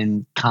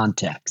in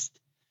context.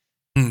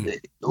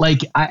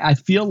 Like, I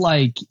feel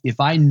like if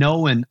I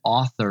know an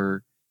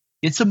author,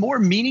 it's a more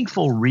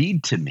meaningful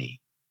read to me.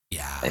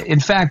 Yeah. In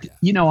fact,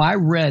 I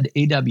read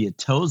A.W.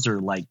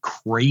 Tozer like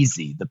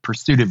crazy, The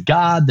Pursuit of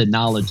God, The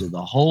Knowledge of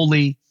the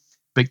Holy.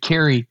 But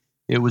Carrie,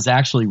 it was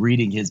actually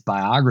reading his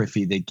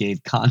biography that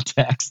gave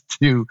context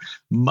to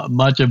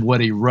much of what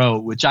he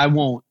wrote, which I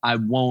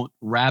won't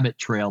rabbit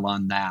trail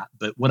on that.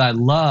 But what I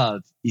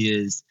love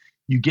is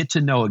you get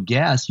to know a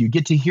guest, you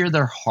get to hear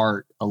their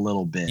heart a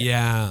little bit.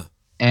 Yeah.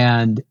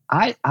 And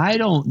I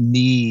don't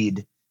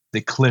need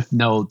the cliff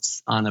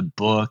notes on a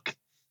book.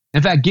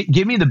 In fact,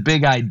 give me the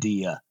big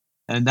idea,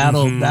 and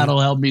that'll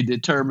help me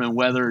determine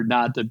whether or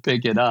not to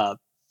pick it up.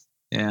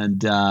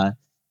 And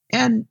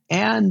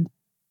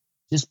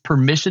just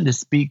permission to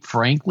speak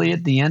frankly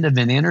at the end of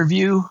an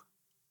interview.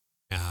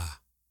 Yeah.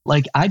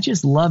 Like, I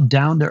just love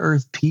down to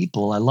earth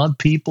people. I love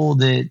people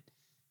that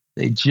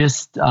they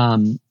just,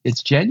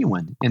 it's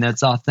genuine and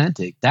it's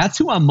authentic. That's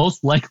who I'm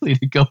most likely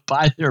to go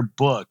buy their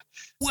book.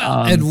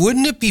 Well, and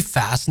wouldn't it be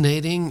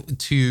fascinating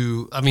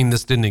to, I mean,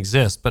 this didn't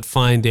exist, but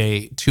find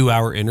a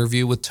 2-hour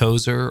interview with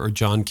Tozer or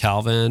John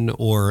Calvin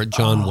or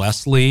John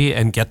Wesley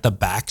and get the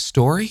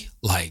backstory?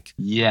 Like,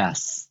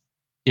 yes,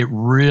 it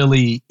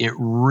really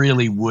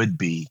would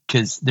be,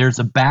 because there's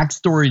a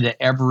backstory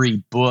to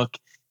every book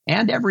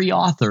and every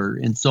author.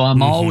 And so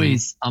I'm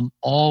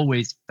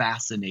always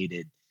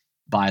fascinated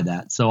by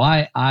that. So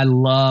I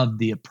love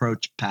the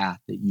approach path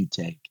that you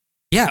take.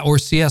 Yeah, or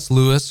C.S.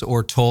 Lewis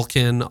or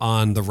Tolkien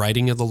on the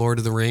writing of the Lord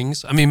of the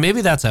Rings. I mean,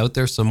 maybe that's out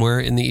there somewhere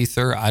in the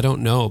ether. I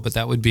don't know, but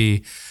that would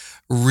be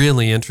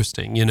really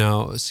interesting. You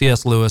know,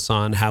 C.S. Lewis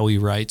on how he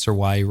writes or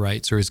why he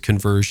writes or his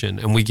conversion,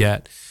 and we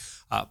get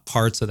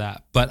parts of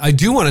that. But I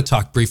do want to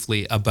talk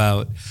briefly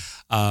about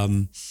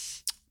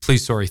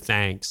Please, Sorry,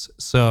 Thanks.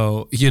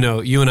 So, you know,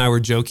 you and I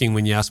were joking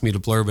when you asked me to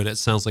blurb it. It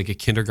sounds like a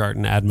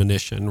kindergarten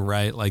admonition,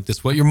 right? Like, this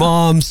is what your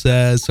mom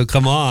says, so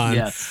come on.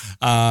 Yes.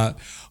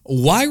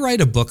 Why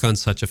write a book on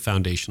such a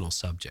foundational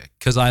subject?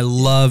 Because I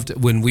loved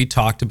when we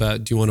talked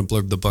about, do you want to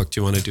blurb the book? Do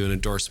you want to do an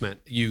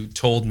endorsement? You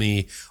told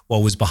me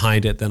what was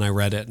behind it. Then I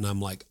read it and I'm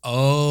like,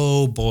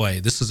 oh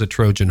boy, this is a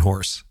Trojan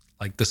horse.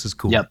 Like, this is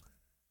cool. Yep.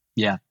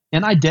 Yeah.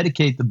 And I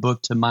dedicate the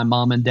book to my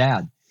mom and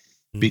dad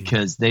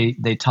because they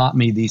taught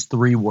me these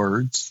 3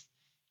 words,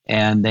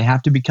 and they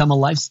have to become a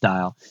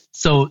lifestyle.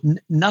 So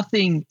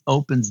nothing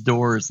opens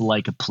doors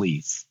like a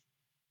please.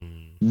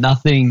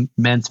 Nothing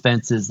mends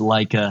fences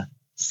like a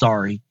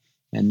sorry,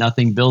 and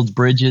nothing builds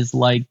bridges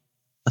like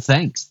a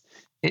thanks.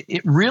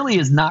 It really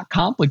is not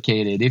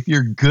complicated if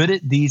you're good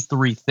at these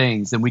 3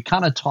 things. And we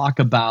kind of talk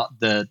about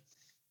the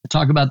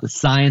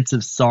science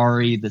of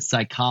sorry, the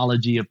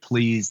psychology of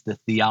please, the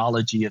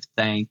theology of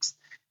thanks,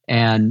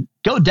 and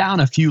go down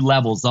a few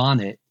levels on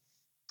it.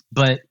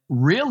 But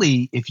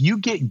really, if you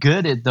get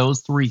good at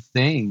those 3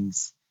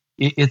 things,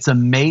 it's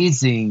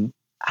amazing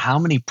how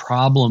many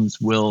problems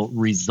will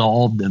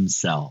resolve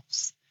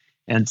themselves.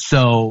 And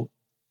so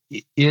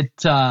it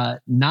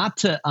not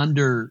to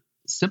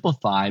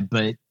undersimplify,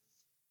 but,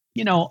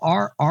 you know,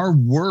 our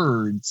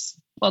words,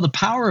 well, the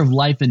power of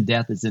life and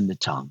death is in the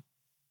tongue.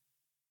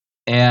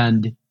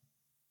 And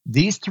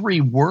these 3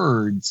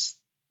 words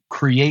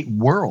create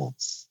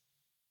worlds.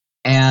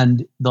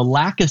 And the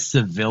lack of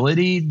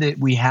civility that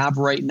we have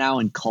right now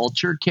in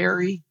culture,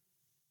 Carrie,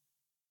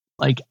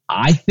 like,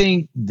 I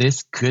think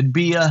this could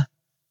be a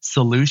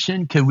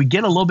solution. Could we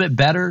get a little bit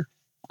better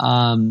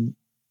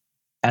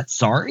at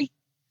sorry?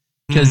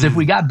 Because if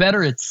we got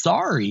better at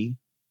sorry,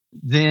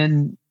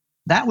 then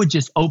that would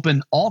just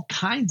open all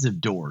kinds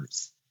of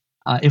doors.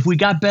 If we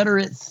got better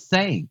at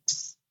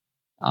thanks,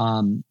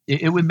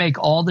 it would make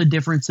all the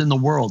difference in the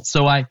world.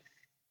 So I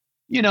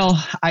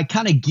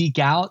kind of geek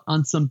out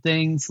on some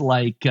things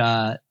like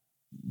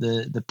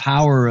the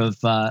power of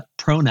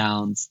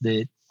pronouns,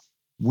 that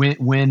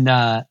when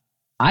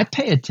I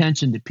pay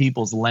attention to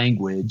people's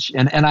language,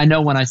 and I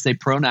know when I say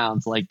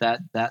pronouns like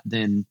that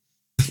then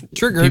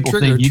Trigger.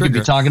 Could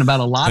be talking about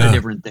a lot of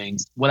different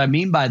things. What I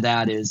mean by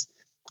that is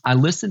I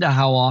listen to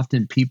how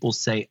often people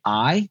say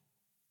I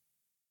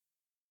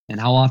and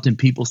how often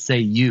people say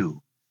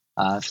you.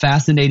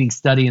 Fascinating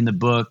study in the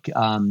book.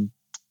 An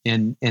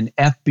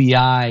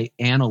FBI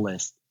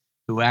analyst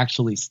who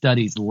actually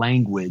studies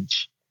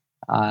language.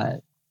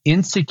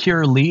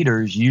 Insecure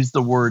leaders use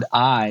the word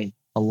I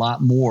a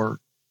lot more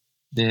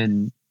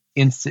than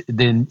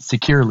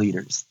secure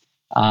leaders.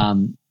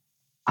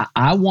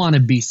 I want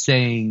to be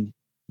saying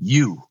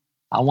you.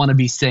 I want to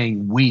be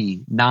saying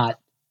we, not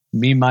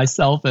me,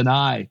 myself, and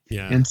I.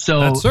 Yeah. And so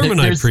that sermon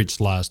I preached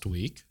last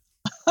week,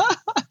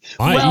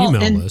 my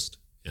email list.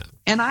 Yeah.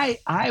 And I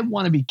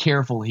want to be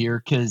careful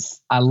here, because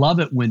I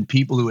love it when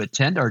people who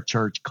attend our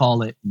church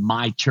call it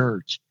my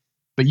church.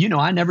 But, you know,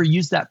 I never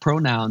use that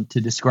pronoun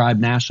to describe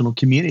National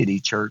Community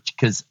Church,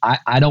 because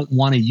I don't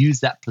want to use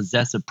that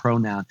possessive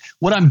pronoun.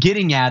 What I'm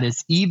getting at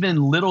is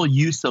even little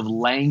use of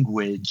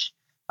language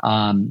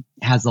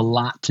has a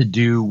lot to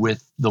do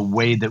with the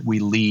way that we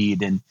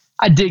lead. And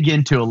I dig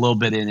into a little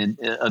bit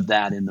of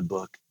that in the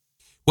book.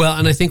 Well,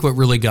 and I think what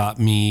really got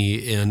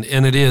me and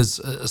it is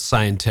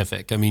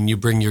scientific. I mean, you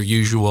bring your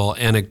usual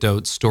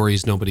anecdotes,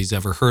 stories nobody's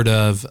ever heard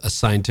of, a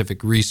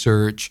scientific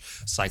research,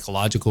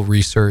 psychological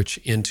research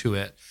into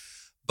it.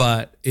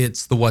 But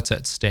it's the what's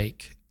at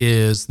stake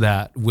is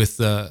that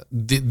with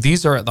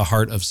these are at the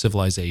heart of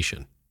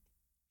civilization.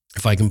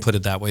 if I can put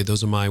it that way.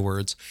 Those are my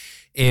words.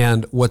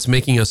 And what's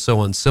making us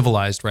so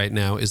uncivilized right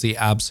now is the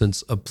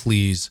absence of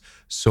please,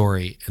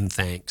 sorry, and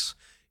thanks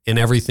in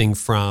everything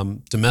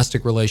from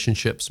domestic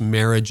relationships,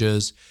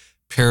 marriages,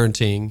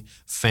 parenting,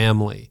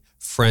 family,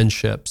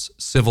 friendships,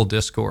 civil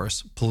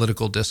discourse,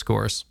 political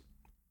discourse.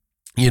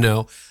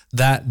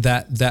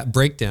 That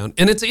breakdown.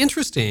 And it's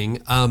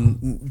interesting.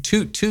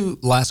 Two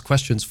last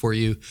questions for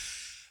you.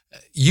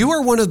 You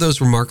are one of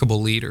those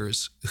remarkable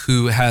leaders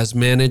who has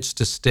managed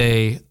to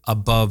stay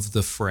above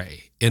the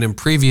fray. And in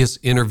previous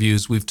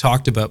interviews, we've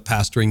talked about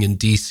pastoring in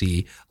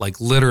DC,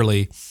 like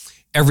literally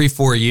every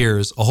 4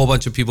 years, a whole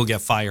bunch of people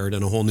get fired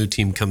and a whole new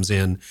team comes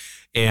in.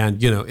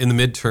 And, in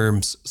the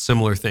midterms,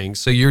 similar things.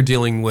 So you're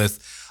dealing with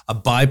a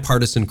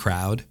bipartisan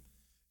crowd.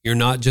 You're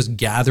not just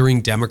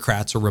gathering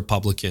Democrats or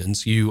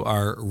Republicans. You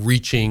are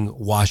reaching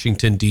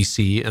Washington,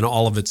 D.C. and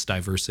all of its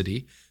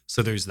diversity.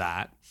 So there's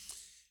that.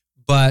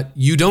 But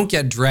you don't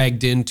get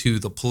dragged into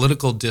the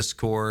political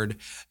discord,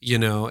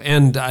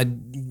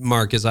 and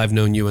Mark, as I've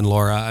known you and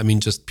Laura,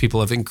 just people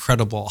of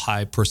incredible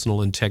high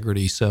personal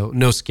integrity. So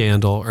no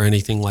scandal or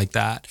anything like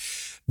that.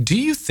 Do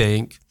you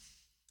think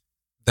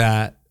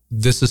that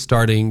this is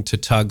starting to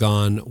tug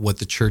on what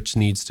the church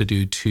needs to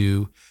do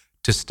to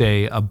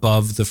stay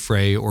above the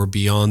fray or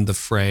beyond the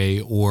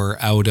fray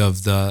or out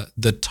of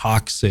the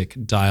toxic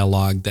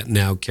dialogue that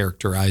now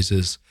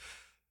characterizes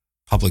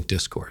public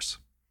discourse?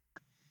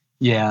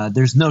 Yeah,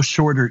 there's no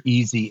short or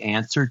easy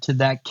answer to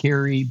that,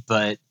 Carrie.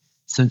 But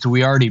since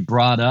we already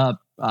brought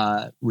up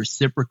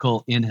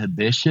reciprocal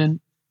inhibition,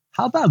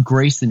 how about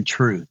grace and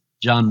truth?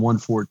 John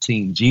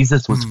 1:14,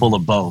 Jesus was full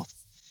of both.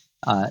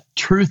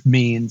 Truth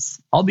means,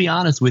 I'll be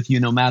honest with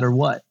you, no matter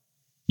what.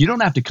 You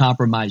don't have to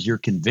compromise your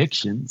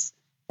convictions.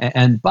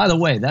 And by the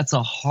way, that's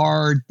a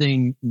hard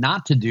thing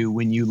not to do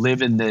when you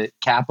live in the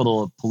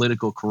capital of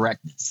political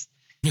correctness.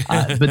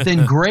 But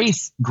then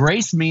grace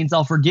means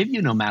I'll forgive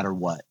you no matter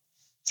what.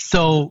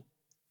 So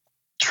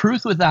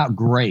truth without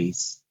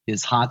grace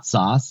is hot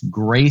sauce.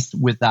 Grace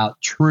without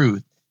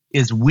truth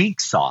is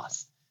weak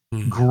sauce.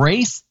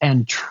 Grace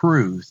and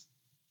truth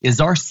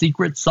is our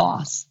secret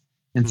sauce.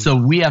 And so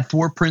we have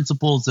 4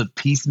 principles of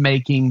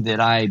peacemaking that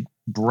I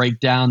break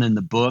down in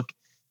the book.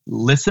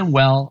 Listen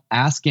well,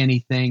 ask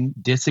anything,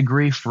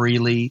 disagree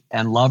freely,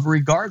 and love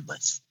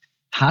regardless.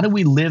 How do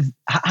we live?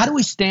 How do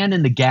we stand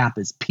in the gap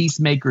as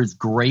peacemakers,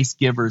 grace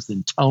givers,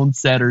 and tone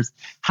setters?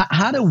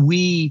 How do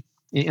we,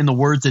 in the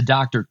words of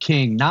Dr.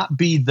 King, not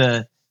be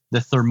the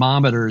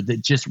thermometer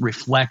that just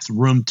reflects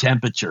room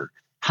temperature?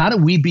 How do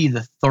we be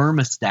the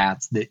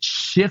thermostats that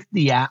shift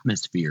the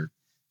atmosphere?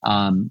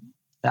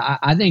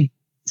 I think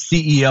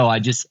CEO, I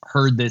just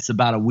heard this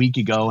about a week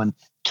ago and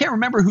can't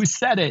remember who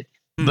said it,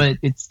 but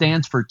it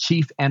stands for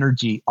Chief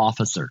Energy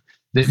Officer.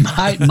 That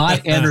my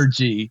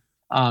energy,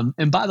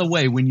 and by the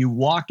way, when you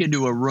walk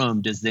into a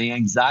room, does the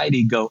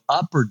anxiety go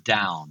up or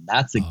down?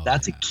 That's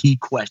a key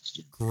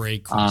question.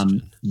 Great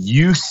question.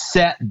 You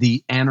set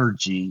the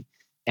energy,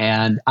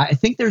 and I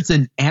think there's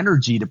an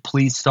energy to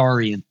please,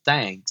 sorry, and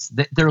thanks.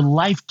 That they're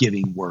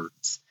life-giving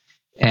words,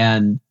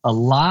 and a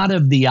lot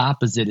of the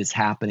opposite is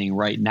happening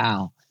right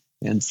now.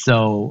 And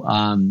so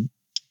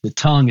the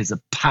tongue is a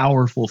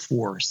powerful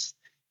force.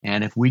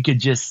 And if we could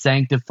just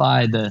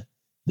sanctify the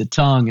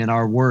tongue and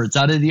our words,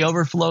 out of the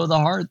overflow of the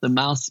heart, the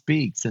mouth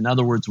speaks. In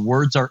other words,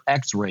 words are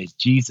x-rays.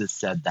 Jesus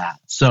said that.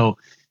 So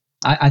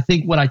I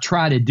think what I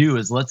try to do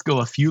is let's go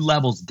a few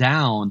levels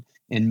down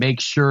and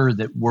make sure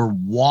that we're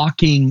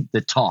walking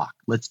the talk.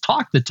 Let's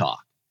talk the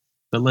talk,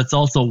 but let's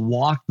also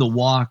walk the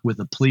walk with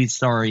a please,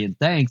 sorry, and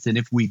thanks. And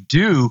if we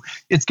do,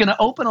 it's going to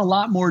open a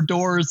lot more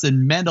doors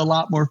and mend a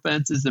lot more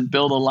fences and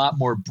build a lot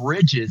more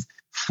bridges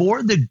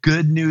for the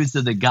good news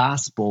of the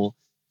gospel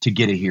to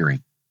get a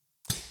hearing.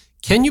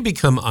 Can you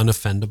become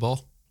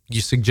unoffendable? You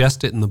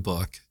suggest it in the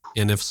book.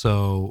 And if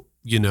so,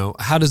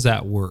 how does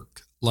that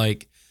work?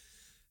 Like,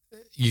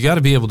 you got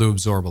to be able to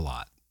absorb a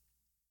lot.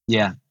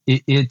 Yeah,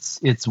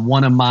 it's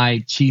one of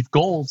my chief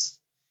goals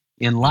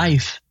in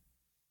life.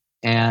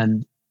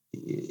 And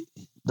the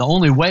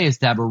only way is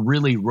to have a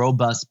really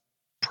robust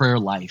prayer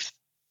life.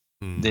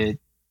 That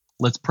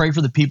let's pray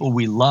for the people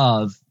we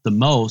love the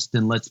most,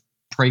 and let's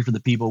pray for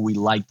the people we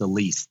like the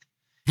least.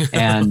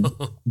 And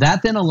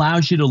that then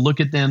allows you to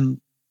look at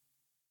them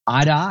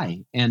eye to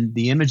eye, and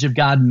the image of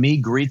God in me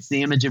greets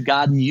the image of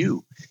God in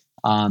you.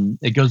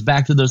 It goes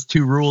back to those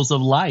 2 rules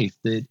of life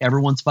that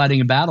everyone's fighting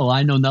a battle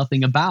I know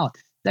nothing about.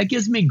 That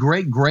gives me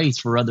great grace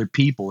for other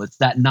people. It's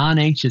that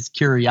non-anxious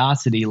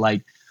curiosity,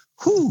 like,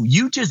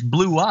 you just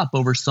blew up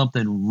over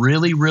something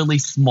really, really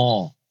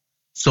small.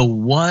 So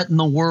what in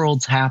the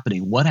world's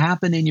happening? What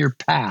happened in your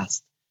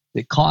past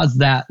that caused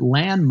that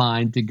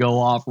landmine to go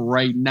off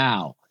right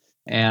now?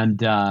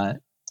 And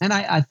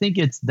I think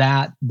it's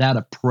that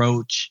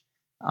approach.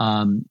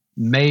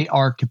 May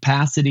our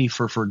capacity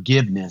for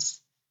forgiveness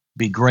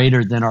be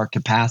greater than our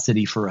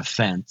capacity for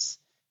offense.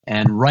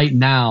 And right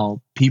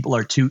now, people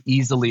are too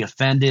easily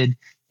offended.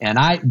 And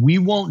we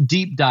won't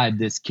deep dive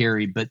this,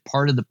 Carrie, but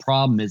part of the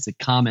problem is a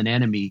common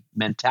enemy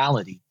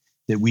mentality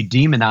that we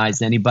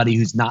demonize anybody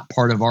who's not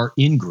part of our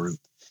in-group.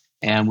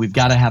 And we've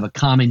got to have a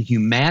common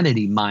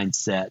humanity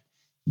mindset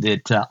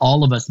that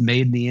all of us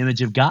made in the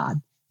image of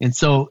God. And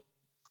so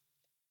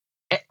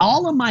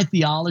all of my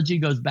theology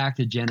goes back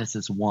to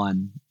Genesis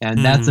 1.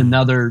 And that's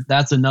another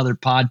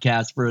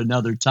podcast for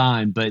another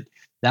time. But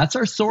that's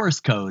our source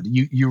code.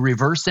 You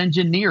reverse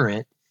engineer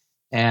it,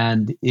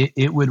 and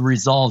it would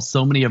resolve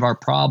so many of our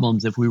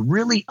problems if we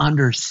really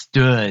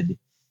understood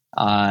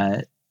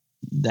that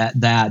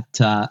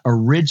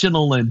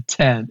original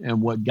intent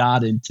and what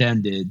God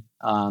intended.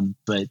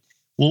 But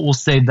we'll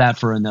save that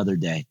for another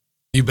day.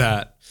 You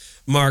bet.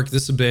 Mark,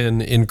 this has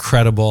been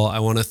incredible. I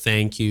want to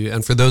thank you.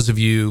 And for those of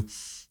you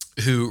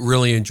who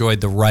really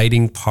enjoyed the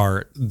writing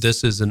part,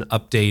 this is an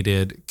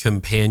updated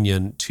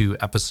companion to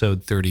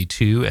episode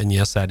 32. And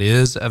yes, that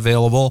is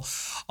available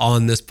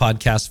on this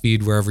podcast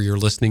feed, wherever you're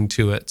listening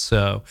to it.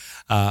 So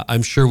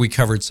I'm sure we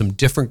covered some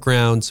different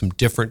ground, some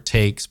different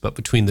takes, but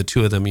between the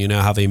two of them, you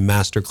now have a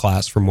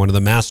masterclass from one of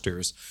the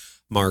masters,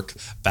 Mark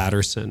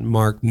Batterson.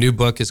 Mark, new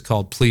book is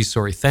called Please,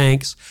 Sorry,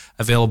 Thanks,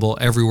 available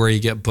everywhere you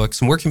get books.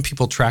 And where can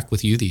people track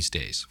with you these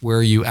days? Where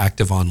are you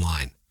active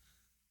online?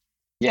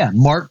 Yeah,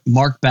 Mark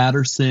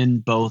Batterson,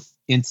 both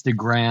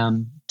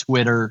Instagram,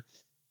 Twitter,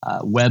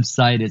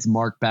 website is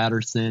Mark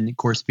Batterson. Of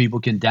course, people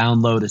can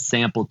download a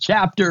sample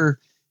chapter,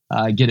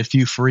 get a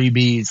few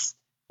freebies,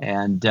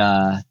 and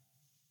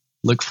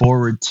look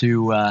forward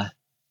to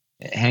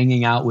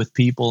hanging out with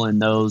people in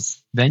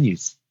those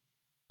venues.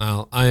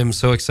 Well, I am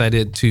so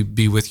excited to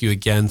be with you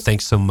again.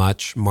 Thanks so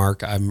much,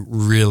 Mark. I'm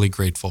really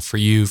grateful for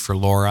you, for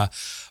Laura,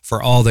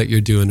 for all that you're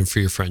doing, and for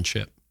your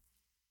friendship.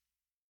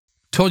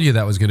 Told you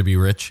that was going to be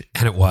rich,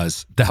 and it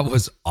was. That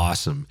was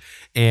awesome.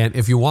 And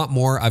if you want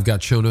more, I've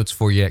got show notes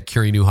for you at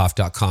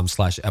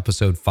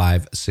careynieuwhof.com/episode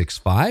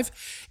 565.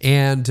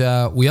 And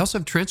we also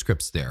have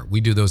transcripts there. We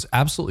do those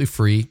absolutely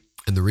free.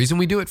 And the reason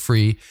we do it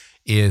free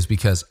is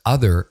because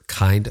other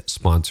kind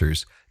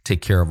sponsors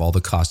take care of all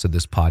the costs of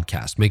this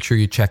podcast. Make sure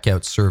you check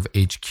out Serve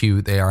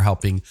HQ. They are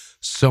helping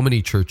so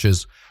many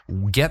churches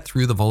get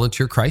through the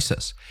volunteer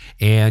crisis.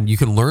 And you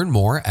can learn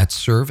more at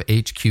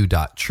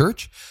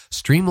servehq.church.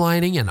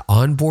 Streamlining and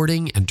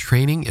onboarding and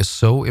training is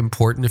so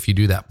important. If you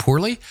do that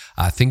poorly,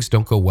 things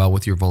don't go well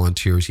with your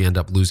volunteers. You end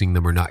up losing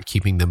them or not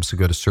keeping them. So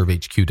go to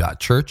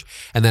servehq.church.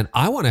 And then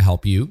I want to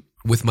help you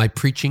with my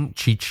preaching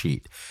cheat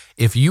sheet.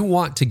 If you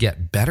want to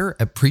get better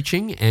at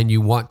preaching and you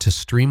want to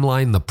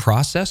streamline the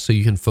process so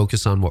you can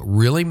focus on what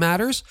really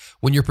matters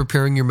when you're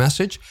preparing your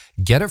message,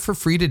 get it for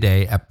free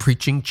today at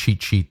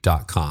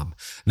preachingcheatsheet.com.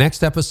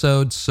 Next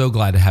episode, so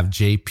glad to have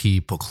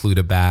JP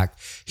Pokluda back.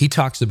 He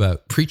talks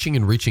about preaching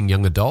and reaching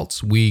young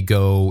adults. We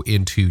go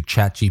into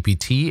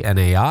ChatGPT and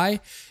AI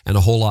and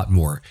a whole lot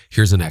more.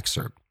 Here's an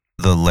excerpt.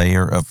 The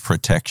layer of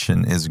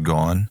protection is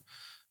gone.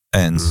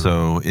 And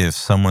so if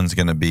someone's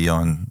going to be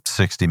on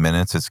 60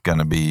 Minutes, it's going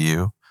to be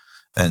you.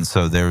 And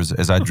so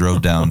as I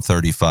drove down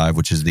 35,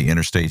 which is the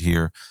interstate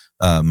here,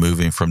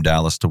 moving from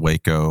Dallas to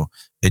Waco,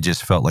 it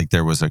just felt like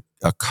there was a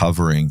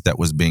covering that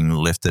was being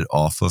lifted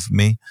off of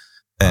me.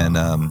 And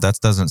that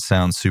doesn't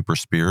sound super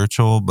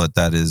spiritual, but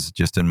that is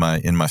just in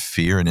my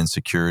fear and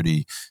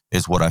insecurity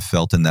is what I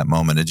felt in that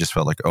moment. It just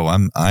felt like,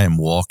 I am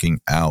walking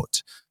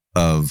out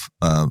of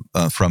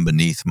from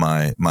beneath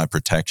my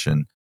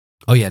protection.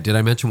 Oh, yeah. Did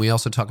I mention we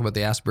also talk about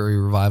the Asbury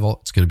Revival?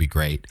 It's going to be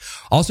great.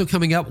 Also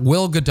coming up,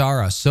 Will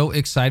Gadara. So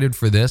excited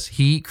for this.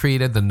 He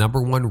created the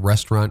 #1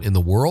 restaurant in the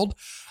world.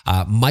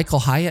 Michael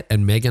Hyatt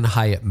and Megan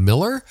Hyatt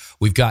Miller.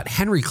 We've got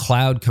Henry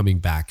Cloud coming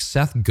back,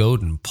 Seth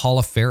Godin,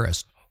 Paula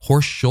Ferris,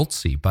 Horst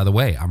Schulze. By the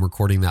way, I'm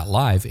recording that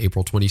live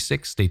April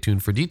 26th. Stay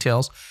tuned for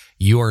details.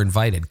 You are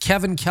invited.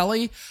 Kevin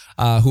Kelly.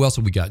 Who else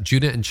have we got?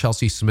 Judah and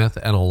Chelsea Smith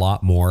and a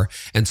lot more.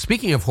 And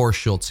speaking of Horst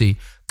Schulze,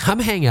 come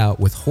hang out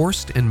with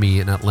Horst and me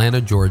in Atlanta,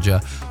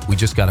 Georgia. We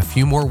just got a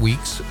few more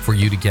weeks for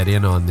you to get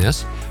in on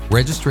this.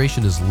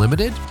 Registration is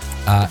limited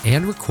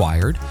and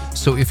required.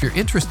 So if you're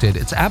interested,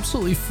 it's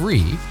absolutely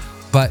free.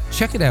 But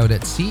check it out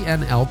at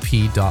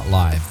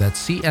cnlp.live.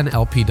 That's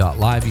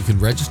cnlp.live. You can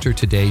register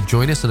today.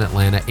 Join us in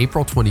Atlanta,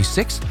 April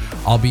 26th.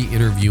 I'll be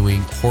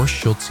interviewing Horst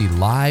Schulze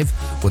live.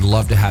 Would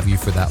love to have you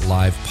for that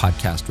live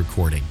podcast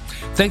recording.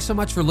 Thanks so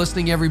much for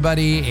listening,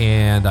 everybody.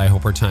 And I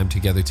hope our time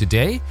together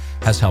today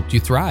has helped you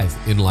thrive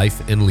in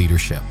life and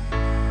leadership.